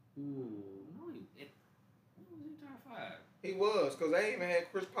 No, he was in top 5. He was, because they even had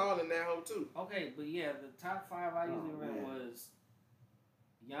Chris Paul in that hole too. Okay, but yeah, the top 5 I usually remember was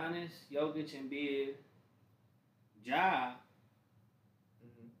Giannis, Jokic, Embiid, Ja,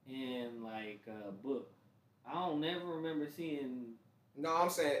 and like Book. I don't never remember seeing. No, I'm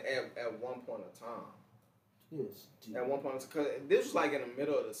saying at one point in time. Yes. At one point, because this was like in the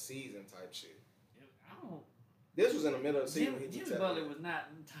middle of the season type shit. I don't. This was in the middle of the season. Jimmy Butler was not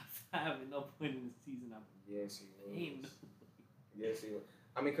in the top 5 at no point in the season. Yes, he was. Yes, he was.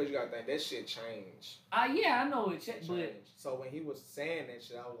 I mean, because you got to think, that shit changed. Yeah, I know it changed. But so when he was saying that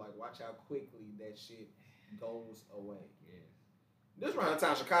shit, I was like, watch how quickly that shit goes away. Yeah. This around the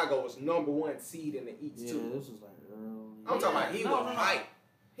time Chicago was number 1 seed in the East, too. Yeah, this was like early. I'm talking about he was hype.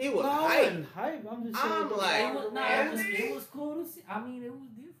 He was hype. I'm just saying. I'm like, it was cool to see. I mean, it was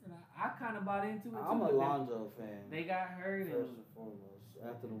different. I kind of bought into it, too. I'm a Lonzo fan. They got hurt. First and foremost.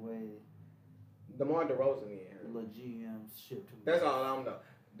 After the way DeMar DeRozan getting hurt. The GM shipped him. That's all I know.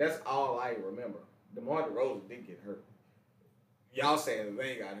 That's all I remember. DeMar DeRozan did get hurt. Y'all saying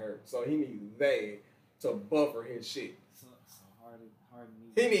they got hurt, so he needs they to buffer his shit. So Harden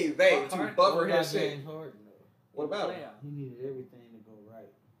he needs they to buffer his shit. What about him? He needed everything to go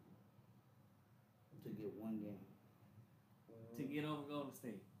right to get one game. To get over Golden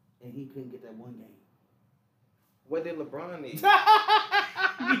State. And he couldn't get that one game. What did LeBron need?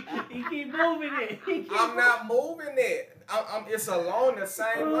 He keep moving it. I'm not moving it. It's along the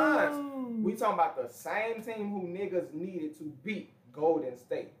same lines. We talking about the same team who niggas needed to beat Golden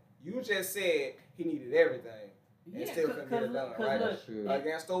State. You just said he needed everything. And still couldn't get it done, right? That's true.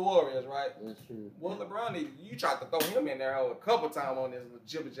 Against the Warriors, right? That's true. What LeBron needed, you tried to throw him in there a couple times on this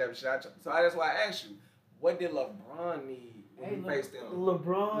jibber jabber shit. So that's why I asked you, What did LeBron need when he faced them?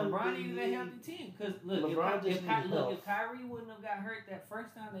 LeBron needed a healthy team. Because look, if Kyrie wouldn't have got hurt that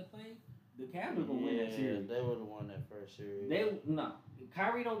first time they played, the Cavs would have won that series. They would have won that first series. If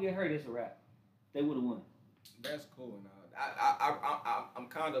Kyrie don't get hurt, it's a wrap. They would have won. That's cool. I'm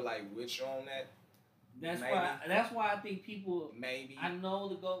kind of like with you on that. That's why I think people. Maybe I know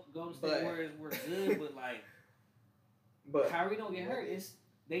the Golden State Warriors were good, but Kyrie don't get hurt.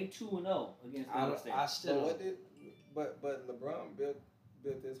 They 2-0 against Golden State. I still. But LeBron built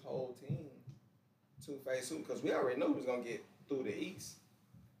this whole team to face who? Because we already knew he was gonna get through the East.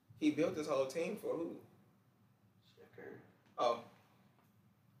 He built this whole team for who? Curry. Oh.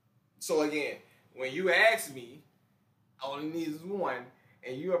 So again, when you ask me, all he needs is one,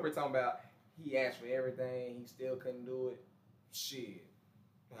 and you up here talking about he asked for everything, he still couldn't do it. Shit.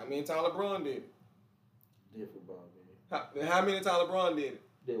 How many times LeBron did it? Did football, man. How many times LeBron did it?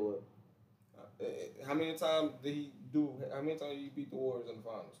 Did what? How many times did he do? How many times did he beat the Warriors in the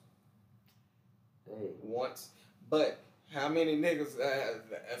finals? Hey. Once. But how many niggas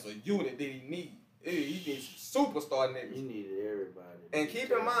as a unit did he need? He needs superstar niggas. He needed everybody. And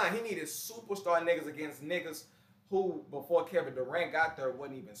keep in mind, he needed superstar niggas against niggas who, before Kevin Durant got there,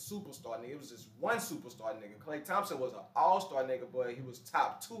 wasn't even superstar nigga. It was just one superstar nigga. Klay Thompson was an all-star nigga, but he was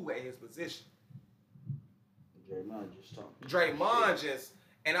top 2 at his position. Draymond just talking. Draymond just...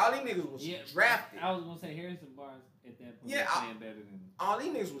 And all these niggas was drafted. I was going to say Harrison Barnes at that point was playing better than... All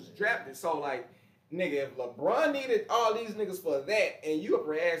these niggas was drafted. So, like, nigga, if LeBron needed all these niggas for that, and you up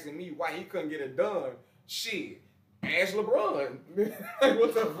here asking me why he couldn't get it done, shit, ask LeBron. Like,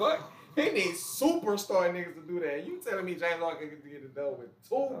 what the fuck? He needs superstar niggas to do that. And you telling me James Harden could get it done with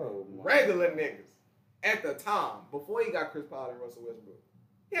 2 regular niggas at the time, before he got Chris Paul and Russell Westbrook.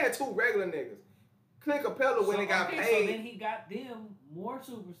 He had 2 regular niggas. Clint Capella, when he got paid. So then he got them more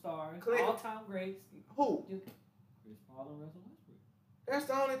superstars, all-time greats. Who? Chris Paul and Russell Westbrook. That's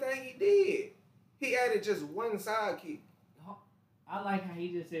the only thing he did. He added just one sidekick. I like how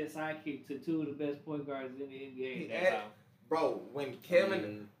he just said sidekick to 2 of the best point guards in the NBA. When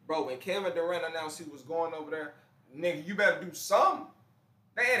Kevin Durant announced he was going over there, nigga, you better do something.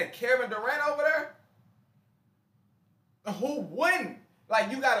 They added Kevin Durant over there. Who wouldn't? Like,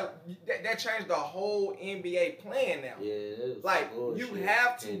 you gotta, that changed the whole NBA plan now. Yeah, like, you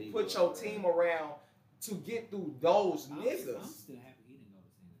have to put your team around to get through those niggas. I'm still happy he didn't go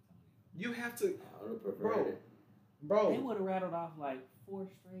to San Antonio. You have to, I would have preferred it. Bro. They would have rattled off like 4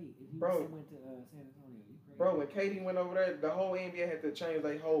 straight if he went to San Antonio. Bro, when KD went over there, the whole NBA had to change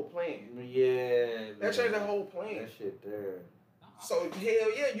their whole plan. Yeah. That changed their whole plan. That shit there. So,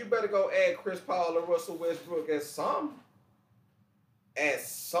 hell yeah, you better go add Chris Paul or Russell Westbrook as something. As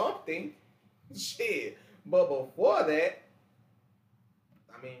something. Shit. But before that,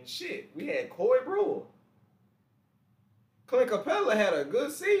 I mean, shit, we had Corey Brewer. Clint Capella had a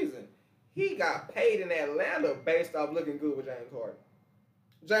good season. He got paid in Atlanta based off looking good with James Harden.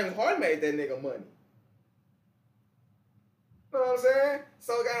 James Harden made that nigga money. You know what I'm saying?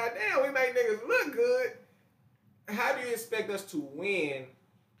 So, goddamn, we make niggas look good. How do you expect us to win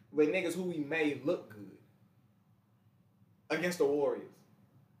with niggas who we made look good against the Warriors?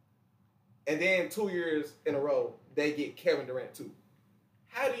 And then 2 years in a row, they get Kevin Durant too.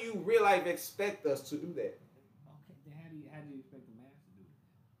 How do you real life expect us to do that? Okay, then how do you expect the Mavs to do it?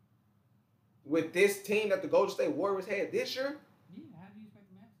 With this team that the Golden State Warriors had this year? Yeah, how do you expect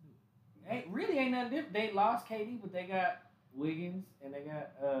the Mavs to do it? Really ain't nothing different. They lost KD, but they got Wiggins and they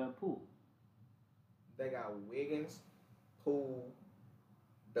got Poole. They got Wiggins, Poole,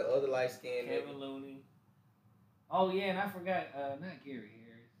 the other light skinned Kevin Looney. Oh yeah, and I forgot not Gary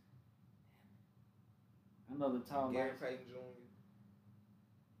Harris. I know the tall Gary Payton Jr.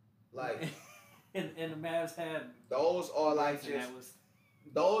 Like and the Mavs had those are like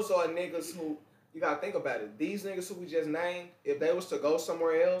those are niggas who you gotta think about it. These niggas who we just named, if they was to go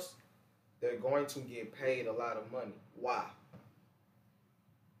somewhere else, they're going to get paid a lot of money. Why?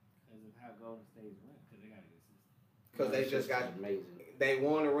 Because of how Golden State's run. Because they got a good system. Because they just got amazing. They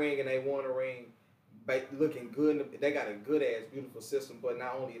won a ring and they won a ring looking good. They got a good ass beautiful system, but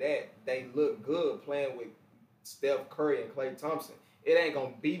not only that, they look good playing with Steph Curry and Klay Thompson. It ain't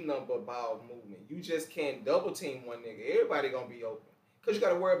gonna be nothing but ball movement. You just can't double team one nigga. Everybody gonna be open. Cause you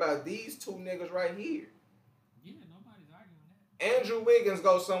gotta worry about these 2 niggas right here. Yeah, nobody's arguing that. Andrew Wiggins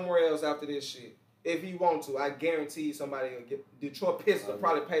goes somewhere else after this shit. If he want to, I guarantee somebody will get Detroit Pistons will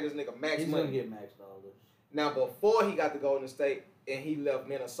probably pay this nigga max money. He's gonna get max dollars. Now before he got to Golden State and he left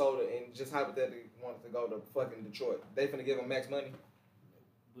Minnesota and just hypothetically wanted to go to fucking Detroit, they finna give him max money.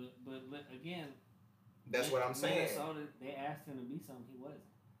 But again, that's what I'm saying. Minnesota, they asked him to be something he wasn't.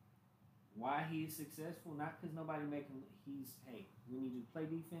 why he's successful, not because nobody making. Hey, we need you to play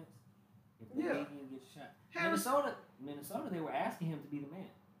defense. If they Yeah. get shot. Minnesota, they were asking him to be the man.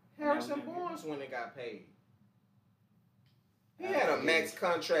 Harrison Barnes when they got paid. He had a max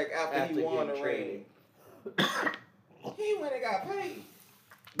contract after he won the ring. He went and got paid.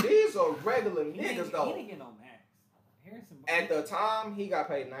 These are regular niggas though. He didn't get no max. Harrison Barnes. At the time, he got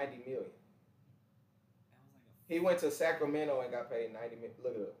paid $90 million. He went to Sacramento and got paid $90 million.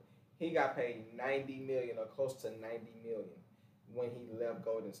 Look it up. He got paid $90 million or close to $90 million when he left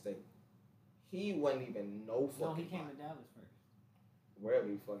Golden State. He wasn't even no fucking. No, he came to Dallas first. Wherever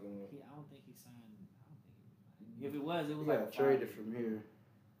he fucking went. I don't think he signed. If it was like traded from here.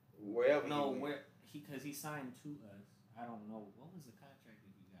 Wherever. Because he signed to us. I don't know what was the contract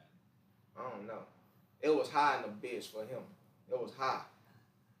that he got. I don't know. It was high in the bitch for him. It was high,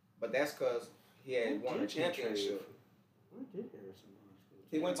 but that's because he had won a championship. Where did Harrison Barnes go?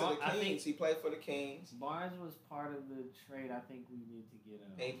 He went to the Kings. He played for the Kings. Barnes was part of the trade. I think we need to get.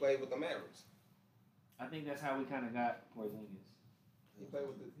 And he played with the Mavericks. I think that's how we kind of got Porzingis. He played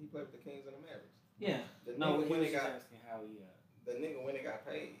with the Kings and the Mavericks. Yeah. The nigga when they got asking how he. The nigga when they got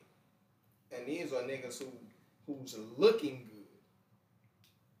paid, and these are niggas who's looking good.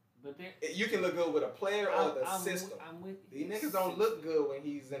 But you can look good with a player or the system. I'm with These niggas don't look good when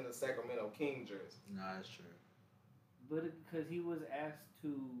he's in the Sacramento King jersey. No, that's true. But because he was asked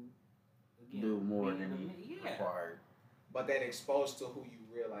to do more than he required. But that exposed to who you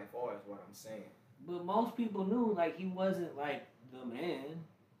real life are is what I'm saying. But most people knew like he wasn't like the man.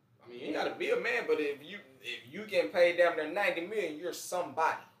 I mean, you gotta be a man, but if you getting paid down there $90 million, you're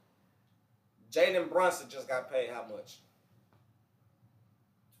somebody. Jalen Brunson just got paid how much?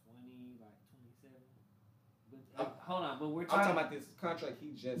 27. But hold on, but we're talking about this contract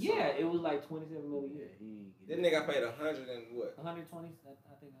he just. Yeah, it was like 27 million. Yeah, this nigga got paid 100 and what? 120.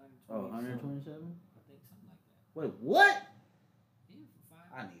 I think 120. Oh, 127. I think something like that. Wait, what? Yeah, for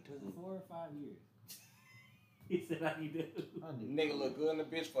 5. I need to. 4 or 5 years. He said I need to. Nigga look good in the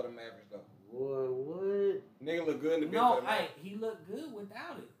bitch for the Mavericks though. What? Nigga look good in the bitch for the Mavericks. He looked good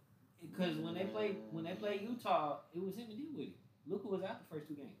without it. Because when they played Utah, it was him and Dinwiddie. Luka was out the first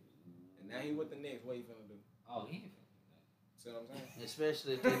 2 games. And now he with the Knicks. What you finna do? Oh, he ain't finna do that. See what I'm saying?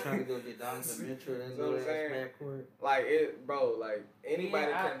 Especially if they trying to go get Donovan Mitchell and do that backcourt. Like it, bro. Like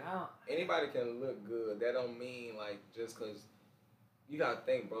anybody can look good. That don't mean like just cause you gotta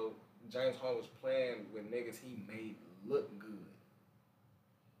think, bro. James Harden was playing with niggas he made look good.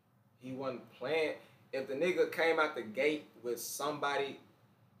 He wasn't playing. If the nigga came out the gate with somebody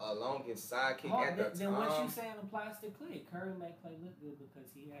along his sidekick at the time. Then what you saying applies to Clay. Curry made Clay look good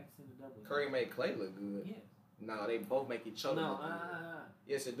because he acts in the double. Curry made Clay look good. Yeah. No, they both make each other look good.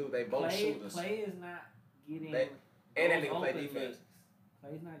 Yes, they do. They both shooters. Clay is not getting. And that nigga play defense. Looks.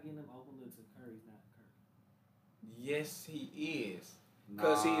 Clay's not getting them open looks, and Curry's not Curry. Yes, he is.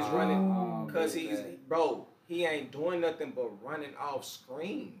 Cause he's running. Cause bro. He ain't doing nothing but running off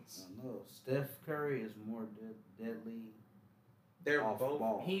screens. I know. Steph Curry is more deadly. They're both.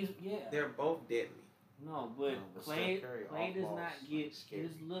 Ball. They're both deadly. No, but Clay does not get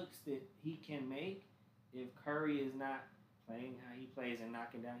his looks that he can make if Curry is not playing how he plays and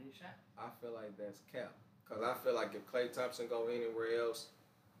knocking down his shot. I feel like that's cap. Because I feel like if Klay Thompson go anywhere else,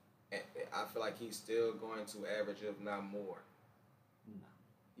 I feel like he's still going to average, if not more. No.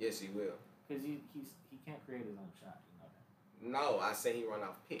 Yes, he will. Because he can't create his own shot. You know that. No, I say he run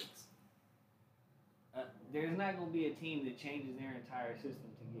off picks. There's not going to be a team that changes their entire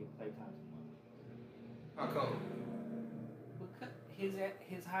system to get Klay Thompson more. How come? Because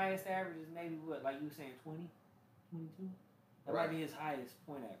his highest average is maybe what, like you were saying, 20, 22? That might be his highest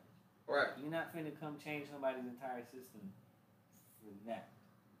point average. Right. You're not finna come change somebody's entire system for that.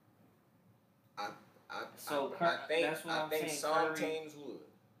 I think some teams would.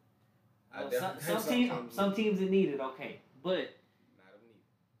 Some teams that need it, okay, but not of need.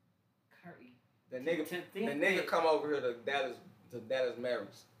 Curry. The nigga come over here to Dallas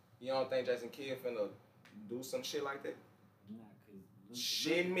Mavericks. You don't think Jason Kidd finna do some shit like that? Nah, cause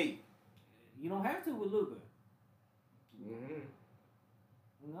shit me. You don't have to with Luka.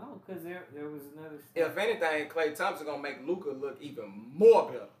 Mm-hmm. No, because there was another. If anything, Klay Thompson gonna make Luka look even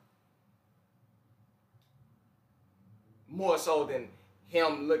more better. More so than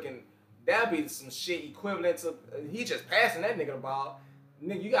him looking. That'd be some shit equivalent to he just passing that nigga the ball.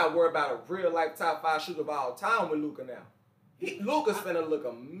 Nigga, you gotta worry about a real life top 5 shooter of all time with Luka now. Luka's finna look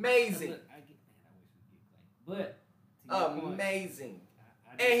amazing. I get that. I wish we get Klay, but amazing.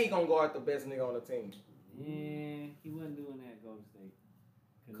 And he gonna guard the best nigga on the team. Yeah, he wasn't doing that at Golden State.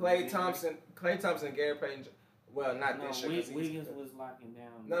 Klay Thompson, and Gary Payton. Well, not this year. Wiggins was locking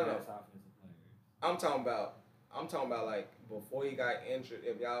down the best offensive players. I'm talking about like before he got injured.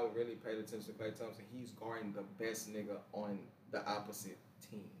 If y'all really paid attention to Klay Thompson, he's guarding the best nigga on the opposite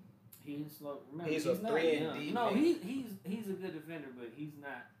team. He's slow. Remember, he's a 3-and-D. No, he's a good defender, but he's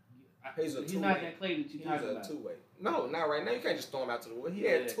not. He's not that Klay that you talking about. He's a two-way. No, not right now. You can't just throw him out to the wood. He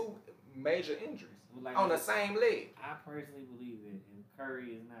had 2 major injuries on the same leg. I personally believe that if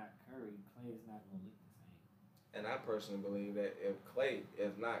Curry is not Curry, Klay is not gonna look the same. And I personally believe that if Klay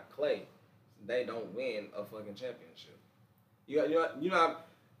is not Klay, they don't win a fucking championship. You know,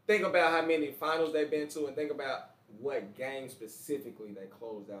 think about how many finals they've been to, and think about what game specifically they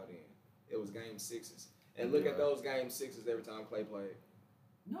closed out in. It was game 6s, and look at those game 6s every time Klay played.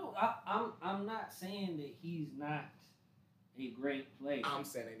 No, I'm not saying that he's not a great player. I'm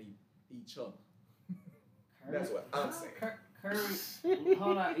saying they need each other. That's what I'm saying. Curry,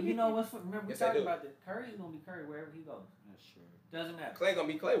 hold on. You know what's? Remember we talked about this. Curry's gonna be Curry wherever he goes. That's true. Doesn't matter. Klay gonna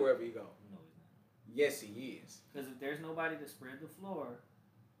be Klay wherever he go. No, he's not. Yes, he is. Because if there's nobody to spread the floor,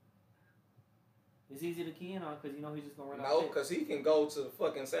 it's easy to key in on because you know he's just gonna run. No, because he can go to the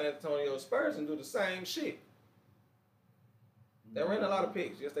fucking San Antonio Spurs and do the same shit. They ran a lot of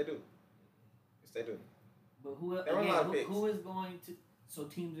picks. Yes, they do. Yes, they do. But who is going to? So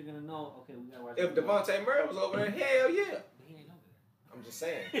teams are gonna know. Okay, we gotta watch. If Devontae Murray was over there, hell yeah. But he ain't over there. I'm just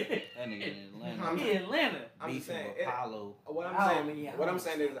saying. That nigga in Atlanta. He in Atlanta. I'm just saying. Apollo. What I'm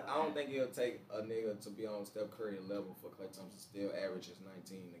saying is, I don't think it'll take a nigga to be on Steph Curry level for Klay Thompson still averages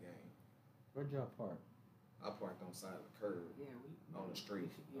 19 a game. Where'd y'all park? I parked on the side of the curb. Yeah, on the street.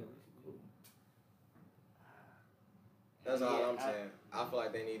 We should go. That's all I'm saying. I feel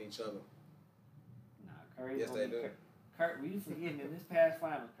like they need each other. Nah, Curry. Yes, they do. Curry, we forgetting in this past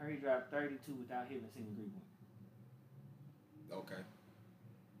final, Curry dropped 32 without hitting a single 3-point. Okay.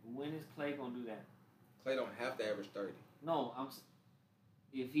 When is Klay gonna do that? Klay don't have to average 30. No,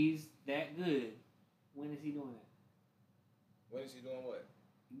 if he's that good, when is he doing that? When is he doing what?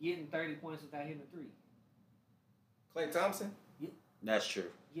 Getting 30 points without hitting a 3. Klay Thompson? Yeah. That's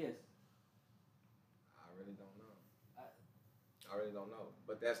true. Yes. I really don't know. I really don't know.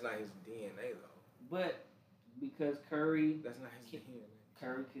 But that's not his DNA though. But because Curry, that's not his DNA.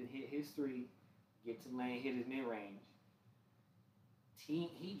 Curry could hit his 3, get to lane, hit his mid range.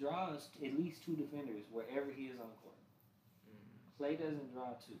 He draws at least 2 defenders wherever he is on the court. Klay doesn't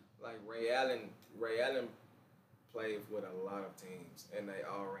draw 2. Like Ray Allen played with a lot of teams, and they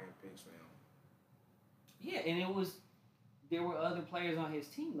all ran picks for him. Yeah, and there were other players on his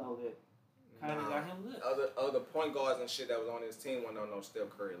team though that kind of got him good. Other point guards and shit that was on his team weren't on no Steph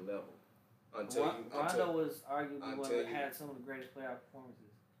Curry level. Rondo was arguably one that had some of the greatest playoff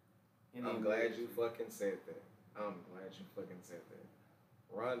performances. I'm glad you fucking said that.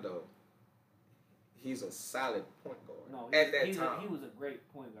 Rondo, he's a solid point guard. No, at that time he was a great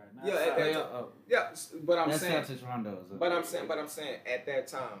point guard. At that time. Yeah, but I'm saying. Rondo but I'm saying at that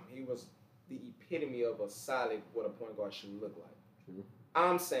time he was the epitome of a solid what a point guard should look like. True.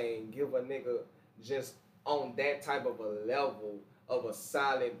 I'm saying give a nigga just on that type of a level of a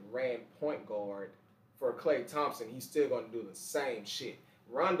solid ran point guard for Klay Thompson, he's still gonna do the same shit.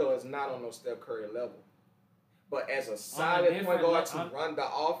 Rondo is not on no Steph Curry level. But as a solid point guard to run the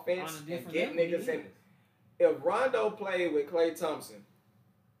offense and get niggas in. If Rondo played with Klay Thompson,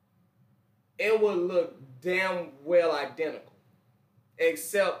 it would look damn well identical.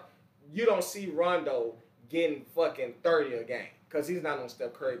 Except you don't see Rondo getting fucking 30 a game. Because he's not on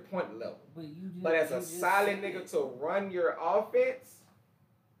Steph Curry point level. But as a solid nigga to run your offense,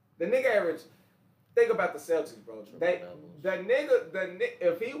 the nigga average. Think about the Celtics, bro. If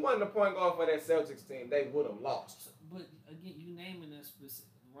he wasn't the point guard for that Celtics team, they would have lost. But again, you naming this specific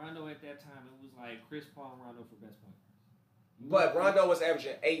Rondo at that time, it was like Chris Paul and Rondo for best point guards. But Rondo was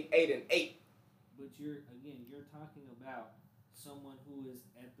averaging 8, 8, and 8. But you're talking about someone who is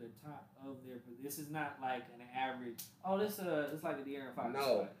at the top of their. This is not like an average. Oh, it's like a De'Aaron Fox.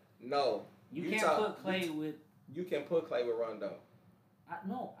 No. You can't put Klay with. You can put Klay with Rondo.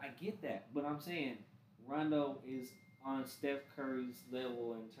 I get that, but I'm saying Rondo is on Steph Curry's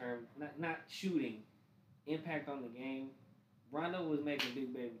level in terms, not shooting, impact on the game. Rondo was making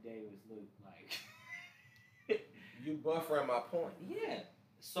Big Baby Davis look like. You buffering my point. Yeah.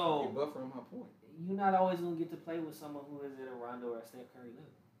 So. You buffering my point. You're not always gonna get to play with someone who is at a Rondo or a Steph Curry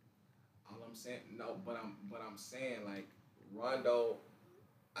level. All I'm saying, I'm saying like Rondo.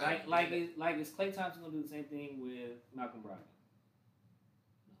 Is Klay Thompson gonna do the same thing with Malcolm Brogdon?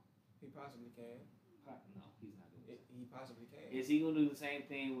 He possibly can. No, he's not doing it. He possibly can. Is he going to do the same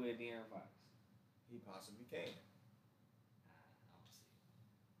thing with De'Aaron Fox? He possibly can. I don't see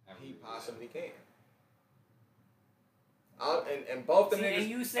it. He possibly can. And both the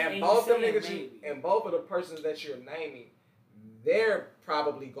niggas, and both the niggas, and both of the persons that you're naming, they're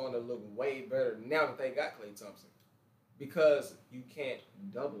probably going to look way better now that they got Klay Thompson, because you can't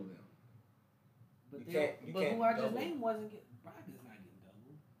double them. But who I just named wasn't getting. Brogdon's not getting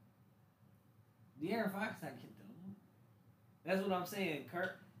doubled. De'Aaron Fox not getting doubled. That's what I'm saying,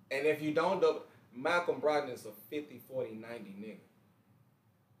 Kurt. And if you don't double, Malcolm Brogdon is a 50, 40, 90 nigga.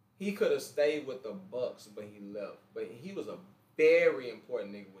 He could have stayed with the Bucks, but he left. But he was a very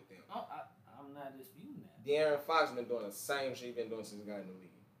important nigga with them. I'm not disputing that. De'Aaron Fox been doing the same shit he's been doing since he got in the league.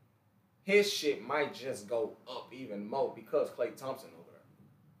 His shit might just go up even more because Klay Thompson over there.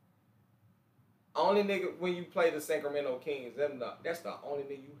 Only nigga, when you play the Sacramento Kings, that's the only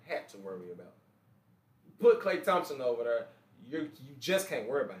nigga you had to worry about. Put Klay Thompson over there, you just can't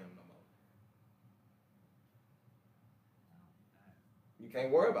worry about him no more. You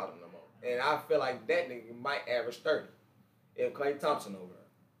can't worry about him no more. And I feel like that nigga might average 30 if Klay Thompson over there.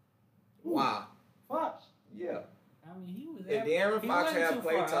 Why? Fox. Yeah. I mean, he was. If De'Aaron Fox had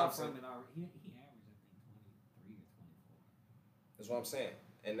Klay Thompson, he averaged, I think, 23 or 24. That's what I'm saying.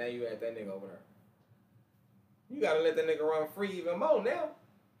 And now you had that nigga over there. You gotta let that nigga run free even more now.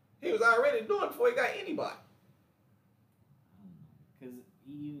 He was already doing it before he got anybody. Because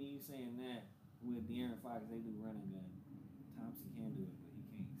you saying that with De'Aaron Fox, they do running gun. Thompson can do it, but he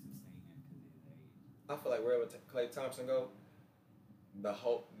can't sustain that because of his age. I feel like wherever Klay Thompson go,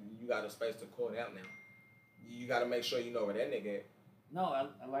 you got to space the court out now. You got to make sure you know where that nigga at. No,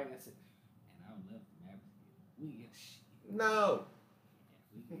 like I said, and I would love for Mavericks. We get shit. No.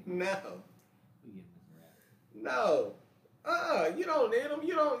 Yeah, No. We get Mr. Rap. No. You don't need him.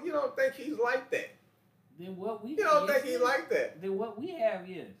 You don't think he's like that. Then what we You don't think he's like that. Then what we have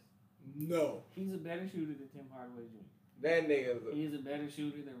is no. He's a better shooter than Tim Hardaway Jr. That nigga he's a better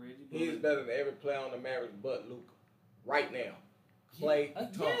shooter than Reggie Bullock. He is better than every player on the Mavericks but Luka. Right now. Klay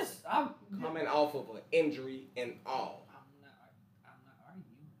Thompson. Yes, I'm coming off of an injury and all. I'm not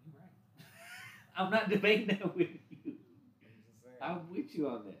arguing. You're right. I'm not debating that with you. I'm with you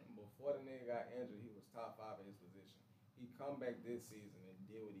on that. Before the nigga got injured, he was top 5 in his position. He come back this season and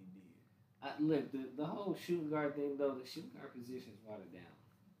did what he did. Look, the whole shooting guard thing though, the shooting guard position is watered down.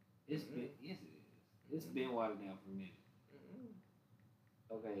 It's been, yes it is. It's been watered down for a minute.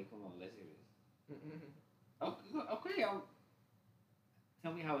 Okay, come on, let's hear this. Okay,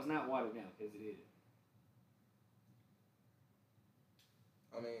 tell me how it's not watered down, because it is.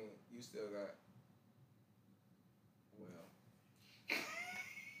 I mean, you still got. Well.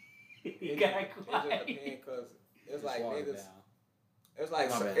 You got quiet. It just depends, because it's like niggas. Down. It's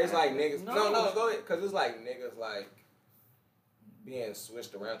like niggas. No, go ahead, because it's like niggas like being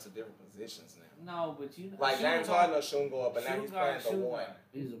switched around to different positions now. No, but you know, like James Harden shooting guard, but now he's playing the one.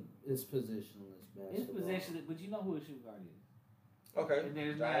 It's positionless basketball. It's positionless, but you know who a shooting guard is. Okay.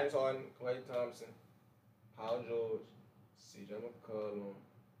 James Harden, Klay Thompson, Paul George, C.J. McCollum,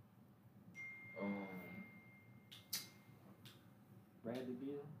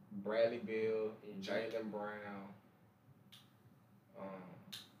 Bradley Beal, Jaylen Brown.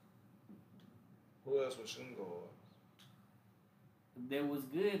 Who else was shooting guards? That was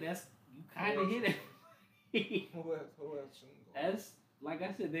good. That's you kind of hit it. Who else shooting guards? That's like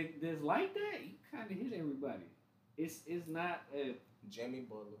I said. There's like that. You kind of hit everybody. It's not a Jimmy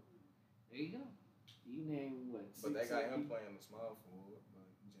Butler. There you go. You name what? But they got him playing the small forward. But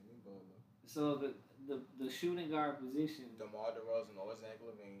Jimmy Butler. So the shooting guard position. DeMar DeRozan or Zach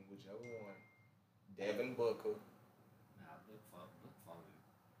LaVine, whichever one. Devin Booker. Nah, look for me.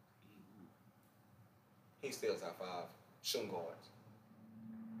 He's still top 5 shooting guards.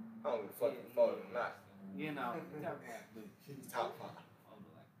 I don't give a fuck if you follow him or not. You know, he's top 5.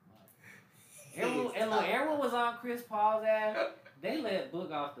 Everyone was on Chris Paul's ass. They let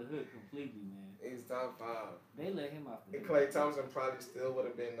Book off the hook completely, man. He's top 5. They let him off the hook. Klay Thompson probably still would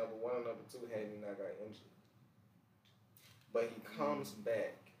have been number 1 or number 2 had he not got injured. But he comes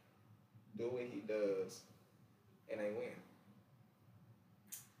back, do what he does, and they win.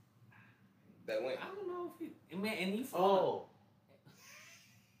 They win. I don't know if he, man, and he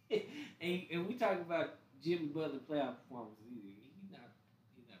and we talk about Jimmy Butler playoff performances. He's not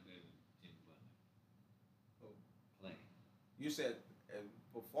better than Jimmy Butler. Play. You said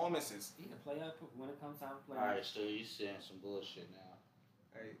performances. He can play up when it comes time to play. All right, so you saying some bullshit now.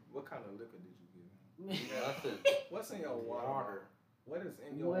 Hey, what kind of liquor did you give him? Nothing. What's in your water? What is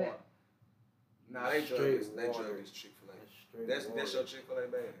in your What? water? Nah, they drug this Chick-fil-A. That's your Chick-fil-A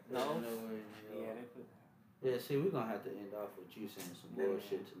bag. No. Yeah, Yeah, they put. Yeah, see, we're gonna have to end off with you saying some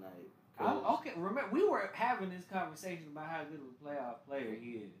bullshit tonight. I Okay, remember we were having this conversation about how good of a playoff player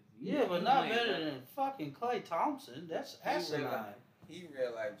he is. Yeah, but not better than fucking Klay Thompson. That's asinine. He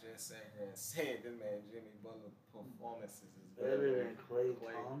real life just sat here and said this man Jimmy Butler performances is better than Klay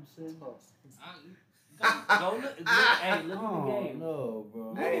Thompson. Go look. Hey, look at the game. No, bro.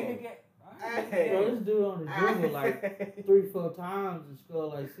 Look at the game. Hey. Bro, this dude on the dribble like 3-4 times and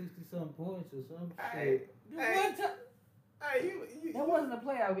scored like 60-something points or some shit. That wasn't a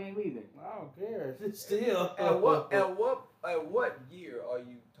playoff game either. I don't care. It's still. At what year are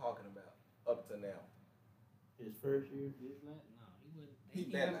you talking about up to now? His first year. He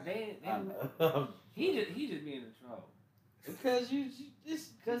just being a troll. Because this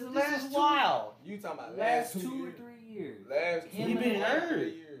the last is wild. You talking about last 2 or 3 years? He been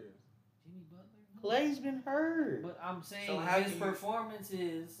hurt. Jimmy Butler. Clay's been hurt. But I'm saying so his performance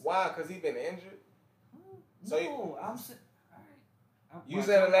is. Why? Because he been injured. So I'm saying. You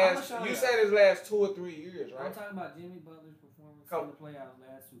said his last 2 or 3 years, right? I'm talking about Jimmy Butler's performance in the playoffs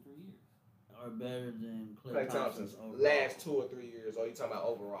last 2 or 3 years. Or better than Klay Thompson's last 2 or 3 years, or you talking about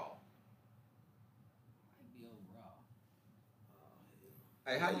overall? Might be overall.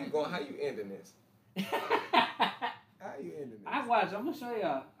 Hey, how you ending this? How you ending this? I watch. I'm gonna show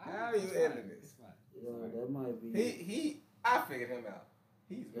y'all. How you ending this? Yeah, that might be. I figured him out.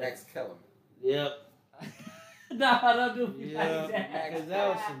 He's Max Kellerman. Yep. No, don't do me like that. Because that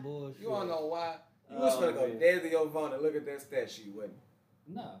was some bullshit. You wanna know why? You was gonna go dead to your phone and look at that stat sheet, wasn't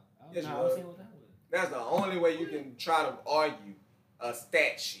you? No. Yes, you I was. saying what that was. That's the only way you can try to argue a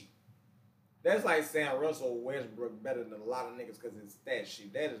stat sheet. That's like saying Russell Westbrook better than a lot of niggas because it's stat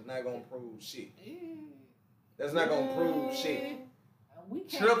sheet. That is not gonna prove shit. That's not gonna prove shit.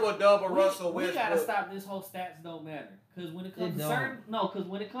 Triple double Russell Westbrook. We gotta stop this whole stats don't matter. Because when it comes to certain,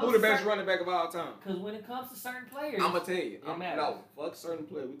 who the best running back of all time? Because when it comes to certain players, I'm gonna tell you, fuck certain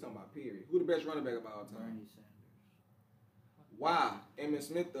players. We talking about period. Who the best running back of all time? Bernie Sanders. Why? Emmitt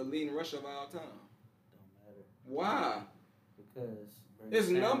Smith, the leading rusher of all time. Don't matter. Why? Because his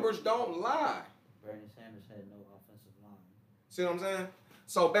numbers don't lie. Bernie Sanders had no offensive line. See what I'm saying?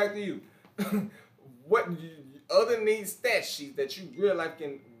 So back to you. What other than these stat sheets that you real life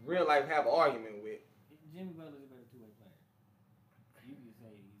have an argument with? Jimmy Butler's a better two-way player. You can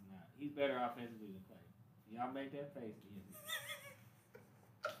say he's not. He's better offensively than Klay. Y'all make that face.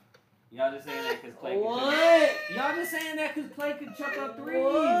 Y'all just saying that because Klay. Y'all just saying that because Klay could chuck up threes.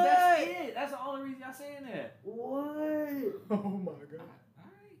 What? That's it. That's the only reason y'all saying that. What? Oh my God. All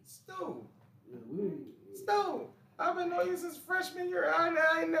right. Stu. I've been knowing you since freshman year. I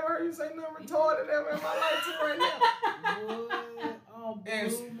ain't never heard you say nothing retarded ever in my life till right now. What? Oh,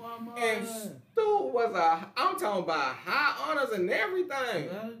 and Stu was I'm talking about high honors and everything.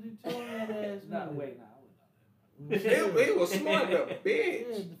 How did you tell me that ass? I wouldn't know that. He was smart as a bitch.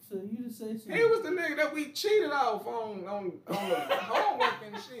 Yeah, so you just say something. He was the nigga that we cheated off on the homework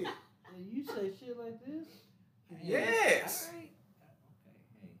and shit. And you say shit like this? Yes. All right.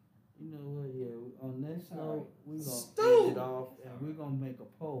 You know what? Yeah. On next note, we're gonna Stu. end it off, and we're gonna make a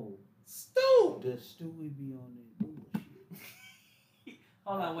poll. Stu. Does Stewie be on that bullshit?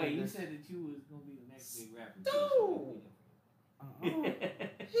 Hold on, wait. You said that you was gonna be the next big rapper.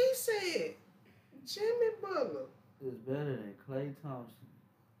 He said Jimmy Butler is better than Klay Thompson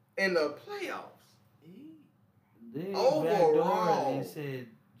in the playoffs. Then overall, and said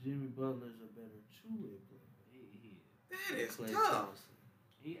Jimmy Butler's a better two-way player. That is Klay tough. Thompson.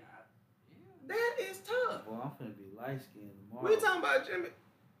 That is tough. Well, I'm finna be light skinned tomorrow. We talking about Jimmy.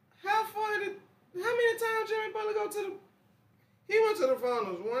 How many times Jimmy Butler go to the? He went to the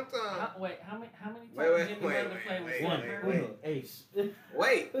finals one time. How many times Jimmy Butler played with Steph Curry? Ace.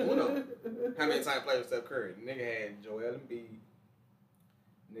 Wait, Uno. How many times played with Steph Curry? Nigga had Joel Embiid.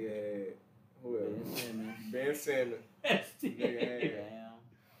 Nigga had who else? Ben Simmons. Nigga had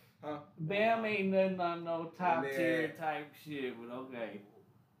Bam. Bam ain't nothing on no top tier type shit, but okay.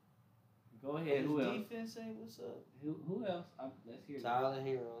 Go ahead. Who else? Defense ain't what's up. Who else? Let's hear. Tyler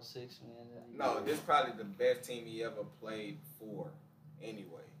Hero, 6 man. No, this is probably the best team he ever played for.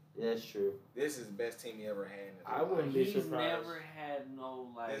 Anyway. That's true. This is the best team he ever had in his life. I wouldn't be surprised. He's never had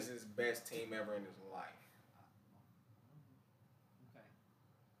no like. This is best team ever in his life.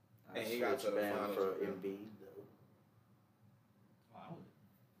 Okay. And he got to the finals for with him. Embiid though. Oh, I would.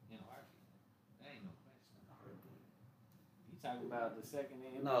 That ain't no question. You talking about the second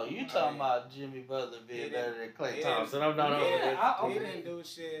NBA? No, you talking about Jimmy Butler being better than Klay Thompson. I'm not over He this. didn't do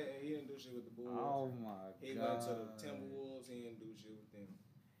shit. He didn't do shit with the Bulls. Oh my God. He went to the Timberwolves. He didn't do shit with them.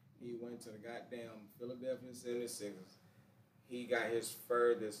 He went to the goddamn Philadelphia 76ers. He got his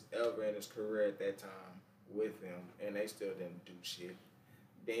furthest ever in his career at that time with them, and they still didn't do shit.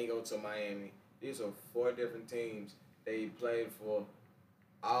 Then he go to Miami. These are 4 different teams they played for.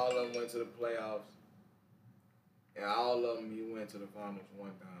 All of them went to the playoffs. And all of them, you went to the finals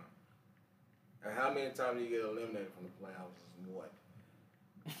one time. And how many times do you get eliminated from the playoffs is what?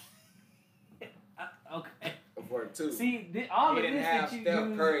 Okay. For 2. See, he didn't have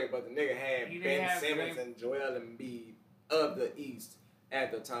Steph Curry, but the nigga had Ben Simmons and Joel Embiid of the East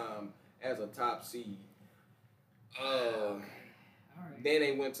at the time as a top seed. Right. Then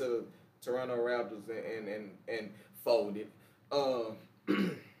they went to Toronto Raptors and folded.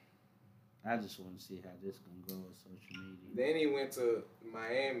 I just want to see how this gonna go with social media. Then he went to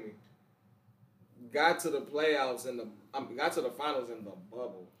Miami, got to the playoffs got to the finals in the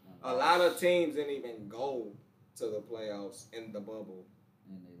bubble. A lot of teams didn't even go to the playoffs in the bubble,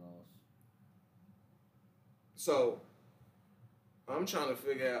 and they lost. So I'm trying to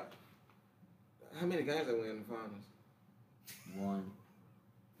figure out how many games they win in the finals. 1.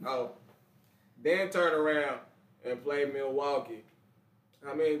 Oh, then turn around and play Milwaukee.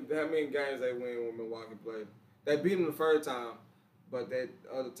 How many games they win when Milwaukee played? They beat them the first time, but that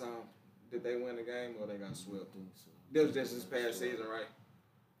other time, did they win the game or they got swept? I think so. This was just this past season, right?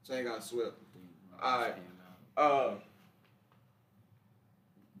 So they got swept. All right.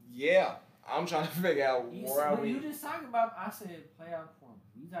 Yeah, I'm trying to figure out where we. You just talking about? I said playoff performance.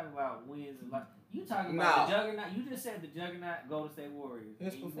 You talking about wins and like you talking about the juggernaut. You just said the juggernaut Golden State Warriors.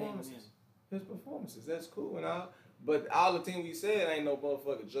 His performances. That's cool and all. But all the team we said ain't no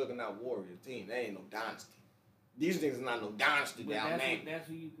motherfucking juggernaut Warrior team. They ain't no dynasty. These niggas is not no dynasty. That's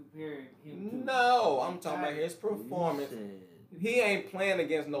who you comparing him to. No, I'm talking about his performance. He ain't playing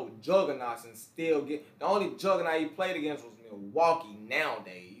against no juggernauts and still get. The only juggernaut he played against was Milwaukee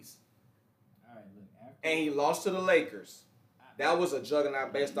nowadays. All right, look. And he lost to the Lakers. That was a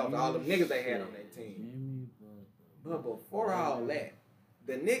juggernaut based off all the niggas they had on their team. But before all that,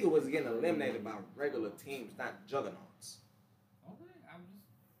 the nigga was getting eliminated by regular teams, not juggernauts. Okay,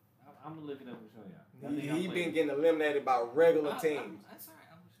 I'm gonna look it up and show y'all. He been getting eliminated by regular teams. That's all right.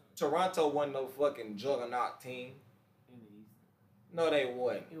 I'm gonna show you. Toronto wasn't no fucking juggernaut team. In the East. No, they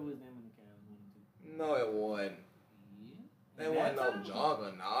wasn't. It was them and the Cavs 1 and 2. No, it wasn't. Yeah. They wasn't no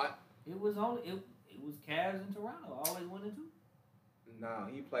juggernaut. It was only it was Cavs and Toronto, always 1 and 2. Nah,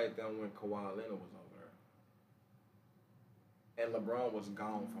 he played them when Kawhi Leonard was over there. And LeBron was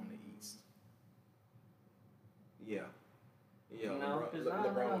gone from the East. Yeah. Yeah, no, LeBron was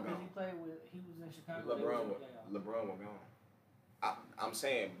gone. He was in Chicago. LeBron was gone. I'm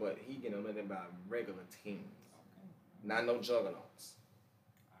saying, but he getting eliminated by regular teams. Okay. Not no juggernauts.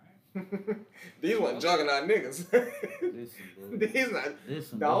 All right. These weren't juggernaut niggas. These not.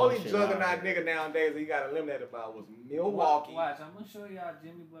 The only juggernaut nigga nowadays that he got eliminated by was Milwaukee. Watch, I'm gonna show y'all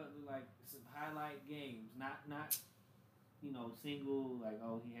Jimmy Butler like some highlight games, not single like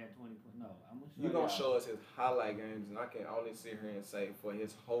he had 20 points. No, I'm gonna show you gonna show us his highlight games, and I can only sit here and say for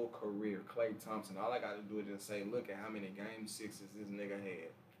his whole career, Klay Thompson. All I got to do is just say, look at how many game 6s this nigga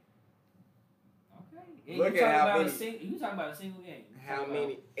had. Okay. Look at how many. You talking about a single game? How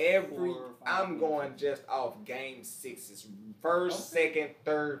many? I'm going just off game 6s, first, second,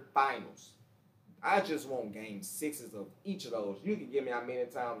 third, finals. I just want game 6s of each of those. You can give me how many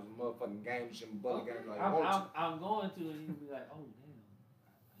times motherfucking games Jimmy Butler games like you want to. I'm going to, and you'll be like, oh damn,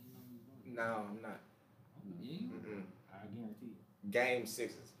 I didn't know you was doing that. No, I'm not. Yeah, I guarantee you. Game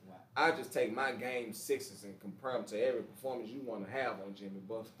 6s. Wow. I just take my game 6s and compare them to every performance you want to have on Jimmy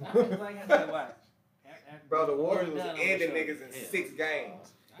Butler. Like I said, watch. Bro, the Warriors was ending niggas in 6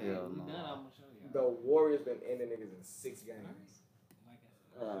 games. Hell no. The Warriors been ending niggas in 6 games.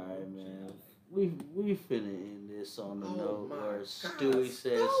 Alright, man. We finna end this on the note where Stewie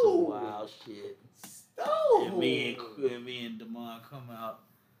said some wild shit. And me and Damon come out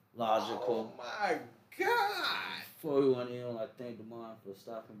logical. Oh my God. Before we want to end, I thank Damon for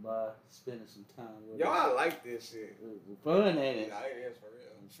stopping by, spending some time with us. Yo, I like this shit. It's fun, ain't it? Yeah, it is for real.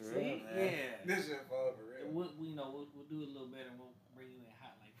 For real, man. Yeah. This shit fun for real. We'll do it a little better and we'll bring you in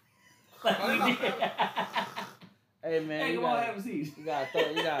hot like we did. Hey man, hey, come on, have a seat. You gotta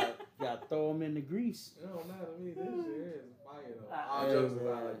throw them in the grease. It don't matter to me. This shit is fire though. All jokes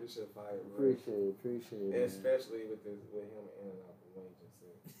aside, like this shit fire, bro. Appreciate it. Especially with him in and out of Wayne just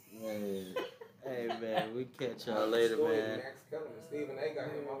said. Hey man, we catch y'all later, man. Max Kellerman, Stephen A. got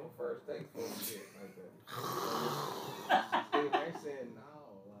him off the first take for shit like that. Stephen A. said no,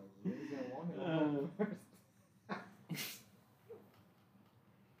 like niggas didn't want him on first.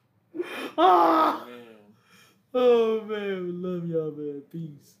 Oh man, we love y'all, man.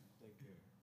 Peace.